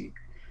secrecy,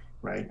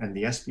 right? And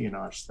the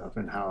espionage stuff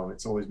and how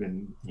it's always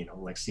been,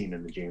 seen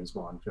in the James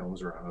Bond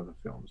films or other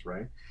films,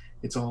 right?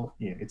 It's all,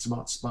 it's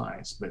about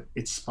spies, but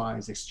it's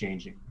spies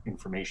exchanging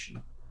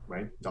information,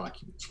 right?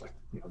 Documents, like,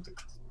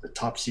 the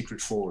top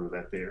secret folder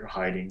that they're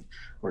hiding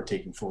or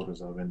taking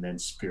photos of, and then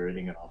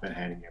spiriting it off and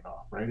handing it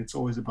off, right? It's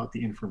always about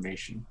the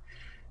information,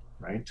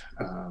 right?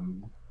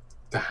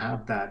 To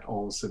have that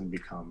all of a sudden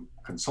become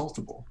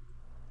consultable,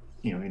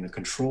 in a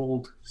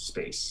controlled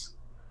space,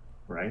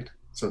 right?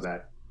 So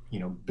that,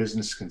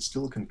 business can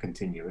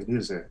continue. It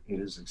is a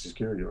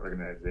security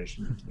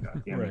organization,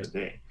 at the end of the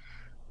day.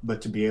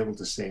 But to be able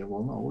to say,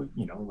 well, no,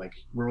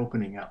 we're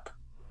opening up,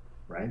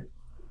 right?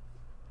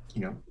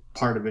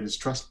 Part of it is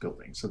trust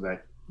building, so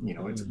that,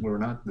 we're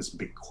not this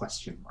big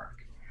question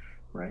mark,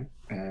 right?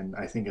 And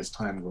I think as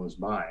time goes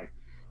by,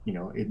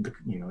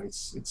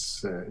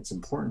 it's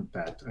important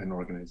that an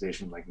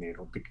organization like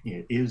NATO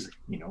is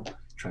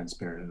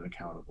transparent and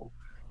accountable,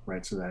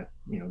 right? So that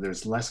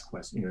there's less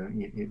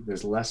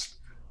there's less,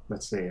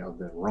 let's say, of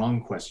the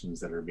wrong questions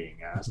that are being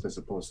asked, as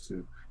opposed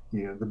to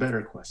the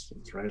better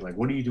questions, right? Like,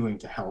 what are you doing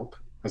to help,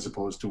 as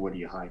opposed to what are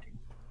you hiding,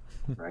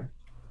 right?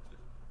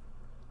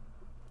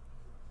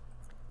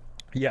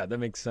 Yeah, that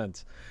makes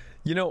sense.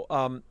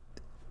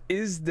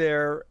 Is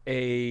there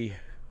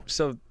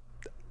so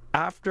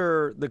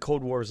after the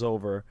Cold War is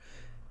over,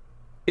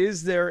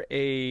 is there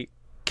a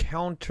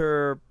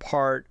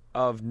counterpart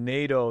of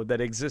NATO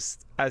that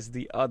exists as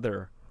the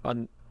other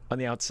on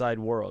the outside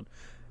world?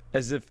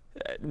 As if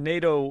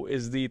NATO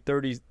is the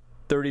 30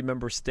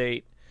 member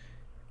state,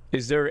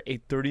 is there a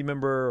 30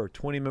 member or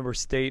 20 member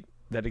state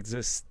that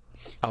exists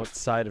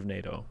outside of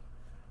NATO?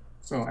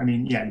 So, I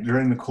mean, yeah,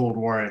 during the Cold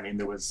War, I mean,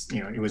 there was,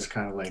 it was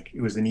kind of like,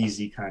 it was an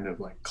easy kind of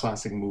like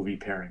classic movie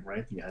pairing,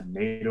 right? You had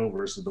NATO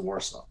versus the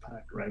Warsaw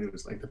Pact, right? It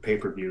was like the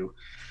pay-per-view,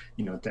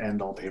 to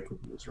end all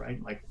pay-per-views,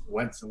 right? Like,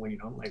 when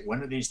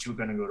are these two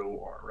going to go to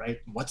war, right?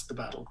 What's the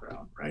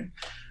battleground, right?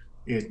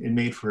 It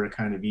made for a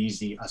kind of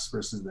easy us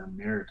versus them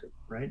narrative,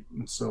 right?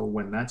 And so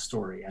when that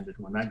story ended,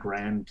 when that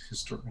grand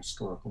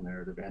historical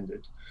narrative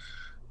ended,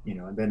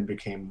 and then it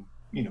became,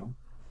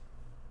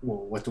 well,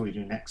 what do we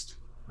do next?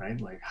 Right?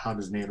 Like, how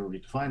does NATO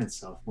redefine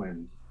itself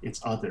when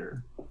its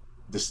other,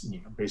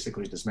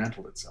 basically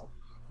dismantled itself,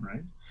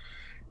 right?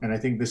 And I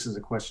think this is a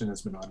question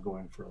that's been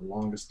ongoing for the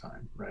longest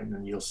time, right?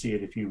 And you'll see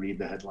it if you read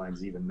the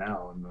headlines even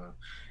now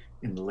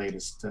at the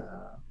latest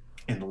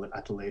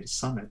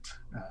summit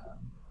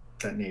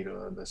that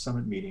NATO, the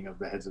summit meeting of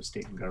the heads of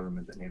state and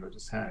government that NATO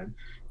just had.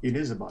 It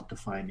is about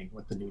defining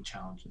what the new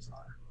challenges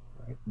are,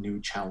 right? New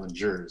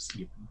challengers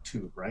even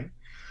too, right?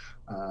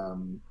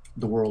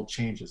 The world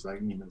changes,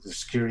 like, the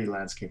security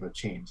landscape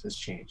has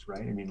changed,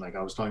 right? I mean, like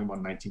I was talking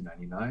about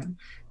 1999,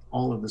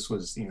 all of this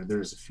was,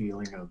 there's a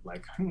feeling of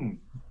like,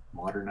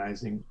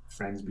 modernizing,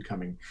 friends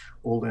becoming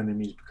old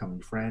enemies, becoming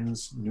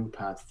friends, new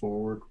path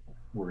forward.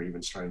 We're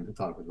even starting to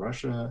talk with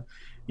Russia,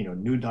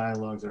 new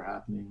dialogues are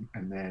happening,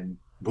 and then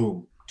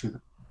boom,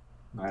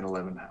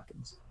 9/11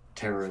 happens.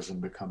 Terrorism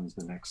becomes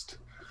the next,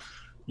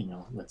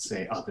 let's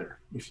say, other,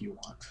 if you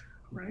want,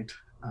 right?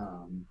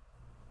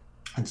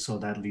 And so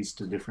that leads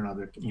to different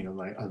other,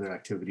 like other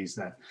activities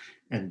that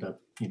end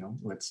up,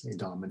 let's say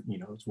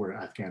it's where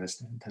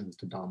Afghanistan tends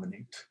to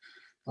dominate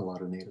a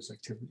lot of NATO's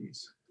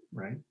activities,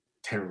 right?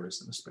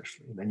 Terrorism,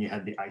 especially. And then you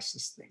had the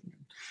ISIS thing,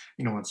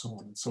 and so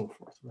on and so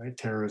forth, right?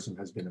 Terrorism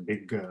has been a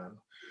big,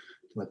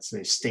 let's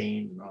say,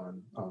 stain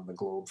on the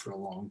globe for a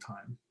long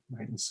time,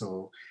 right? And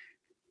so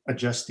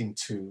adjusting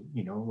to,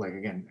 like,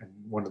 again, and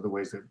one of the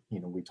ways that,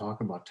 we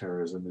talk about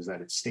terrorism is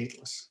that it's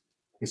stateless.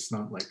 It's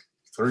not like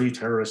 30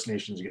 terrorist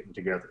nations getting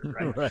together,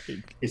 right? Right.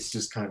 It's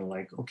just kind of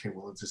like, okay,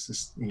 well, it's just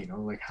this,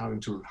 like how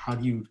do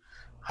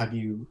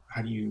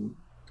you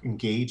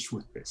engage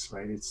with this,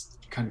 right? It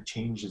kind of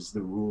changes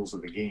the rules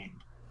of the game,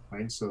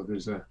 right? So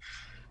there's a,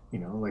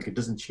 like, it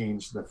doesn't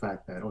change the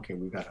fact that, okay,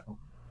 we got to,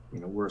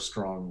 we're a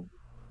strong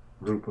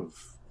group of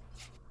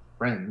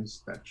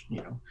friends that,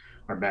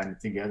 are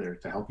banded together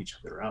to help each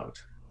other out.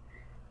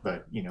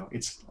 But,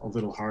 it's a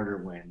little harder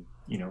when,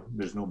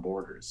 there's no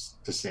borders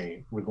to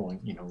say we're going,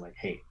 like,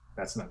 hey,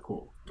 that's not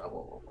cool, blah,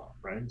 blah, blah, blah,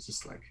 right? It's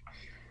just like,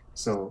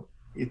 so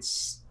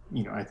it's,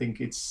 I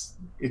think it's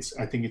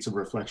a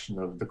reflection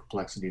of the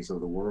complexities of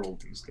the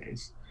world these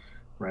days,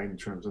 right? In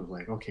terms of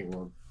like, okay,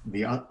 well,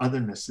 the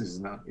otherness is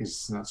not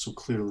so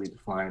clearly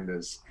defined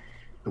as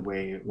the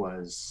way it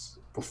was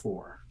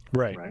before,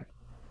 Right.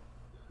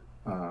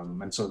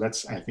 And so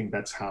I think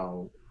that's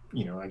how,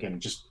 again,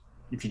 just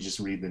if you just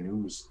read the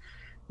news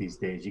these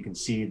days, you can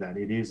see that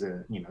it is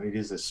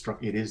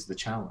the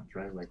challenge,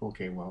 right? Like,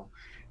 okay, well,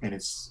 and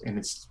it's and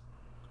it's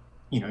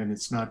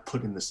not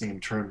put in the same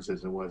terms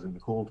as it was in the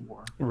Cold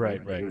War.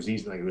 Right. It was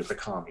easy, like with the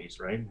commies,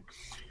 right?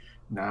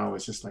 Now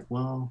it's just like,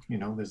 well,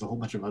 there's a whole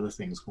bunch of other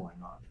things going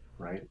on,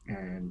 right?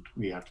 And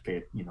we have to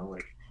pay,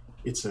 like,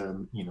 it's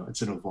an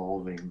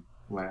evolving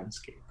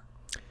landscape,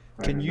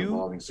 right? An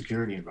evolving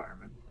security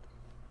environment.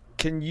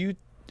 Can you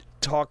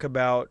talk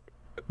about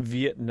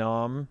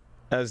Vietnam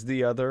as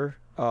the other,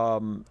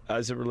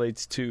 as it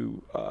relates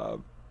to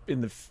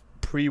in the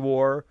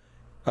pre-war,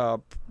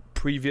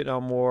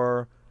 pre-Vietnam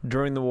War,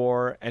 during the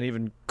war, and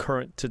even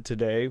current to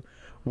today?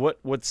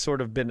 What's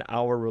sort of been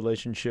our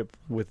relationship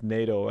with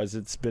NATO as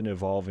it's been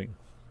evolving?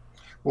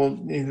 Well,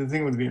 the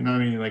thing with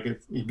Vietnam, I mean, like,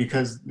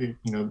 because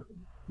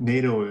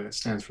NATO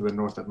stands for the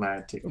North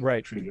Atlantic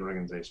Treaty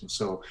Organization,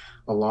 so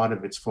a lot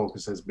of its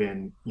focus has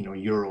been,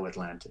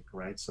 Euro-Atlantic,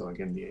 right? So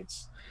again, the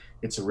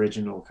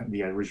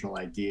original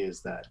idea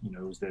is that,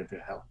 it was there to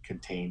help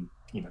contain,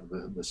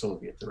 the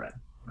Soviet threat,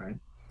 right?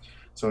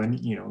 So, and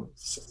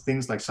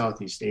things like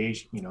Southeast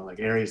Asia, like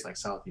areas like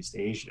Southeast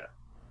Asia,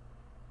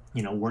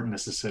 weren't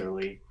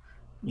necessarily,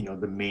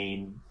 the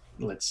main,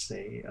 let's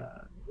say,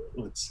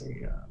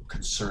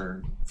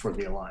 concern for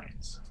the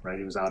alliance, right?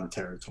 It was out of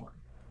territory,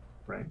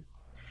 right?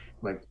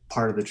 like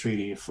part of the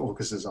treaty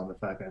focuses on the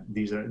fact that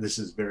this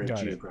is very Got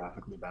it.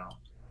 geographically bound,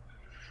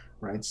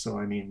 right? So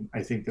I mean,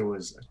 I think there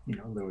was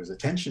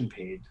attention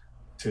paid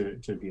to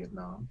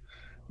Vietnam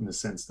in the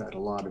sense that a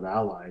lot of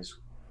allies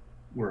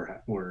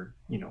were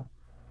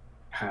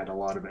had a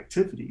lot of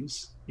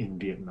activities in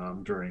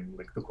Vietnam during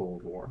like the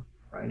Cold War,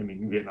 right? I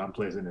mean, Vietnam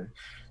plays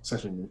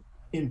such an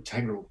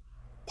integral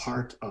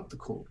part of the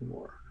Cold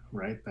War,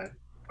 right? That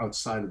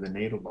outside of the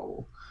NATO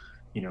bubble,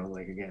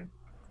 like again,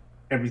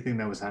 everything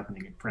that was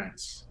happening in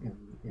France,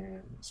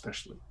 and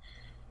especially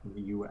in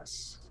the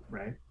U.S.,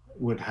 right,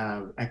 would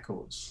have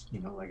echoes.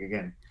 Like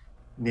again,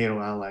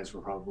 NATO allies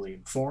were probably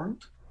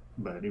informed,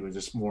 but it was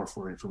just more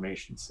for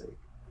information's sake,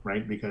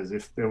 right? Because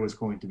if there was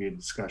going to be a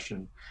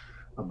discussion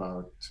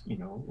about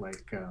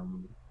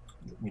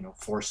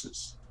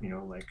forces,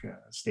 like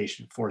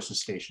forces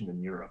stationed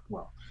in Europe.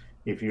 Well,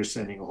 if you're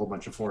sending a whole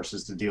bunch of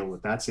forces to deal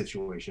with that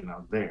situation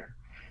out there,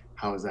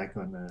 how is that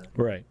going to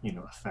Right.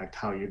 affect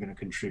how you're going to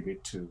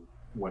contribute to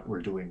what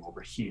we're doing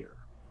over here,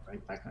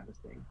 right? That kind of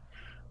thing.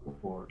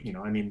 Or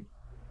I mean,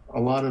 a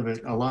lot of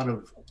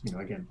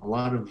again, a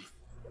lot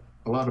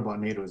about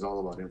NATO is all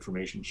about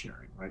information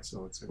sharing, right?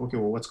 So it's like, okay,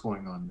 well, what's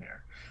going on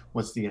there?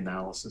 What's the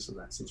analysis of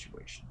that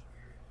situation?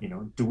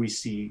 Do we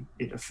see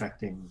it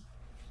affecting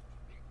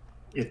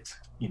the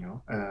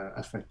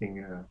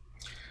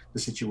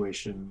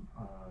situation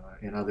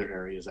in other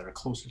areas that are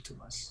closer to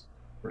us?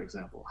 For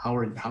example,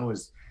 how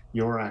is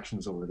your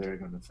actions over there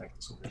going to affect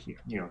us over here?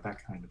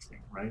 That kind of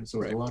thing, right? So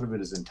Right. a lot of it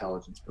is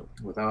intelligence building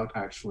without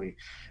actually,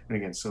 and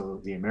again,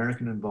 so the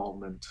American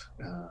involvement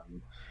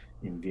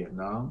in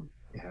Vietnam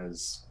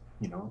has,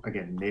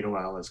 again, NATO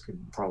allies could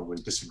probably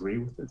disagree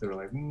with it. They're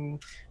like,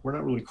 we're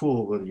not really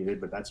cool with what you did,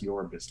 but that's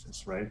your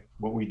business, right?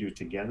 What we do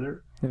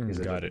together is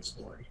a Got different it.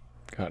 story,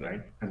 Got it.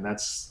 right? And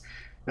that's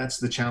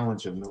the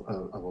challenge of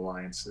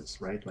alliances,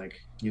 right?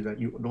 Like you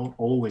don't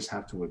always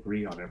have to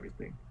agree on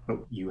everything,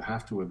 but you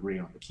have to agree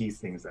on the key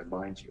things that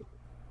bind you,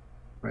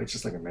 right? It's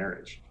just like a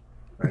marriage,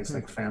 right? It's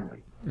like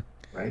family,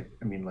 right?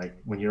 I mean, like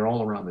when you're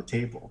all around the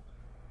table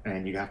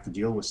and you have to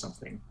deal with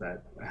something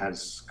that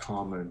has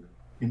common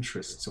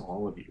interests to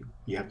all of you,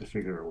 you have to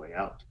figure a way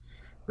out.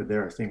 But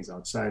there are things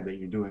outside that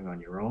you're doing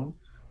on your own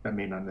that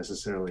may not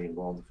necessarily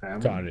involve the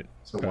family. Got it.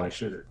 So Got why it.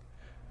 should it?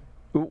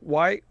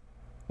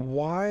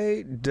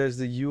 Why does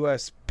the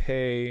U.S.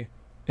 pay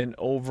an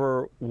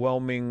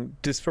overwhelming,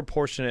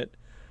 disproportionate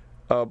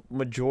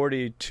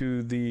majority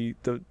to the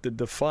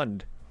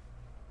fund?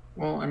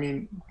 Well, I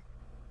mean,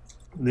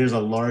 there's a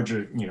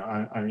larger,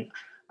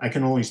 I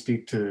can only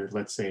speak to,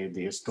 let's say,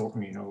 the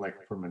historic,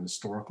 like from an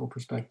historical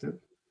perspective,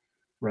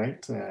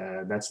 right?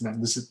 That's not,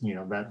 this is,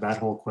 that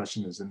whole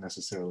question isn't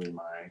necessarily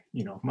my,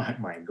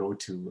 my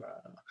go-to,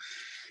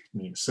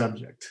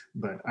 subject.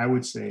 But I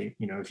would say,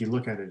 if you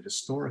look at it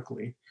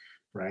historically,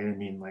 right? I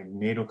mean, like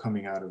NATO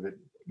coming out of it,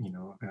 in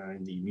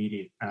the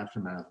immediate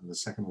aftermath of the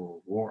Second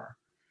World War,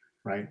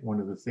 right? One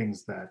of the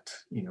things that,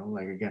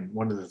 like again,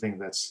 one of the things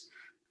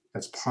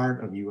that's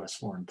part of U.S.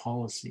 foreign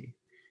policy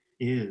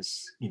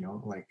is,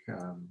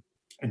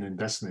 an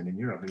investment in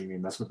Europe. I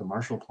mean, that's what the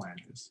Marshall Plan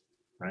is,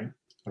 right?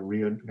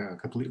 A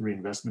complete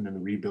reinvestment in the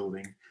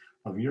rebuilding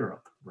of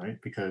Europe,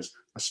 right? Because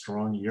a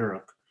strong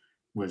Europe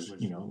was,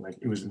 like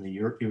it was in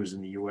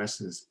the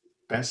U.S.'s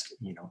best,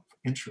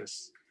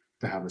 interests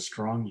to have a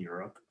strong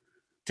Europe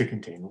to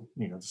contain,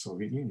 the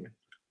Soviet Union,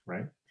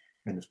 right?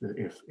 And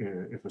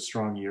if a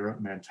strong Europe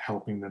meant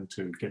helping them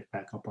to get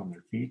back up on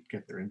their feet,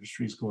 get their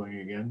industries going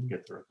again,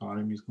 get their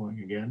economies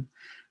going again,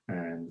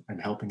 and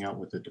helping out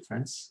with the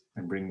defense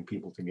and bringing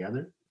people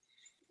together,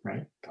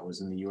 right? That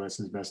was in the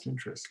U.S.'s best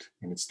interest,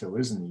 and it still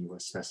is in the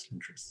U.S. best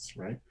interests,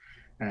 right?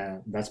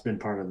 And that's been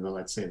part of the,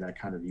 let's say, that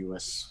kind of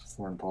U.S.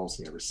 foreign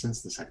policy ever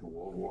since the Second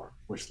World War,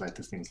 which led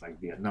to things like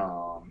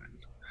Vietnam and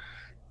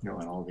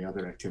and all the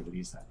other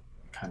activities that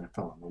kind of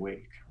fell in the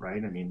wake,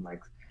 right? I mean,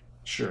 like,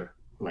 sure,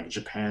 like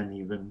Japan,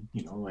 even,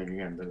 like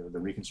again, the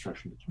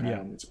reconstruction of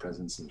Japan, its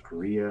presence in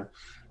Korea.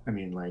 I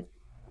mean, like,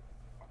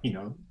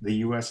 the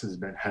U.S.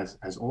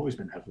 has always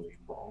been heavily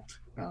involved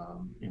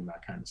in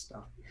that kind of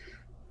stuff.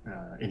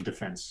 In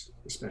defense,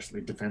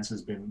 especially defense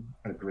has been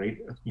a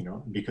great,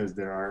 because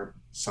there are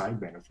side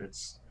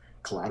benefits,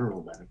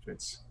 collateral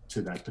benefits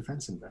to that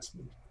defense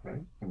investment,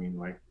 right? I mean,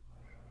 like,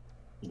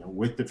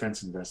 with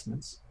defense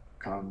investments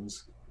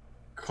comes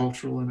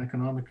cultural and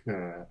economic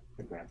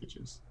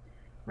advantages,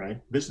 right?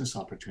 Business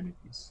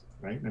opportunities,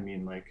 right? I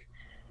mean, like,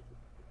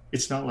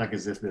 it's not like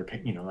as if they're,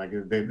 like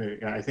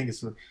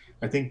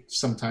I think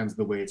sometimes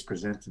the way it's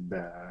presented,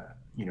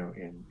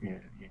 in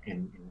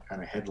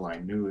kind of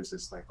headline news,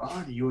 it's like,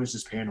 oh, the U.S.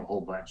 is paying a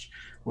whole bunch.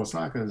 Well, it's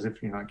not as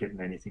if you're not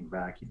getting anything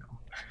back,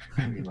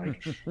 I mean,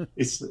 like,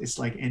 it's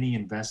like any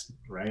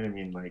investment, right? I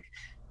mean, like,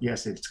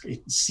 yes, it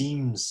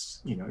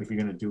seems, if you're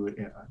going to do it,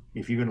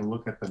 if you're going to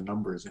look at the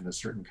numbers in a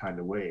certain kind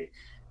of way,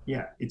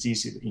 yeah, it's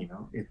easy to,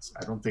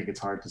 I don't think it's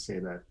hard to say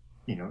that,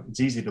 it's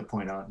easy to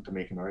point out and to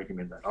make an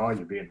argument that, oh,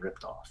 you're being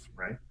ripped off,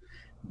 right?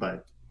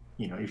 But,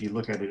 if you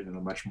look at it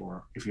in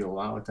if you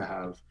allow it to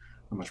have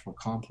a much more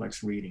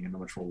complex reading and a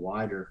much more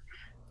wider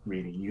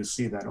reading, you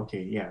see that,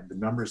 okay, yeah, the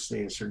numbers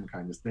say a certain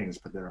kind of things,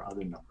 but there are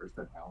other numbers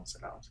that balance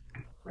it out,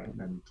 right?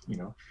 And,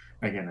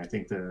 again, I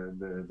think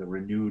the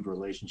renewed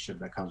relationship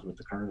that comes with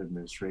the current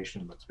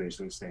administration that's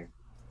basically saying,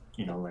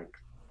 like,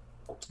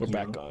 We're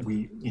back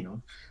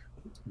on.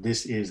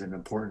 This is an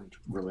important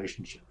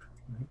relationship.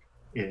 Right?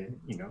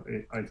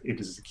 It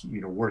is,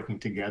 working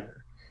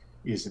together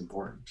is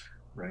important,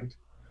 right?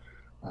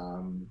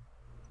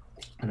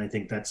 And I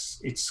think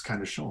it's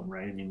kind of shown,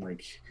 right? I mean,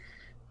 like,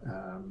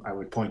 I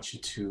would point you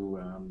to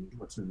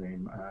what's his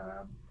name,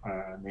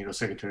 NATO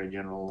Secretary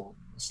General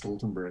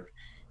Stoltenberg.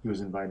 He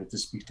was invited to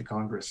speak to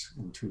Congress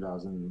in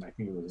 2000, I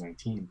think it was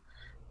 19,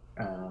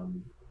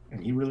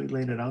 and he really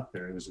laid it out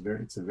there. It's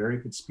a very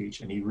good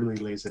speech, and he really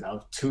lays it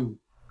out to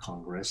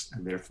Congress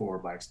and therefore,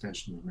 by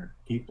extension, the American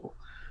people,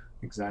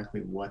 exactly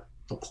what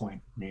the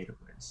point of NATO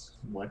is,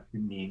 what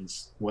it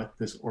means, what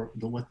this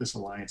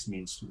alliance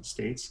means to the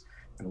states,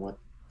 and what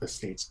the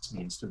states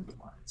means to the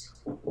alliance.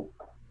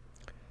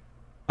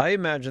 I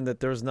imagine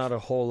that there's not a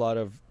whole lot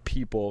of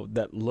people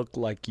that look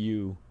like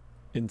you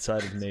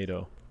inside of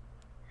NATO.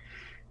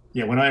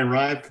 Yeah, when I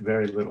arrived,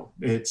 very little.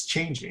 It's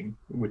changing,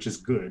 which is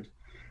good,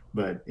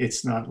 but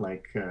it's not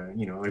like,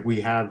 like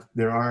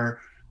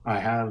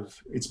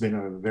it's been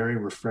a very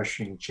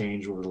refreshing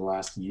change over the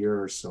last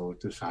year or so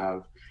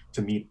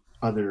to meet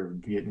other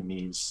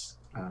Vietnamese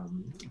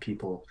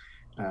people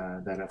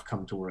that have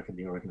come to work in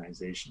the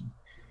organization.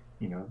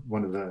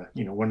 One of the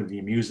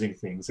amusing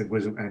things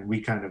and we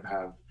kind of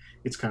have,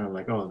 it's kind of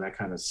like, oh, that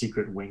kind of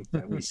secret wink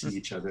that we see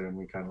each other and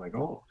we kind of like,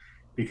 oh,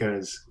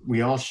 because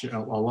we all a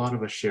lot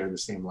of us share the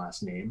same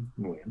last name,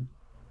 Nguyen,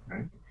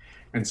 right?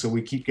 And so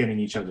we keep getting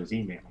each other's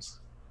emails,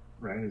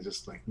 right? It's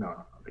just like, no,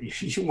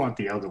 you want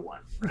the other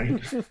one,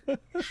 right?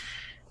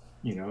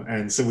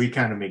 And so we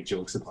kind of make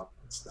jokes about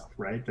that stuff,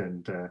 right?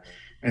 And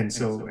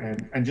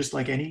just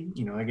like any,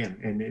 again,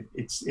 and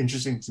it's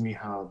interesting to me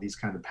how these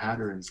kind of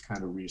patterns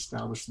kind of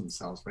reestablish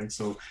themselves, right?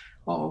 So,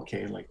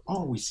 okay, like,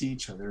 we see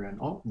each other, and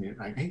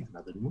like, hey,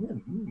 another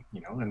Nguyen,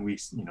 and we,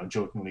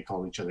 jokingly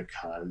call each other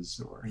cuz,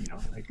 or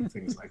like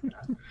things like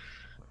that.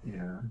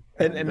 Yeah.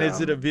 And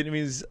is it a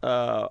Vietnamese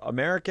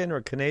American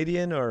or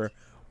Canadian, or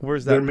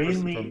where's that? They're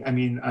mainly from? I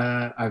mean,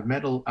 I've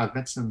met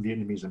some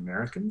Vietnamese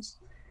Americans,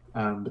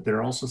 but there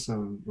are also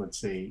some, let's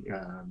say,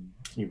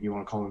 if you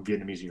want to call them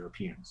Vietnamese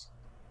Europeans,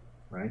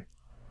 right?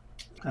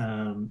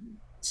 But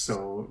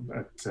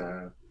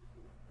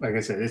like I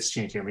said, it's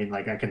changing. I mean,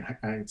 like I can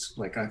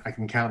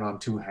count on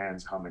two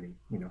hands how many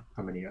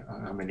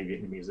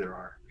Vietnamese there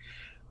are,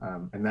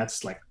 and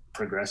that's like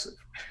progressive.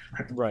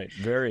 Right.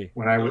 Very.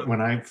 When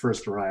I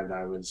first arrived,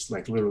 I was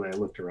like, literally, I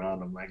looked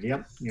around. I'm like,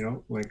 yep,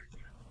 like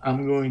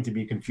I'm going to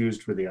be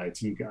confused for the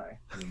IT guy.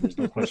 I mean, there's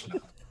no question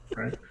about it,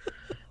 right?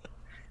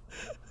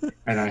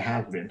 And I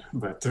have been,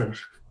 but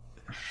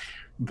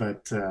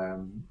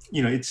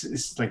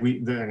it's like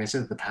like I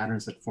said, the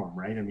patterns that form,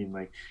 right? I mean,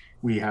 like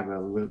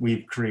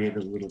we've created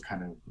a little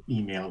kind of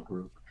email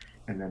group,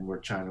 and then we're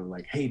trying to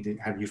like, hey,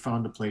 have you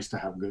found a place to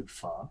have good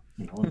pho,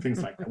 and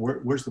things like that.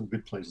 Where's the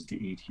good places to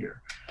eat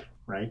here,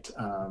 right?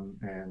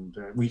 And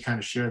we kind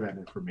of share that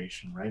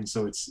information, right? And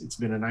so it's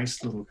been a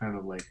nice little kind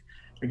of like,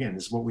 again,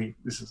 these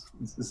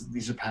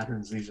are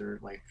patterns, these are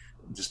like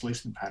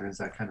displacement patterns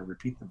that kind of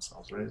repeat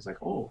themselves, right? It's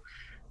like, oh,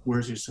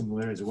 where's your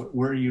similarities?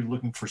 Where are you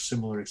looking for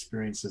similar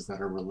experiences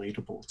that are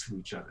relatable to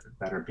each other,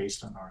 that are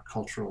based on our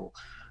cultural,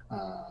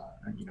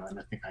 and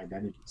ethnic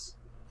identities,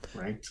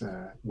 right?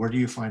 Where do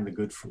you find the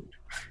good food?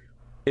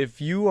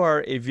 If you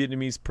are a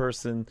Vietnamese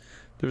person,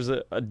 there's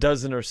a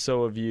dozen or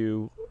so of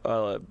you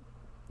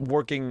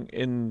working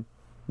in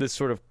this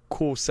sort of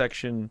cool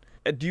section.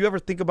 Do you ever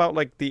think about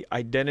like the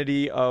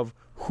identity of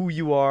who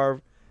you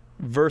are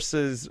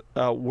versus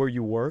where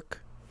you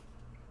work?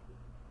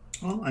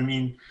 Well, I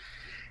mean,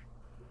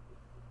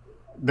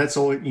 that's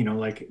all,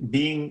 like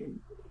being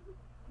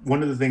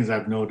one of the things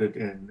I've noted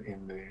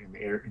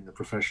in the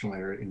professional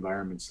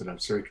environments that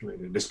I've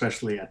circulated,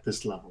 especially at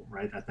this level,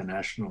 right, at the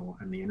national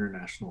and the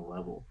international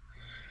level,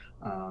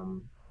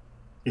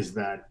 is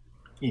that,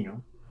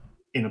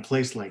 in a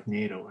place like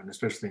NATO, and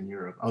especially in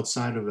Europe,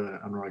 outside of an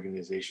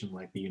organization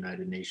like the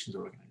United Nations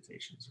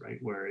organizations,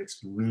 right, where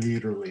it's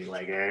literally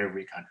like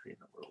every country in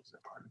the world is a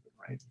part of it,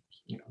 right?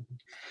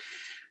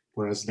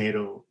 Whereas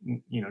NATO,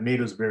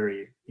 NATO's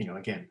very,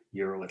 again,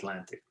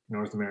 Euro-Atlantic,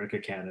 North America,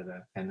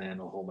 Canada, and then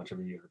a whole bunch of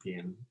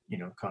European,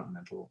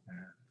 continental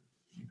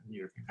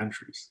European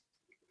countries,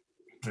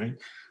 right?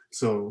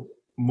 So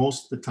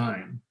most of the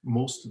time,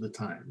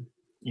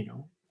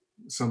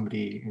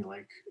 somebody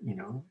like,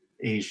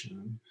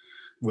 Asian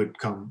would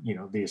come,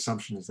 the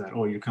assumption is that,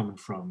 oh, you're coming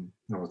from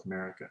North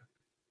America,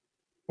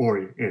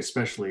 or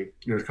especially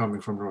you're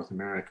coming from North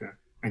America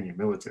and you're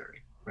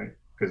military, right?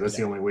 Because that's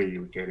the only way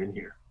you would get in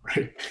here,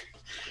 right?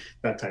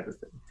 That type of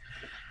thing.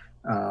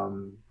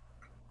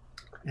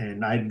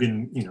 And I've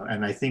been,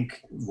 and I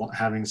think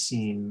having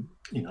seen,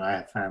 I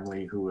have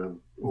family who are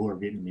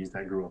Vietnamese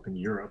that grew up in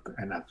Europe,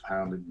 and I've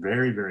found it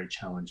very, very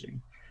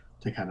challenging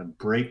to kind of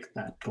break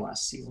that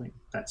glass ceiling,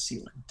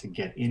 to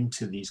get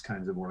into these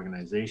kinds of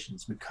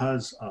organizations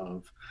because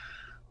of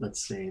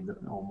let's say,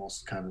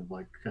 almost kind of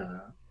like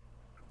the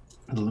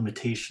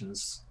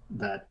limitations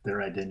that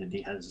their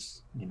identity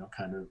has,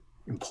 kind of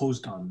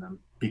imposed on them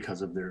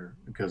because of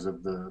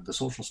the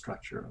social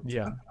structure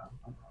Yeah.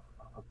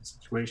 of the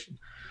situation.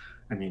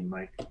 I mean,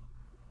 like,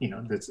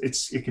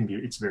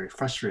 it's very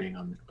frustrating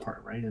on their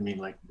part, right? I mean,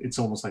 like, it's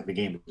almost like the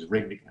game is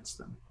rigged against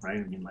them, right?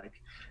 I mean, like,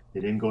 they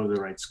didn't go to the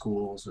right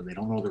schools, or they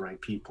don't know the right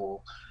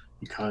people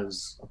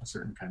because of a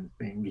certain kind of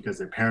thing, because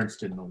their parents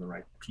didn't know the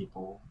right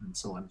people, and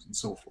so on and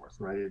so forth,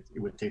 right? It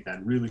would take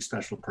that really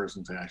special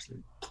person to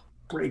actually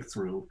break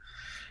through,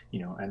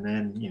 and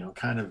then,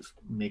 kind of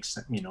makes,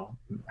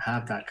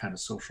 have that kind of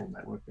social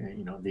network,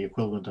 the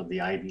equivalent of the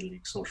Ivy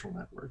League social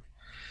network,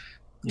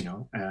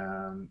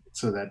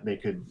 so that they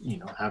could,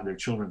 have their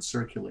children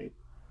circulate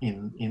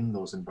in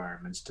those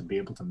environments, to be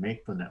able to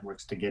make the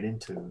networks, to get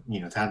into,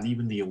 to have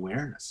even the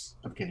awareness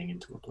of getting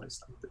into a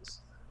place like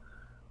this,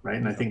 right?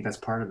 And I think that's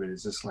part of it.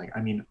 Is just like,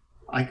 I mean,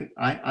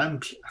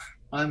 I'm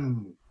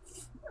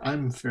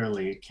I'm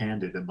fairly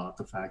candid about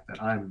the fact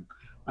that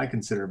I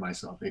consider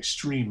myself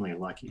extremely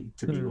lucky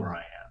to be where I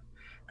am,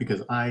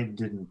 because I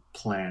didn't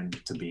plan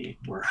to be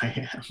where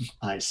I am.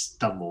 I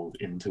stumbled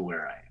into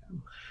where I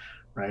am,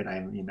 right? I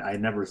mean, I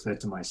never said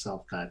to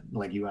myself that,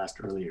 like you asked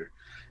earlier,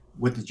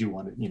 what did you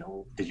want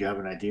to, did you have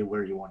an idea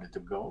where you wanted to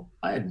go?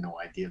 I had no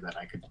idea that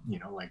I could,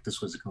 like,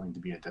 this was going to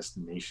be a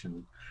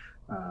destination,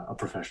 a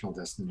professional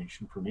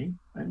destination for me.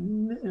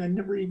 And I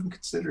never even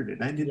considered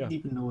it. I didn't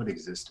even know it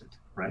existed,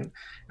 right?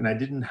 And I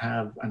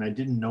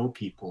didn't know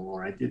people,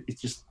 or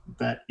it's just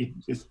that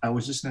I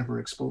was just never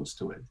exposed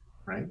to it,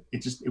 right?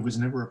 It was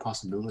never a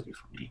possibility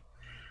for me,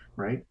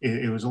 right?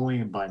 It was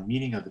only by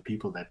meeting other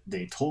people that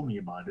they told me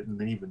about it. And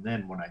then even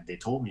then, when they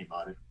told me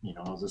about it,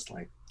 I was just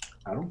like,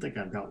 I don't think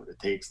I've got what it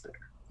takes there,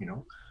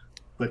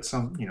 but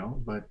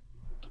but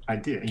I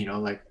did,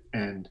 like,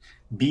 and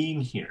being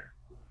here,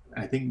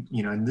 I think,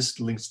 and this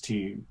links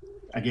to,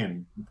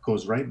 again,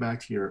 goes right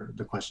back to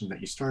the question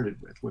that you started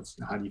with.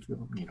 How do you feel,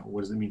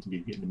 what does it mean to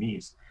be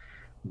Vietnamese?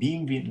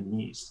 Being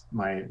Vietnamese,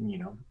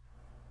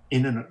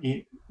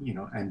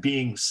 and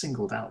being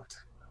singled out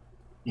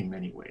in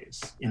many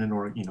ways in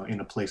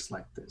a place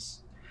like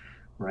this,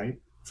 right?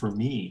 For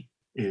me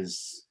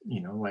is,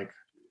 like,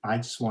 I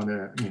just want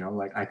to,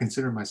 like, I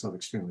consider myself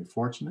extremely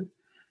fortunate,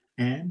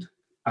 and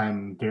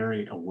I'm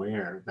very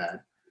aware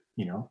that,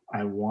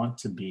 I want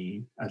to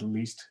be at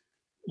least,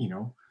 you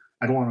know,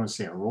 I don't want to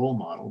say a role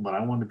model, but I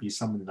want to be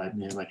somebody that,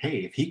 like,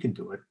 hey, if he can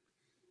do it,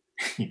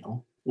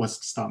 what's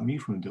to stop me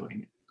from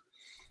doing it,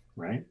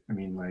 right? I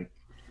mean, like,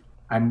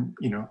 I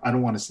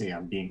don't want to say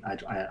I'm being,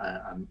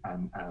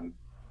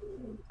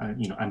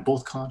 I'm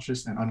both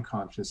conscious and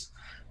unconscious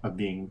of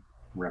being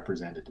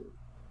representative,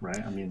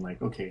 right? I mean,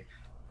 like, okay,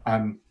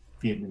 I'm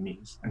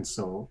Vietnamese, and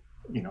so,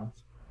 you know,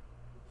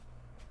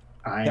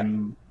 Yeah.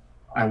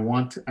 I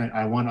want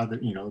other,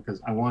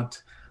 because I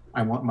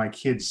want my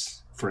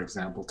kids, for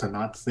example, to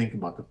not think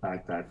about the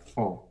fact that,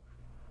 oh,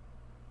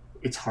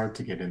 it's hard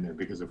to get in there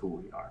because of who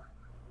we are.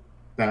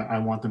 That I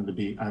want them to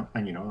be,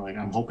 like,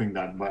 I'm hoping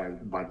that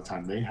by the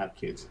time they have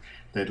kids,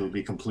 that it'll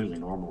be completely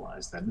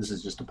normalized, that this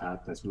is just a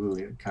path that's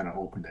really kind of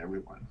open to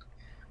everyone,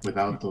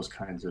 without those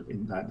kinds of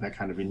that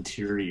kind of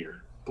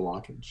interior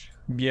blockage.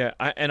 Yeah,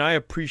 I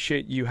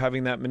appreciate you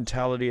having that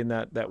mentality and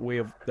that way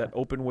of that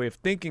open way of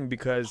thinking,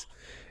 because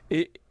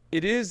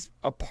it is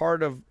a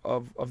part of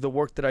the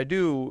work that I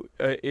do,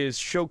 is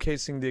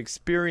showcasing the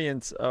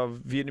experience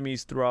of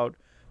Vietnamese throughout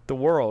the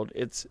world.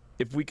 It's,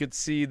 if we could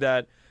see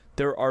that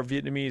there are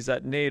Vietnamese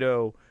at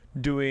NATO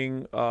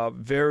doing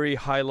very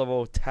high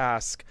level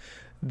tasks,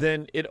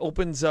 then it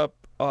opens up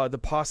the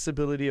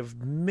possibility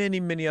of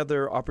many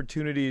other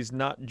opportunities,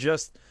 not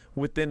just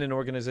within an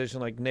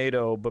organization like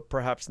NATO, but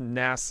perhaps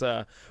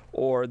NASA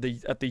or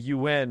at the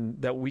UN,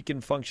 that we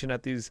can function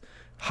at these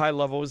high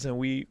levels and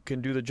we can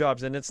do the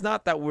jobs. And it's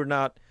not that we're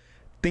not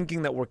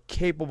thinking that we're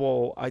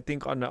capable, I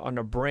think, on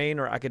a brain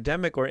or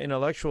academic or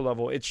intellectual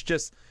level. It's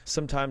just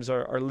sometimes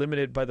are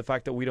limited by the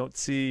fact that we don't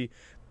see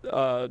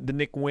the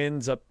Nick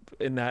Nguyen's up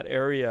in that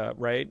area,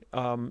 right?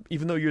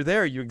 Even though you're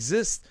there, you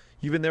exist,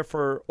 you've been there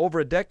for over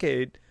a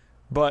decade,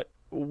 but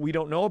we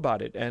don't know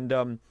about it.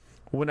 And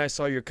when I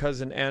saw your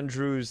cousin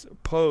Andrew's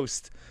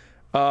post,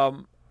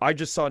 I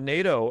just saw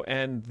NATO,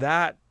 and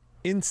that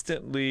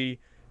instantly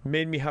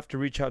made me have to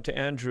reach out to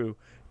Andrew,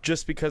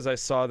 just because I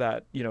saw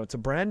that, it's a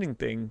branding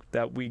thing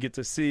that we get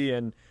to see.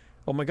 And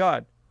oh my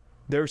God,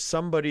 there's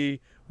somebody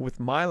with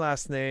my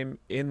last name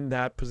in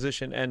that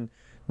position. And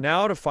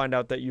now to find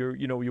out that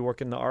you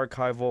work in the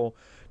archival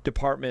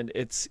department,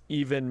 it's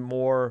even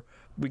more,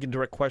 we can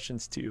direct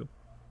questions to you.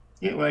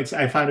 Yeah, well,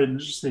 I find it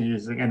interesting.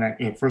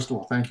 First of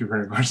all, thank you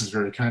very much. It's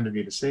very kind of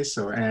you to say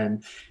so.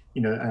 And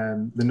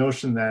the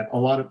notion that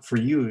for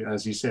you,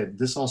 as you said,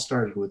 this all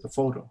started with a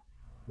photo,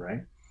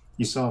 right?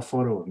 You saw a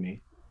photo of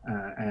me,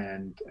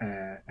 and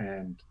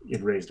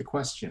it raised a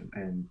question.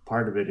 And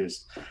part of it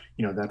is,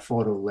 that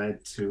photo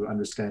led to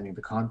understanding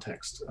the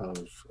context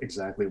of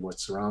exactly what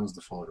surrounds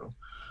the photo,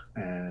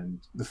 and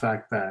the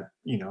fact that,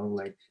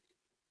 like,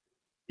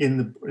 in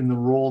the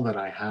role that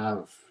I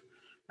have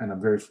and I'm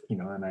very,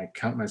 and I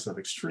count myself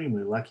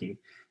extremely lucky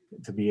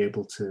to be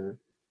able to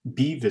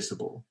be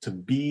visible, to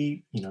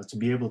be, to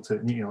be able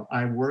to,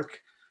 I work,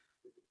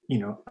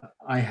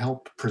 I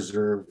help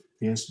preserve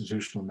the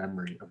institutional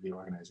memory of the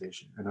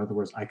organization. In other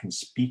words, I can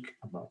speak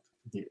about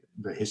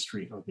the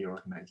history of the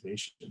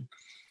organization,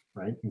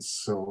 right? And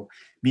so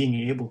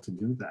being able to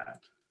do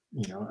that,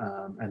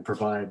 and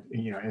provide,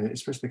 and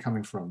especially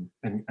coming from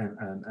and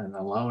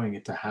allowing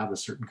it to have a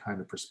certain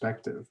kind of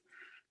perspective,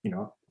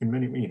 in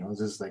many, this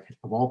is like,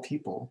 of all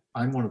people,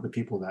 I'm one of the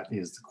people that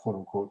is the quote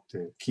unquote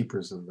the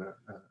keepers of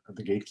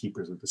the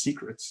gatekeepers of the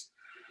secrets,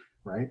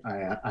 right?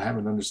 I have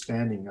an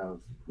understanding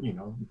of,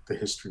 the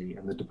history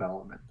and the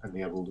development and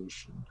the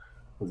evolution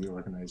of the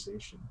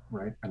organization,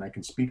 right? And I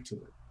can speak to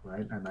it,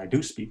 right? And I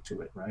do speak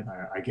to it, right?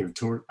 I give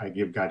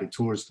guided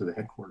tours to the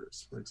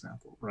headquarters, for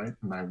example, right?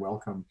 And I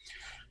welcome,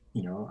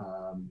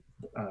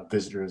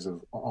 visitors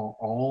of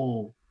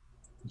all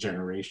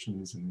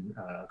generations and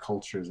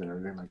cultures and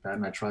everything like that.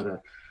 And I try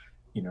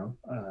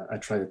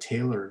to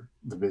tailor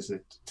the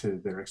visit to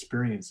their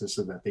experiences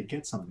so that they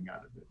get something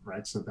out of it,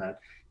 right? So that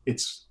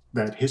it's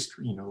that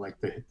history,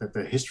 that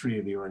the history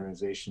of the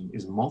organization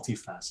is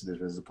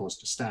multifaceted as opposed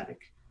to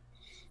static,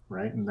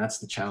 right? And that's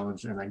the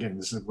challenge. And again,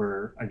 this is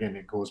where, again,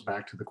 it goes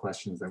back to the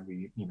questions that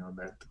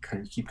that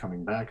kind of keep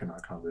coming back in our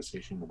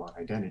conversation about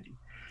identity,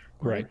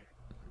 Right.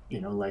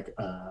 Like,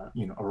 a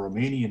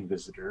Romanian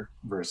visitor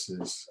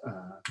versus,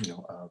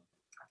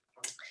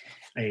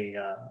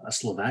 a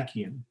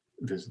Slovakian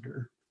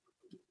visitor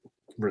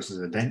versus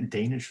a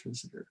Danish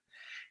visitor.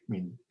 I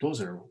mean, those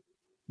are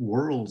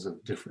worlds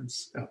of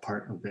difference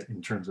apart of it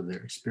in terms of their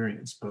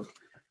experience. But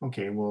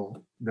okay,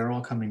 well, they're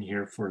all coming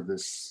here for the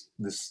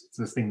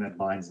thing that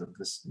binds them,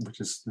 which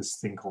is this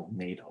thing called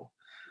NATO.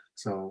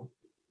 So,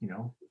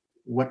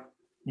 what,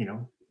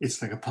 it's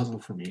like a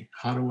puzzle for me.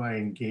 How do I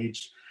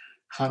engage?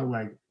 How do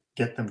I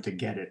get them to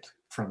get it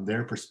from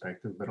their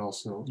perspective, but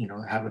also,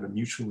 have it a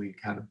mutually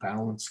kind of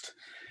balanced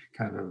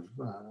kind of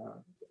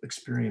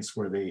experience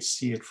where they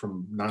see it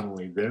from not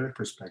only their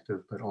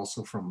perspective, but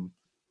also from,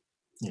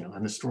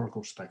 an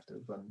historical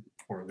perspective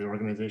or the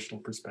organizational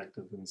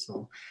perspective. And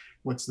so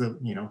what's the,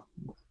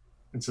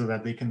 and so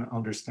that they can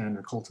understand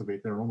and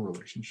cultivate their own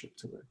relationship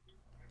to it,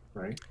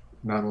 right?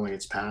 Not only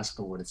its past,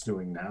 but what it's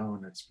doing now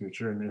and its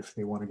future. And if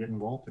they want to get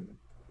involved in it,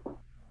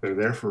 they're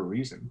there for a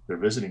reason. They're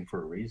visiting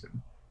for a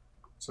reason.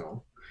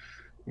 So,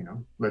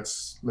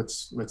 let's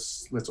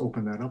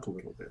open that up a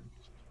little bit.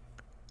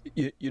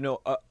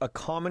 A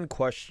common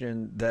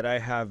question that I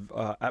have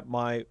at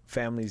my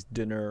family's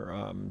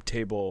dinner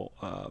table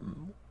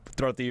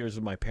throughout the years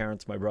with my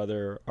parents, my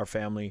brother, our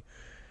family,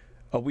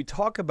 we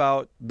talk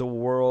about the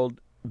world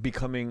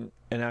becoming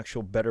an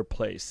actual better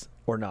place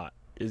or not.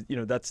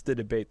 That's the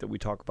debate that we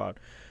talk about.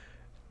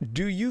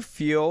 Do you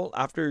feel,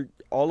 after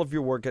all of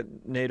your work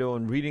at NATO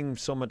and reading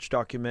so much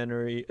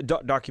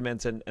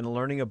documents and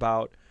learning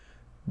about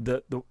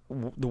the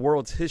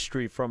world's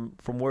history from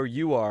where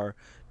you are,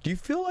 do you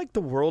feel like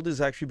the world is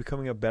actually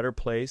becoming a better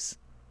place?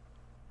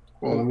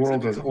 Well, the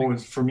world has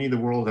always, for me, the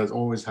world has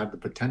always had the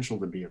potential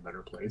to be a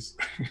better place.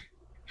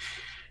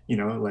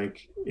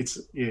 Like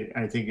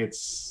I think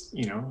it's,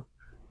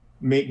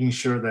 making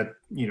sure that,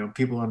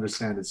 people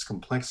understand its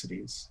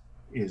complexities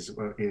is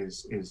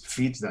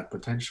feeds that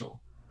potential.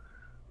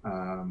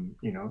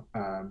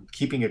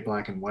 Keeping it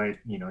black and white,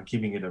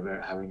 keeping it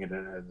having it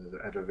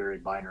at a very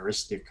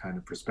binaristic kind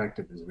of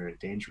perspective is very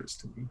dangerous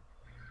to me,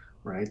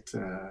 right?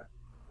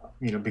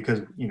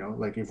 Because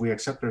like if we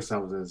accept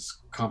ourselves as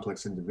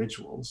complex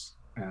individuals,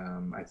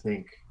 I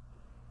think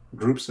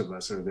groups of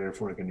us are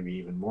therefore going to be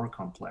even more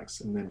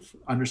complex, and then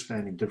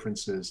understanding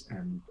differences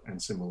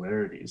and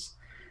similarities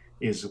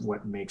is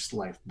what makes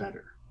life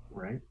better,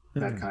 right?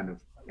 That kind of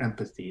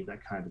empathy,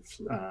 that kind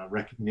of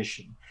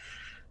recognition,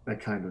 that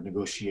kind of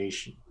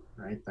negotiation,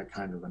 right? That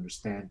kind of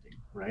understanding,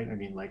 right? I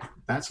mean, like,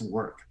 that's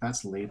work,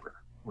 that's labor,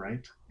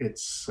 right?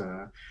 It's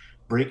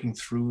breaking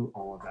through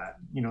all of that.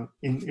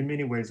 In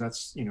many ways,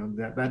 that's,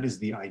 that is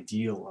the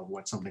ideal of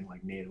what something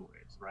like NATO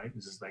is, right?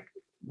 This is like,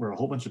 we're a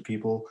whole bunch of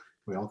people,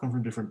 we all come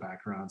from different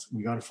backgrounds.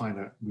 We got to find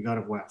a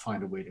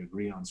way to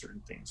agree on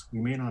certain things. We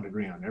may not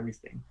agree on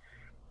everything,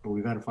 but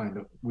we got to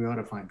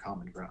find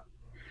common ground,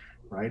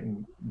 right?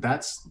 And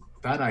that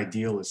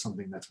ideal is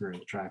something that's very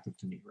attractive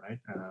to me, right?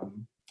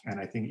 And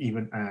I think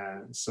even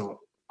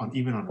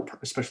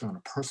especially on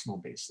a personal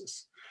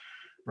basis,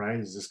 right?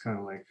 Is this kind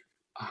of like,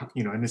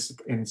 and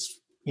it's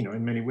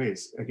in many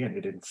ways, again,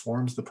 it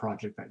informs the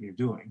project that you're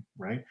doing,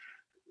 right?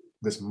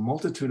 This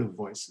multitude of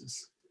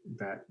voices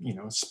that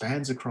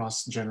spans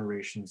across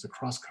generations,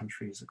 across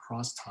countries,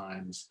 across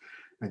times,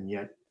 and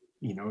yet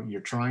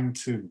you're trying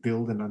to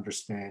build an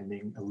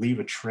understanding, leave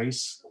a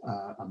trace,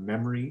 a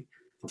memory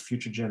for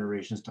future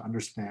generations to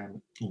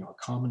understand, a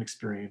common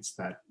experience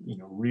that,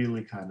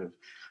 really kind of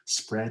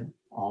spread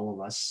all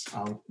of us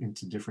out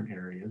into different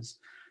areas,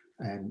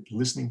 and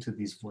listening to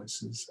these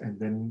voices. And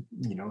then,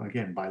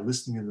 again, by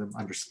listening to them,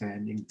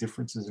 understanding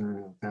differences and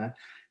everything like that,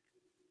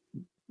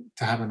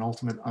 to have an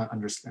ultimate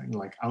understanding,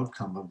 like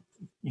outcome of,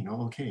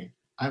 okay,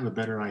 I have a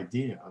better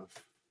idea of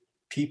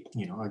people,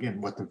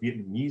 again, what the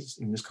Vietnamese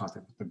in this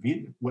context,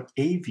 what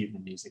a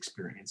Vietnamese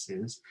experience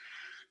is,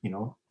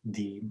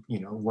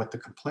 what the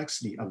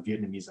complexity of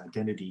Vietnamese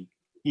identity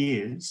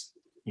is,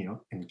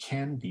 and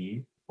can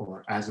be,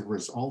 or as a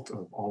result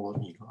of all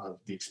of, of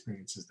the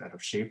experiences that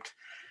have shaped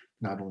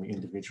not only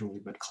individually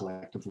but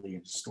collectively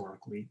and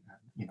historically,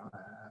 and,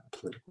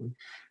 politically,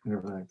 and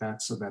everything like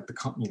that. So that the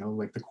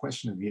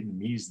question of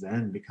Vietnamese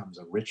then becomes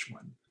a rich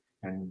one,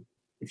 and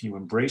if you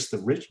embrace the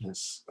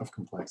richness of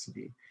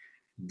complexity,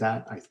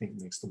 that I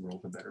think makes the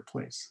world a better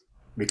place,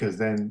 because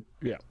then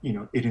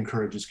it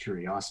encourages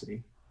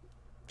curiosity,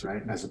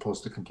 right, as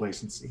opposed to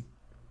complacency.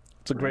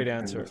 It's a great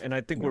answer, and I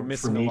think we're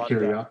missing for me, a lot of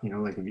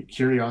that.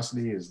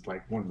 Curiosity is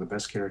like one of the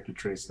best character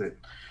traits that,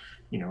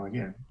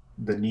 again,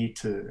 the need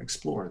to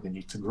explore, the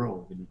need to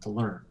grow, the need to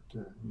learn,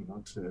 to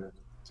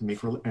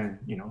make, and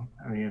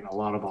a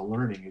lot about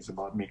learning is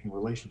about making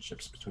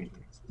relationships between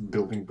things,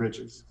 building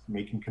bridges,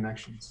 making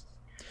connections.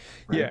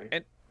 Right? Yeah,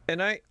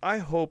 and I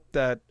hope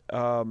that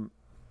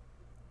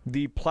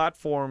the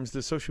platforms,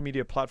 the social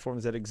media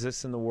platforms that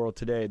exist in the world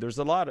today, there's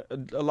a lot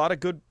of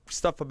good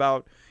stuff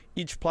about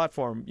each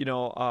platform.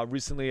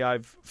 Recently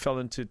I've fell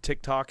into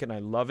TikTok and I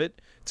love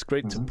it. It's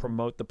great to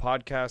promote the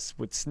podcast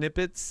with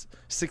snippets,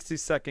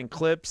 60-second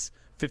clips,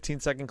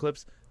 15-second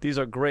clips. These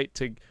are great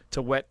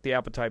to whet the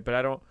appetite,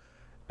 but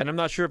I'm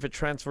not sure if it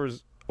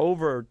transfers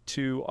over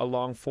to a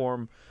long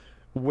form,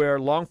 where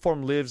long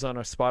form lives on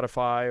a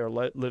Spotify or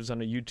lives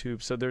on a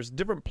YouTube. So there's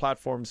different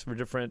platforms for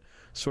different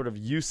sort of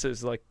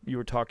uses, like you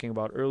were talking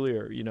about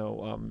earlier.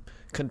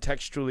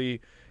 Contextually,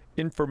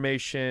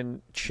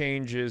 information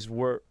changes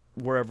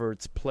wherever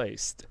it's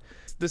placed.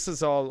 This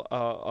is all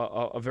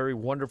a very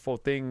wonderful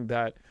thing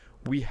that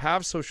we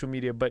have social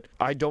media, but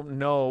I don't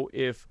know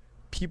if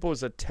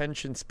people's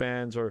attention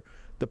spans or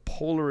the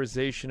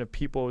polarization of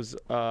people's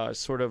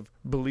sort of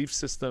belief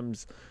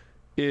systems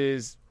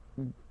is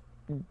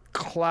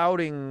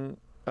clouding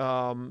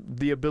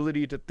the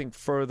ability to think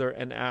further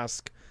and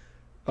ask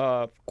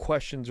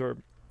questions or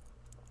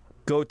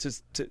go to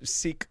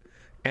seek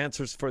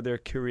answers for their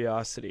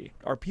curiosity.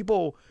 Are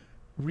people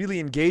really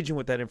engaging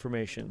with that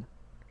information?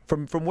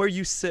 From where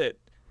you sit,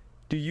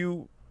 do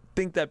you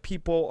think that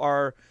people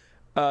are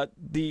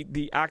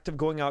the act of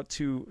going out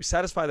to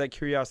satisfy that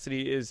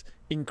curiosity is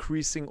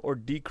increasing or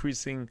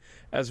decreasing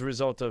as a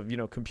result of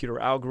computer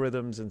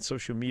algorithms and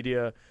social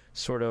media,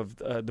 sort of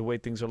the way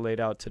things are laid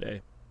out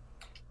today?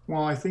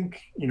 Well, I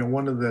think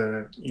one of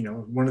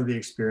the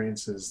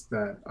experiences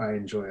that I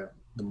enjoy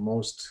the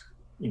most,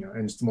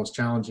 and it's the most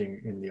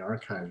challenging in the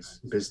archives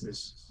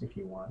business, if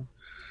you want,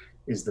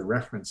 is the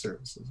reference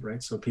services,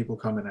 right? So people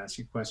come and ask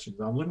you questions.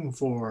 I'm looking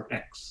for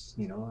X,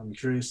 I'm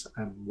curious,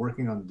 I'm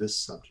working on this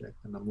subject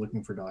and I'm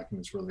looking for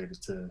documents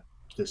related to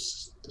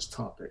this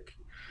topic,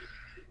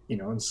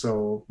 and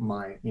so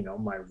my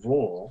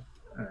role,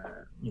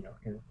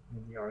 in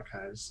the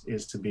archives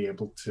is to be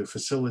able to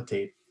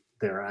facilitate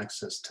their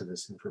access to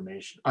this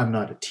information. I'm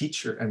not a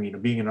teacher.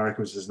 Being an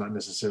archivist is not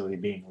necessarily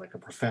being like a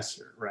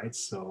professor, right?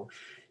 So,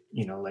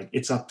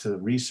 it's up to the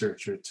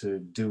researcher to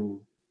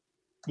do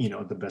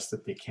the best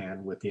that they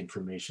can with the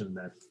information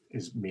that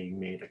is being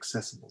made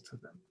accessible to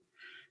them.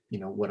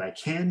 What I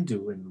can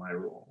do in my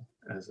role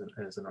as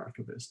an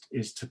archivist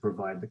is to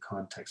provide the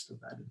context of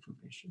that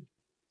information,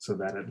 so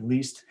that at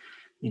least,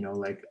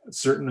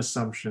 certain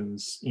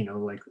assumptions,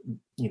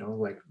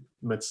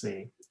 let's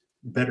say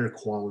better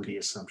quality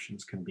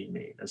assumptions can be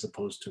made as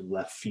opposed to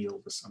left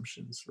field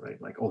assumptions,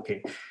 right? Like,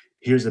 okay,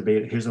 here's a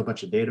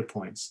bunch of data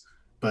points,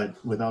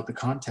 but without the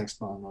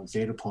context on those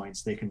data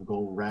points, they can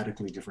go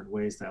radically different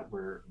ways that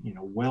were,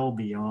 well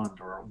beyond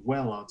or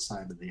well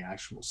outside of the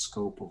actual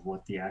scope of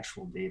what the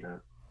actual data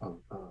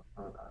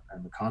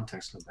and the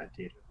context of that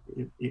data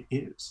it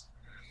is,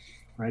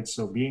 right?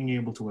 So being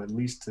able to at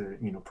least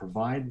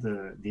provide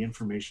the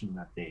information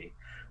that they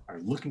are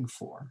looking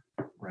for,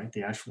 right?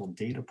 The actual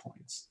data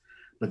points,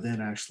 but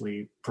then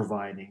actually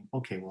providing,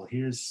 okay, well,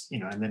 here's,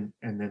 and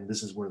then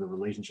this is where the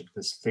relationship,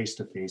 this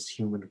face-to-face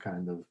human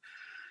kind of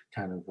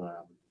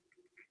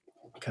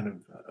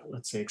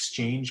let's say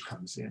exchange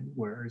comes in,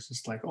 where it's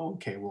just like, oh,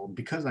 okay, well,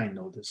 because I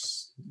know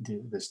this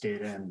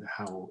data and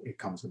how it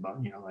comes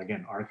about,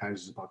 again,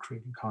 archives is about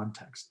creating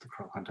context, the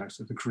context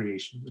of the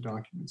creation of the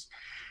documents.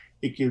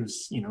 It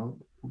gives,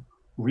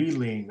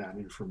 relaying that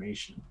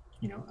information,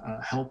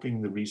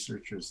 helping the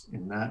researchers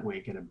in that way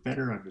get a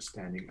better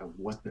understanding of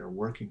what they're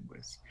working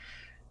with.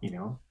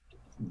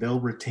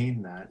 They'll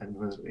retain that, and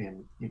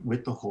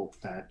with the hope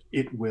that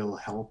it will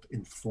help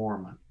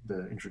inform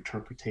the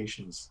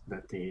interpretations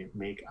that they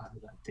make out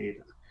of that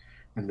data,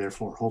 and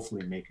therefore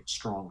hopefully make it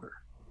stronger.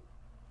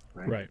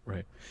 Right.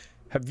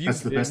 That's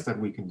the best that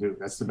we can do.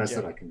 That's the best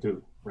that I can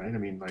do. Right.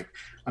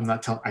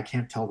 I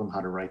can't tell them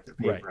how to write their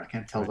paper. Right. I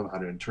can't tell them how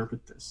to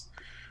interpret this.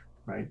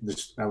 Right.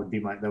 That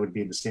would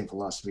be the same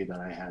philosophy that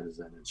I had as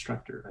an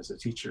instructor, as a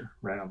teacher.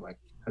 Right. I'm like,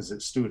 as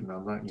a student,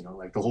 I'm not,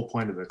 the whole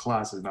point of the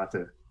class is not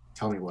to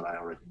tell me what I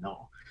already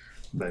know,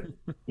 but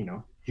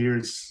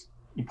here's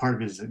part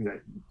of it is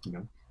that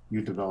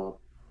you develop,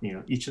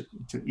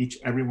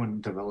 everyone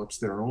develops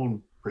their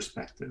own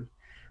perspective,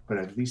 but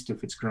at least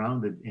if it's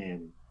grounded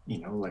in,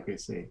 like I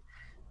say,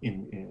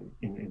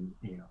 in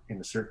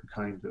a certain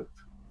kind of,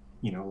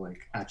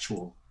 like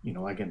actual,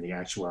 again, the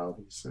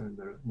actualities and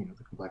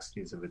the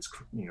complexities of its,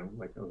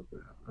 like of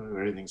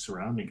everything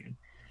surrounding it,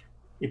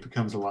 it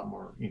becomes a lot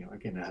more,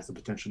 again, it has the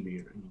potential to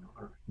be,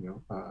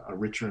 a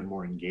richer and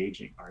more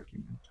engaging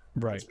argument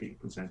that's being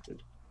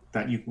presented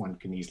that one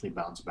can easily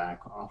bounce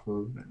back off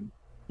of and,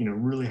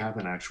 really have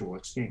an actual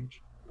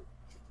exchange.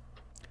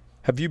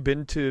 Have you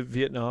been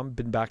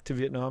back to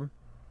Vietnam?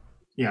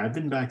 Yeah, I've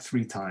been back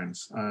 3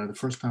 times. The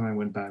first time I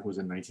went back was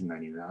in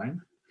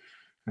 1999,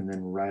 and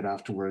then right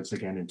afterwards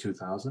again in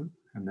 2000,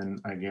 and then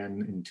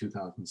again in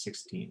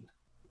 2016.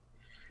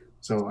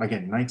 So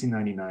again,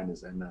 1999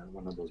 is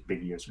one of those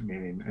big years for me.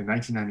 In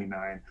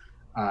 1999,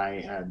 I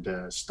had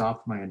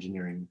stopped my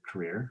engineering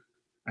career.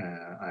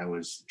 I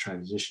was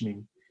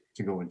transitioning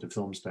to go into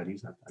film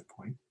studies at that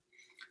point.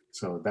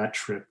 So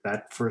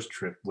that first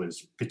trip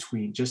was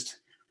between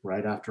just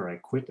right after I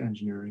quit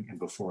engineering and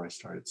before I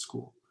started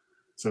school.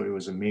 So it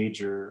was a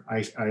major,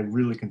 I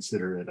really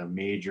consider it a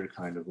major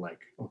kind of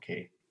like,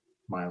 okay,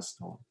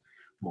 milestone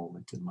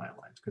moment in my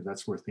life, because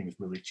that's where things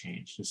really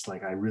changed. It's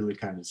like I really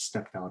kind of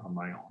stepped out on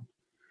my own,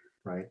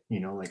 right?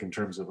 Like in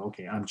terms of,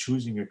 okay, I'm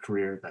choosing a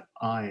career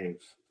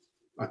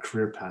a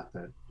career path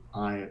that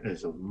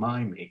is of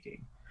my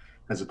making,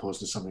 as opposed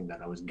to something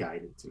that I was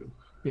guided to.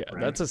 Yeah, right?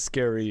 That's a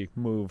scary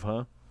move,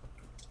 huh?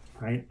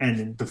 Right.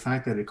 And the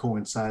fact that it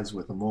coincides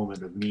with a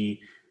moment of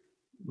me,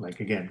 like,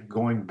 again,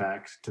 going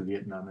back to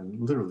Vietnam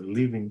and literally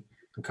leaving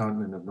the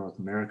continent of North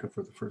America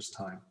for the first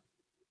time,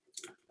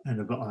 and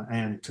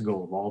to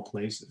go, of all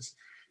places,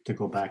 to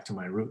go back to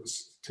my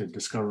roots, to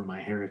discover my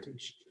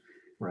heritage,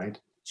 right?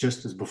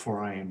 Just as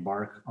before I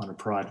embark on a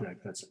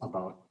project that's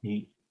about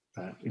me,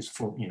 that is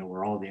for,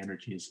 where all the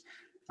energies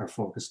are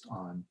focused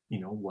on,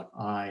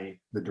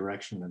 the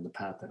direction and the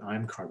path that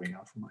I'm carving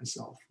out for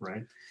myself,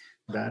 right?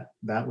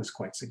 That was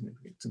quite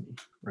significant to me,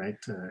 right?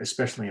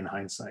 Especially in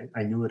hindsight.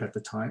 I knew it at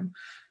the time,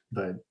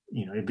 but,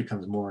 it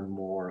becomes more and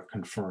more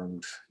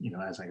confirmed,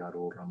 as I got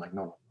older. I'm like,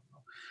 no,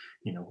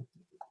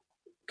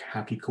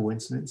 happy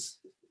coincidence,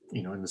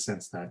 in the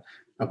sense that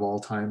of all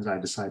times I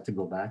decide to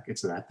go back,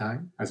 it's that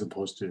time as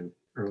opposed to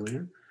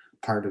earlier.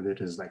 Part of it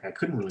is like I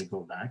couldn't really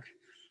go back,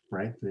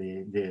 right?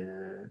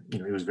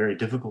 It was very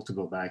difficult to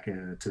go back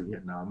to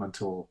Vietnam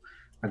until,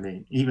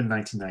 even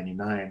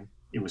 1999,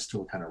 it was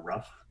still kind of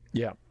rough.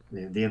 Yeah.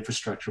 The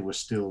infrastructure was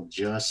still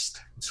just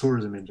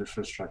tourism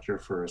infrastructure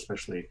for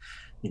especially,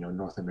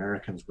 North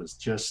Americans was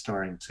just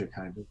starting to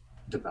kind of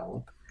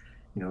develop.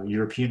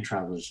 European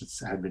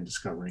travelers had been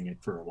discovering it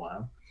for a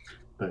while.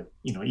 But,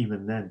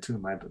 even then too,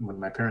 when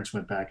my parents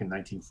went back in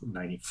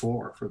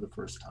 1994 for the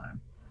first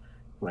time,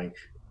 like,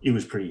 it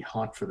was pretty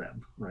hot for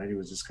them, right? It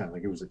was just kind of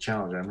like, it was a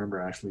challenge. I remember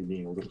actually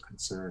being a little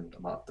concerned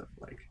about them,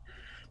 like,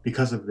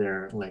 because of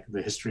their, like,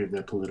 the history of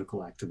their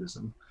political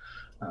activism,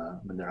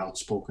 and their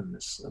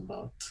outspokenness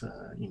about,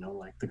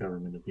 like the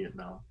government of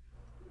Vietnam.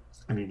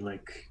 I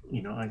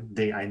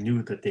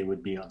knew that they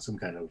would be on some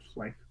kind of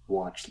like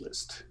watch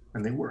list,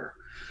 and they were.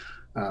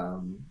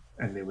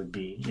 And they would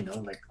be,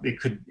 like they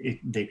could,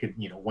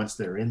 once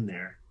they're in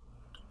there,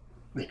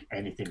 like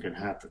anything could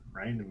happen,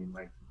 right?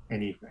 Like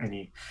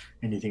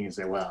anything is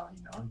say, well,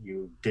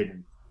 you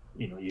didn't,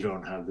 you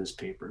don't have this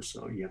paper,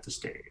 so you have to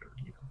stay,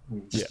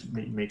 or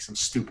make some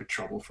stupid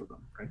trouble for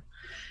them, right?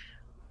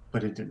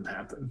 But it didn't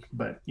happen.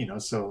 But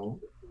so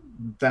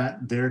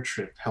that their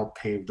trip helped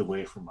pave the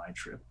way for my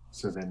trip.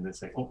 So then they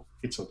say, oh,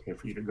 it's okay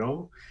for you to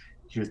go.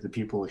 Here's the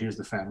people, here's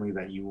the family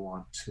that you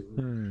want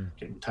to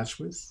get in touch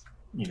with.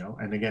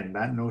 And again,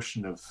 that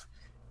notion of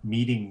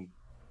meeting,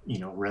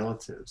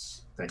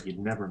 relatives that you'd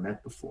never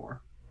met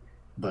before,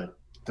 but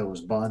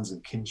those bonds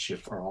of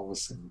kinship are all of a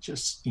sudden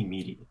just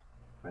immediate,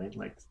 right?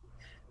 Like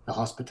the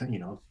hospital, you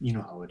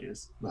know how it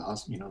is.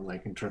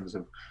 Like in terms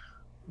of,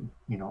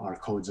 our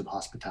codes of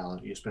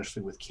hospitality,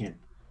 especially with kin,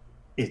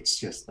 it's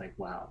just like,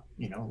 wow,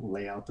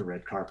 lay out the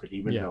red carpet,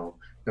 even though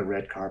the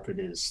red carpet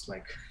is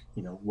like,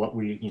 what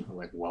we,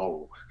 like,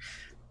 whoa,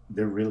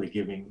 they're really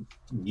giving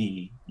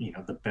me,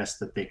 the best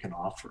that they can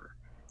offer,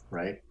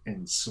 right?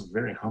 And so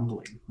very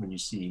humbling when you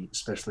see,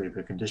 especially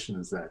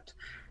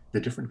the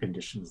different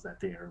conditions that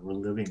they were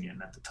living in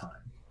at the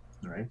time,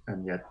 right?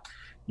 And yet,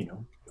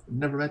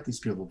 never met these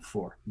people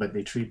before, but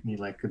they treat me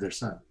like their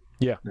son.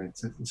 Yeah,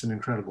 it's an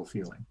incredible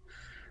feeling,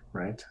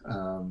 right?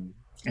 And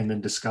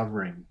then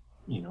discovering,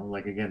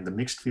 like, again, the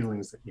mixed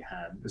feelings that you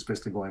had,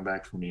 especially going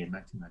back for me in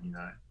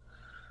 1999,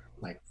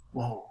 like,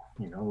 whoa,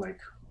 like,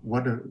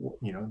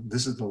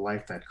 this is the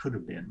life that could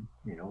have been,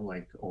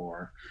 like,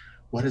 or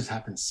what has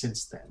happened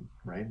since then,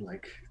 right?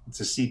 Like,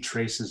 to see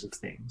traces of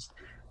things,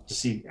 to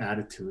see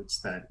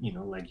attitudes that,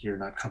 like, you're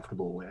not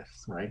comfortable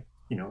with, right?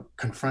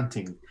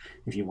 Confronting,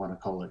 if you want to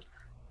call it,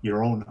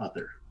 your own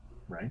other,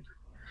 right?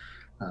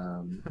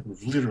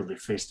 Literally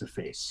face to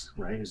face,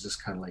 right? It's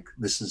just kind of like,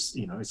 this is,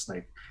 it's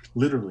like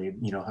literally,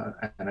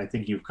 and I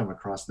think you've come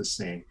across this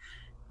saying,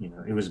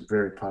 it was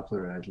very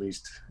popular, at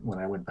least when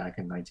I went back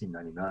in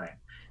 1999,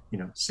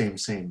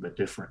 same, but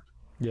different.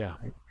 Yeah.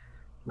 Right?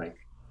 Like,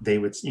 they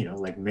would,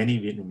 like many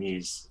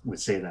Vietnamese would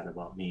say that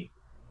about me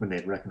when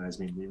they'd recognize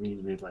me.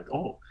 They'd be like,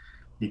 oh,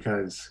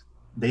 because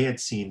they had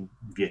seen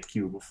Viet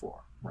Q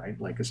before, right?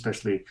 Like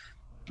especially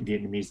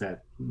Vietnamese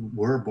that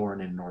were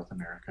born in North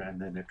America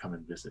and then had come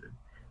and visited.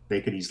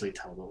 They could easily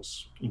tell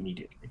those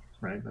immediately,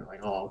 right? They're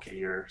like, oh, okay,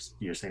 you're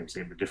same,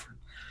 but different.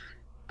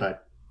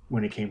 But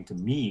when it came to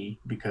me,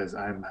 because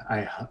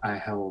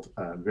I held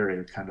a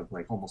very kind of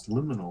like almost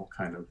liminal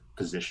kind of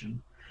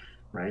position,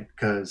 right?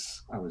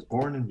 Because I was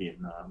born in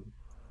Vietnam,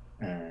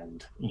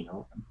 and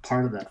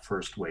part of that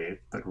first wave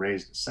that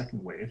raised the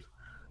second wave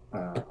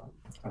uh,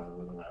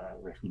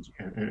 refugee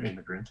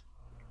immigrant.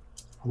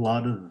 A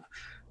lot of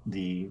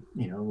the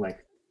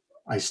like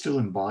I still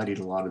embodied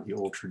a lot of the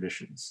old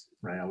traditions,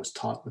 right? I was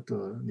taught with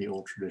the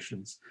old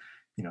traditions.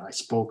 I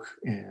spoke,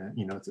 and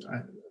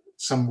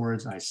some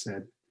words I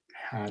said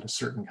had a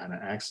certain kind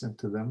of accent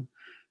to them.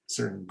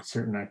 Certain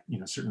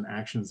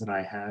actions that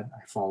I had,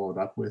 I followed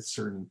up with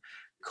certain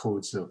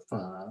codes of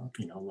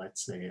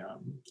let's say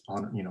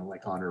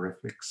like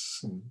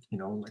honorifics, and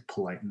like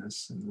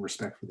politeness and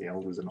respect for the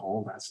elders and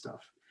all that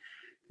stuff.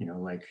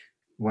 Like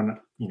when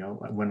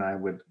I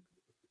would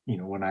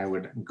when I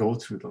would go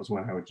through those,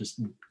 when I would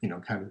just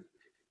kind of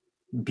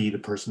be the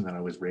person that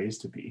I was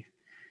raised to be,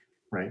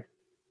 right?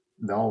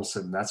 Then all of a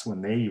sudden, that's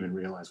when they even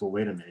realize, well,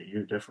 wait a minute,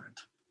 you're different,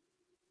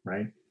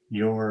 right?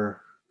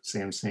 You're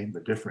same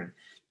but different.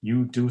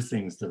 You do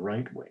things the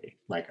right way,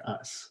 like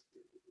us,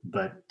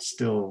 but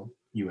still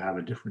you have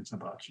a difference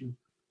about you.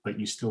 But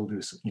you still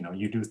do,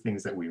 you do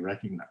things that we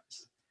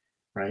recognize,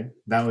 right?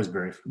 That was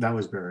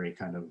very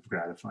kind of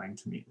gratifying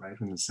to me, right?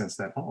 In the sense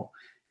that, oh,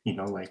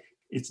 like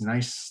it's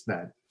nice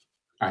that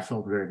I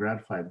felt very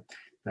gratified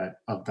that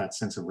of that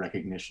sense of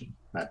recognition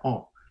that,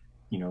 oh,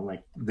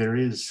 like there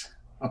is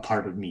a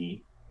part of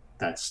me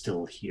that's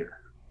still here,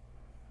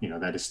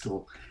 that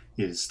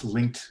is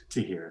linked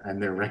to here, and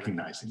they're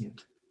recognizing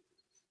it,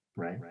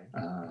 right?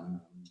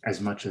 As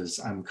much as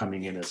I'm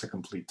coming in as a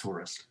complete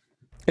tourist.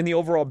 In the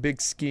overall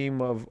big scheme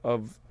of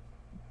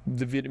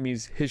the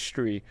Vietnamese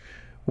history,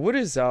 what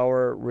is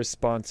our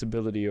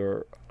responsibility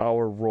or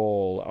our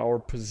role, our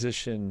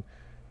position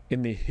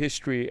in the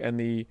history and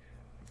the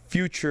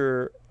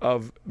future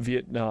of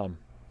Vietnam?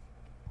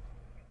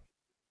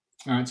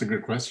 That's a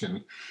good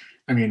question.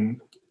 I mean,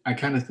 I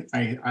kind of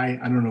I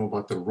don't know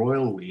about the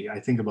royal we. I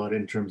think about it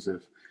in terms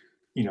of,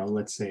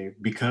 let's say,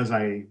 because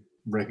I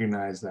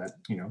recognize that,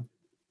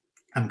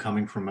 I'm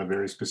coming from a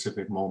very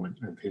specific moment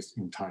of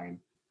in time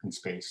and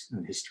space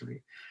and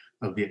history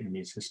of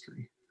Vietnamese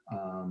history.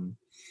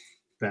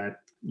 That,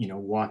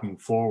 walking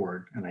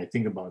forward, and I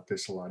think about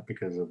this a lot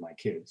because of my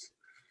kids,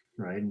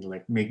 right? And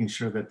like making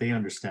sure that they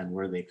understand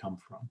where they come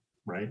from,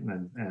 right?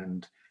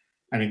 And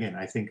again,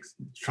 I think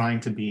trying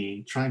to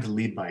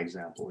lead by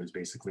example is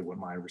basically what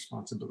my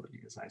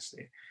responsibility is. I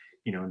say,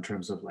 in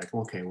terms of like,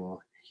 okay,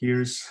 well,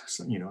 here's,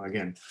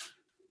 again,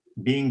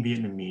 being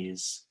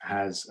Vietnamese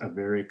has a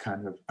very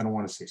kind of, I don't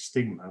want to say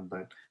stigma,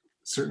 but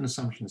certain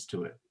assumptions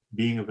to it.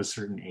 Being of a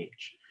certain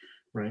age,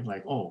 right?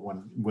 Like, oh,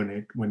 when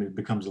it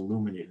becomes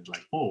illuminated,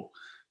 like, oh,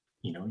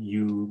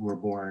 you were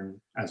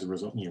born as a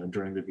result,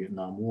 during the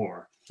Vietnam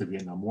War. The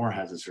Vietnam War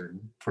has a certain,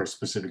 for a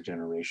specific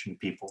generation of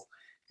people,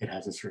 it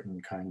has a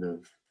certain kind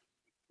of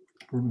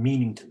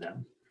meaning to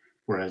them,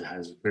 whereas it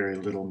has very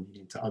little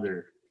meaning to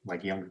other,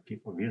 like younger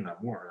people. Vietnam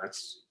War,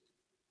 that's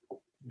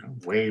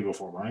way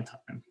before my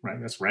time,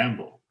 right? That's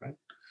Rambo, right?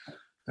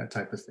 That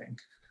type of thing,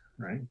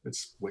 right?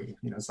 It's way,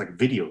 it's like a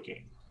video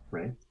game,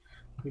 right?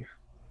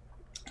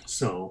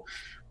 So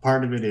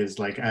part of it is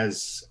like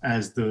as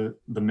the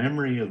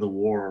memory of the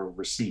war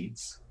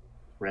recedes,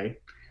 right?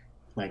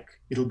 Like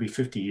it'll be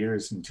 50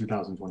 years in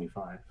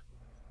 2025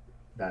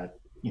 that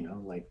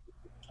like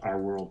our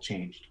world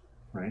changed,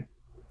 right?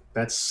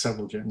 That's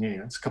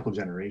that's a couple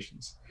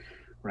generations,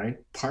 right?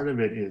 Part of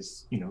it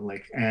is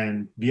like,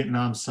 and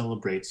Vietnam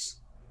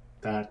celebrates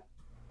that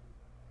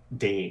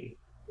day,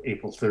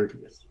 April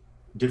 30th,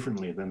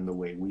 differently than the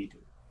way we do,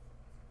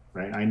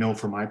 right? I know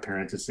for my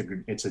parents,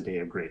 it's a day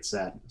of great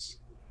sadness,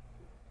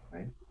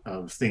 right?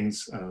 Of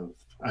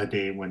a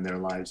day when their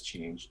lives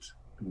changed.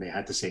 And they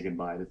had to say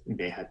goodbye.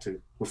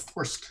 Were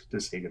forced to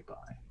say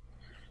goodbye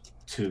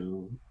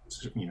to,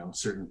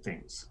 certain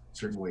things,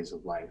 certain ways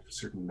of life,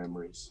 certain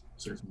memories,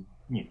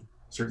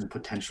 certain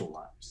potential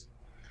lives,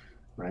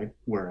 right?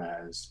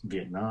 Whereas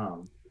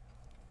Vietnam,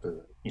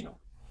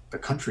 the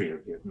country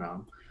of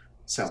Vietnam,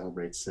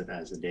 celebrates it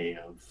as a day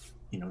of,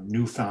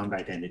 newfound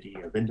identity,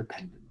 of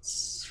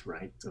independence,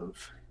 right?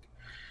 Of,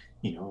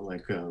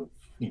 like of,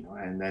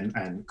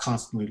 and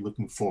constantly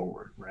looking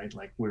forward, right?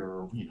 Like we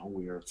are,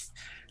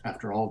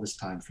 after all this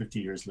time, 50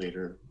 years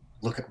later,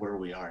 look at where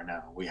we are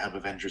now. We have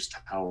Avengers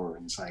Tower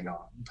in Saigon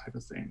type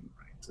of thing,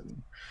 right?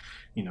 And,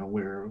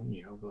 we're,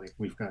 like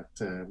we've got,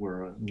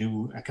 we're a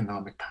new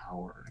economic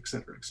power, et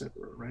cetera,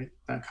 right?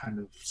 That kind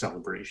of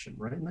celebration,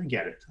 right? And I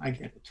get it.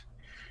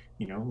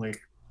 Like,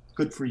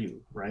 good for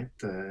you, right?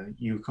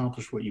 You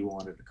accomplished what you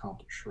wanted to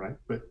accomplish, right?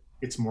 But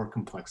it's more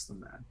complex than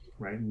that,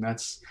 right? And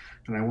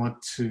I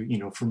want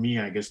to, for me,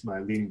 I guess by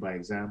leading by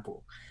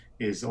example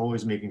is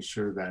always making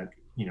sure that,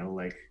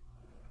 like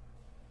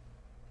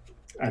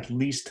at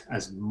least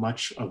as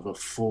much of a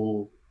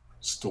full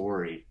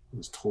story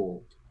is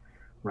told,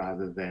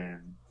 rather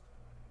than,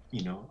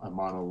 a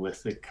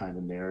monolithic kind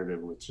of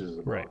narrative, which is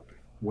Right. about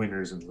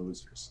winners and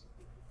losers.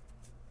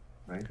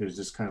 Right? There's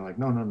just kind of like,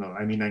 no, no, no.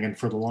 I mean, again,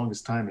 for the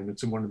longest time, and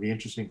it's one of the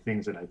interesting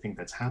things that I think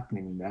that's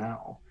happening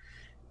now,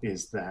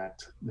 is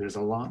that there's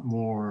a lot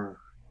more,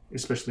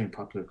 especially in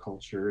popular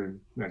culture, and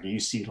like you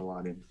see it a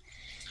lot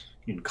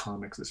in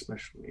comics,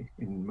 especially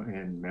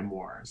in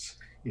memoirs,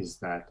 is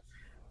that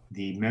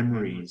the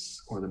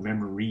memories or the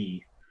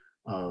memory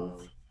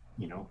of,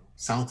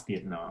 South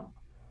Vietnam,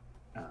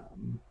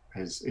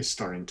 is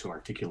starting to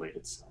articulate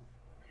itself.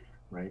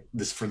 Right,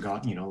 this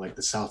forgotten, like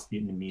the South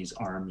Vietnamese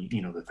army,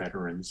 the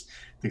veterans,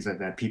 things like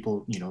that.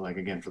 People, like,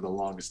 again, for the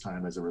longest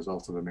time, as a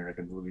result of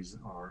American movies,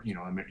 or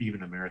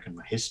even American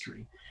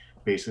history,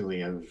 basically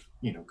have,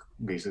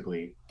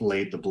 basically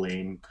laid the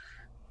blame,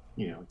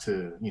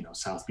 to,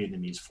 South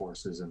Vietnamese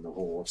forces and the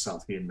whole of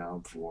South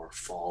Vietnam for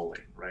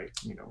falling, right?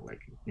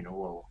 Like,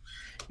 well,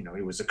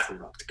 it was a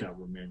corrupt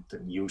government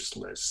and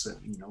useless,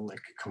 and,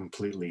 like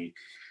completely,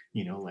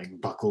 like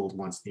buckled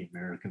once the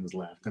Americans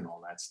left and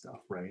all that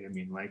stuff, right? I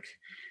mean, like,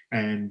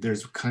 and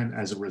there's kind of,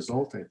 as a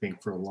result, I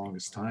think, for the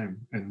longest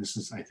time, and this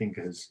is, I think,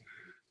 has,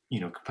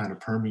 kind of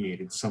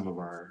permeated some of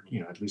our,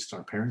 at least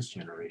our parents'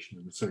 generation,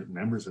 and certain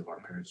members of our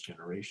parents'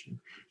 generation,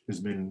 there's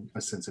been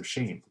a sense of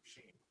shame,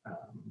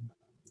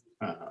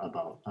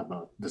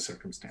 about the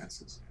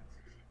circumstances,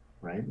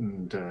 right?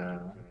 And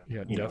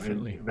Yeah, and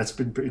definitely.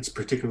 it's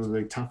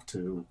particularly tough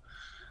to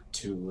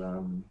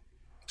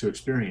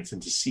experience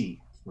and to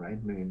see, right?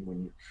 I mean,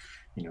 when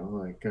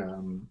like,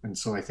 and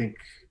so I think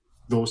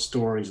those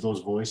stories,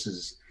 those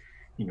voices,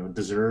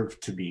 deserve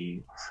to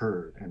be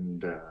heard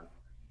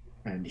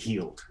and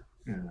healed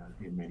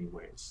in many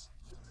ways.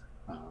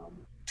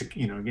 To,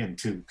 again,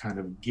 to kind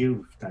of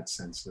give that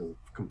sense of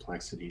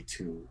complexity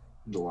to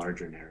the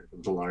larger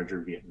narrative, the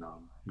larger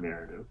Vietnam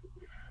narrative,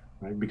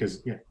 right?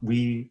 Because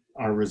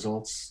our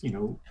results,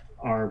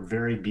 our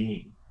very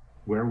being,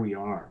 where we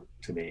are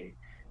today,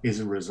 is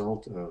a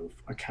result of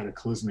a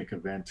cataclysmic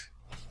event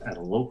at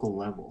a local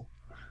level,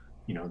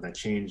 that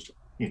changed,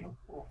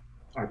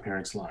 our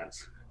parents'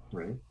 lives,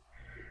 right?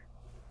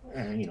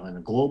 And, on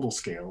a global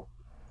scale,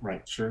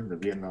 right, sure, the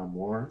Vietnam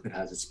War, it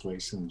has its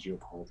place in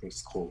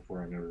geopolitics, Cold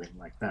War, and everything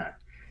like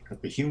that.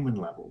 At the human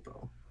level,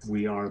 though,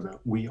 we are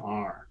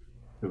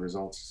the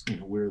results,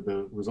 we're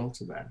the results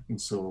of that. And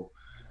so,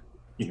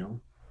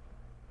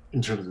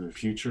 in terms of the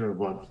future of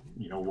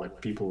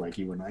what people like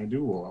you and I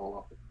do,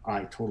 well,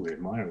 I totally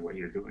admire what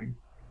you're doing.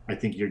 I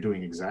think you're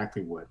doing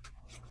exactly what,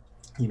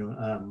 you know,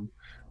 um,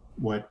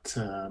 what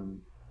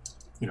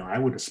I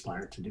would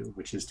aspire to do,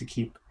 which is to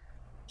keep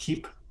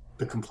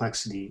the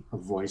complexity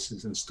of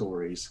voices and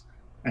stories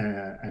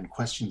and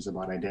questions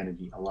about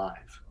identity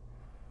alive.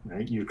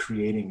 Right? You're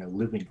creating a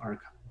living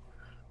archive,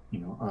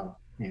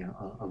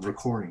 of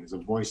recordings,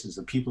 of voices,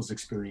 of people's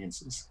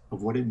experiences,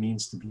 of what it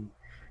means to be,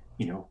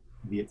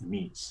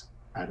 Vietnamese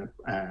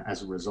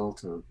as a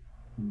result of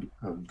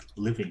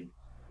living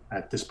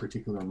at this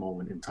particular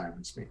moment in time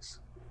and space.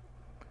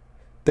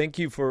 Thank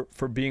you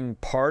for being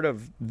part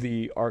of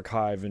the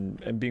archive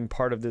and being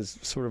part of this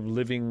sort of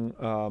living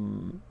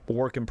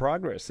work in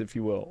progress, if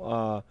you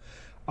will.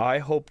 I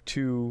hope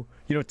to,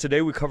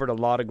 today we covered a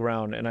lot of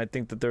ground, and I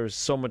think that there's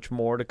so much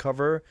more to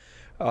cover.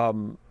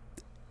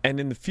 And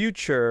in the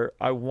future,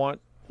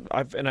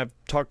 I've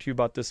talked to you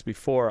about this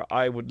before.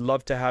 I would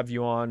love to have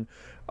you on,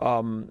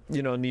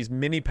 in these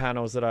mini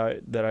panels that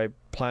I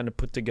plan to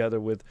put together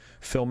with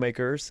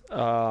filmmakers,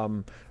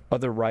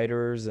 other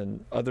writers,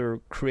 and other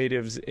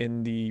creatives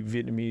in the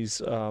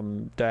Vietnamese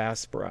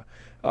diaspora,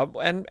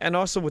 and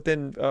also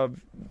within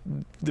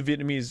the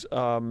Vietnamese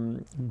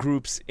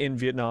groups in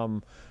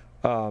Vietnam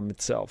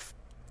itself.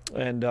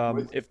 And I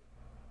was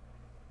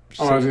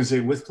going to say,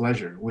 with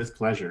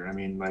pleasure. I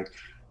mean,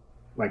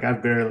 like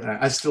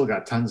I've still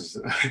got tons,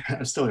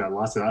 I've still got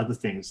lots of other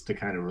things to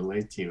kind of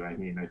relate to. I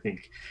mean, I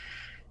think,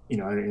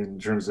 in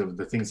terms of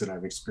the things that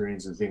I've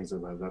experienced and things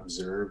that I've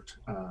observed,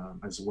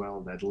 as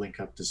well, that link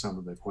up to some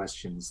of the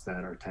questions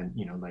that are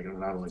like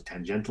not only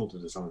tangential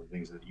to some of the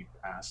things that you've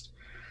asked,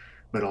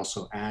 but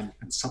also add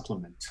and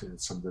supplement to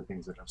some of the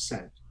things that I've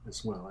said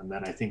as well. And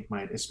that I think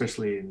might,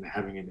 especially in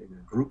having it in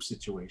a group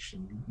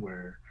situation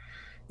where,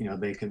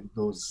 they can,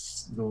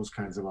 those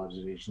kinds of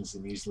observations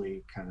can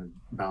easily kind of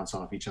bounce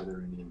off each other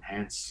and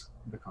enhance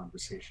the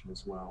conversation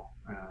as well.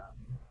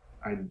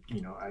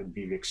 I'd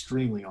be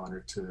extremely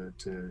honored to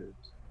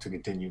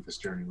continue this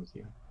journey with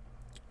you.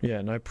 Yeah,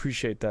 and I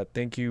appreciate that.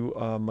 Thank you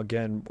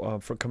again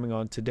for coming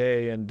on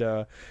today. And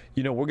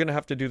we're gonna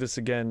have to do this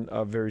again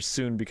very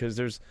soon, because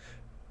there's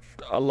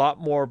a lot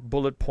more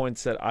bullet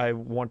points that I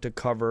want to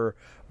cover.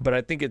 But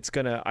I think it's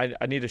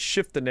I need to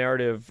shift the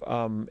narrative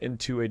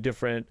into a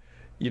different,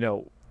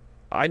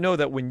 I know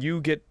that when you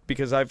get,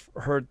 because I've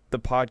heard the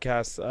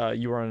podcast,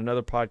 you were on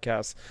another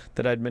podcast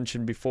that I'd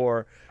mentioned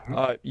before,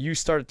 you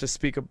started to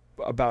speak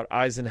about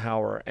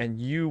Eisenhower, and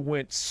you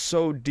went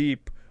so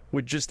deep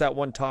with just that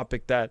one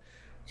topic that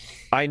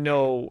I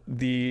know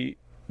the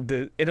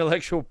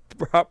intellectual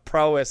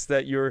prowess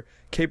that you're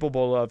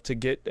capable of to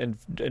get and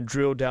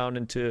drill down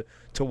into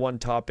one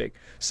topic.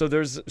 So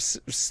there's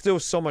still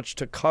so much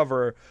to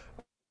cover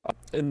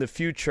in the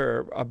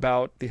future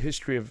about the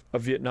history of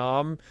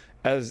Vietnam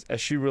as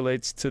she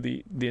relates to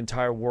the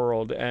entire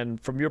world.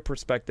 And from your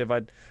perspective,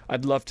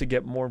 I'd love to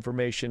get more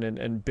information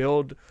and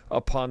build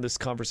upon this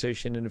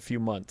conversation in a few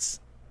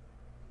months.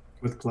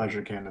 With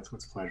pleasure, Kenneth.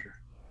 With pleasure.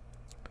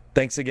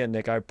 Thanks again,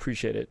 Nick. I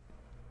appreciate it.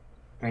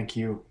 Thank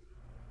you.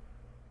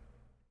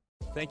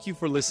 Thank you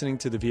for listening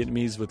to The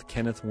Vietnamese with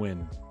Kenneth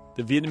Nguyen.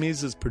 The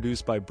Vietnamese is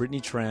produced by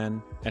Brittany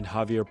Tran and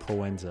Javier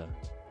Proenza.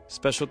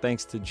 Special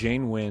thanks to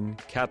Jane Nguyen,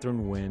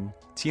 Catherine Nguyen,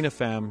 Tina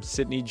Pham,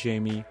 Sydney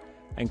Jamie,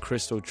 and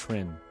Christo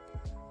Trin.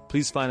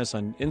 Please find us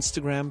on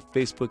Instagram,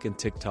 Facebook, and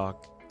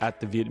TikTok at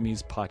The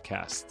Vietnamese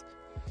Podcast.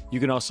 You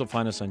can also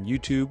find us on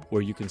YouTube,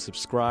 where you can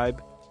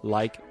subscribe,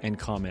 like, and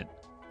comment.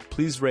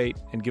 Please rate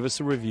and give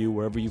us a review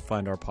wherever you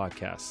find our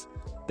podcasts.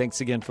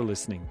 Thanks again for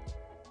listening.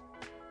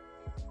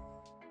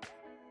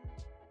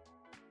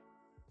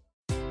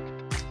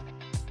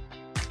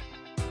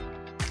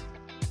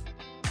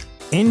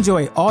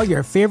 Enjoy all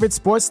your favorite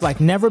sports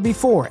like never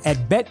before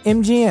at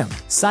BetMGM.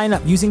 Sign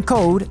up using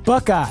code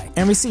Buckeye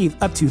and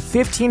receive up to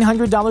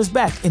 $1,500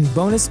 back in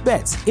bonus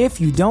bets if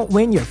you don't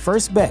win your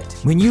first bet.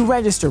 When you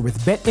register with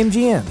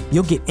BetMGM,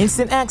 you'll get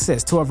instant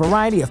access to a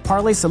variety of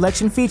parlay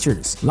selection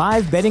features,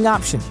 live betting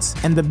options,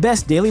 and the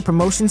best daily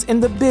promotions in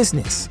the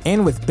business.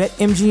 And with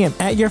BetMGM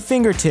at your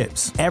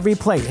fingertips, every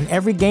play and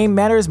every game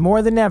matters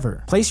more than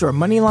ever. Place your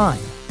money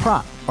line,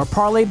 prop, or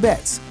parlay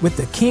bets with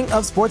the king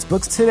of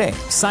sportsbooks today.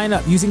 Sign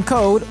up using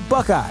code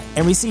Buckeye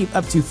and receive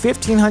up to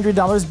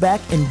 $1,500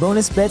 back in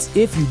bonus bets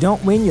if you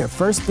don't win your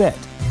first bet.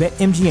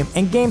 BetMGM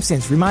and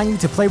GameSense remind you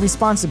to play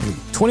responsibly.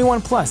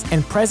 21 plus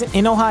and present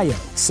in Ohio,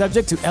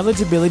 subject to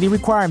eligibility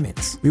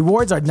requirements.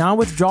 Rewards are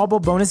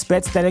non-withdrawable bonus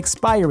bets that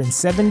expire in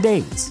 7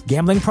 days.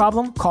 Gambling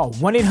problem? Call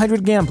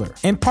 1-800-GAMBLER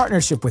in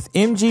partnership with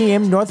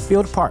MGM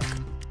Northfield Park.